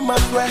it, I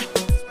swear.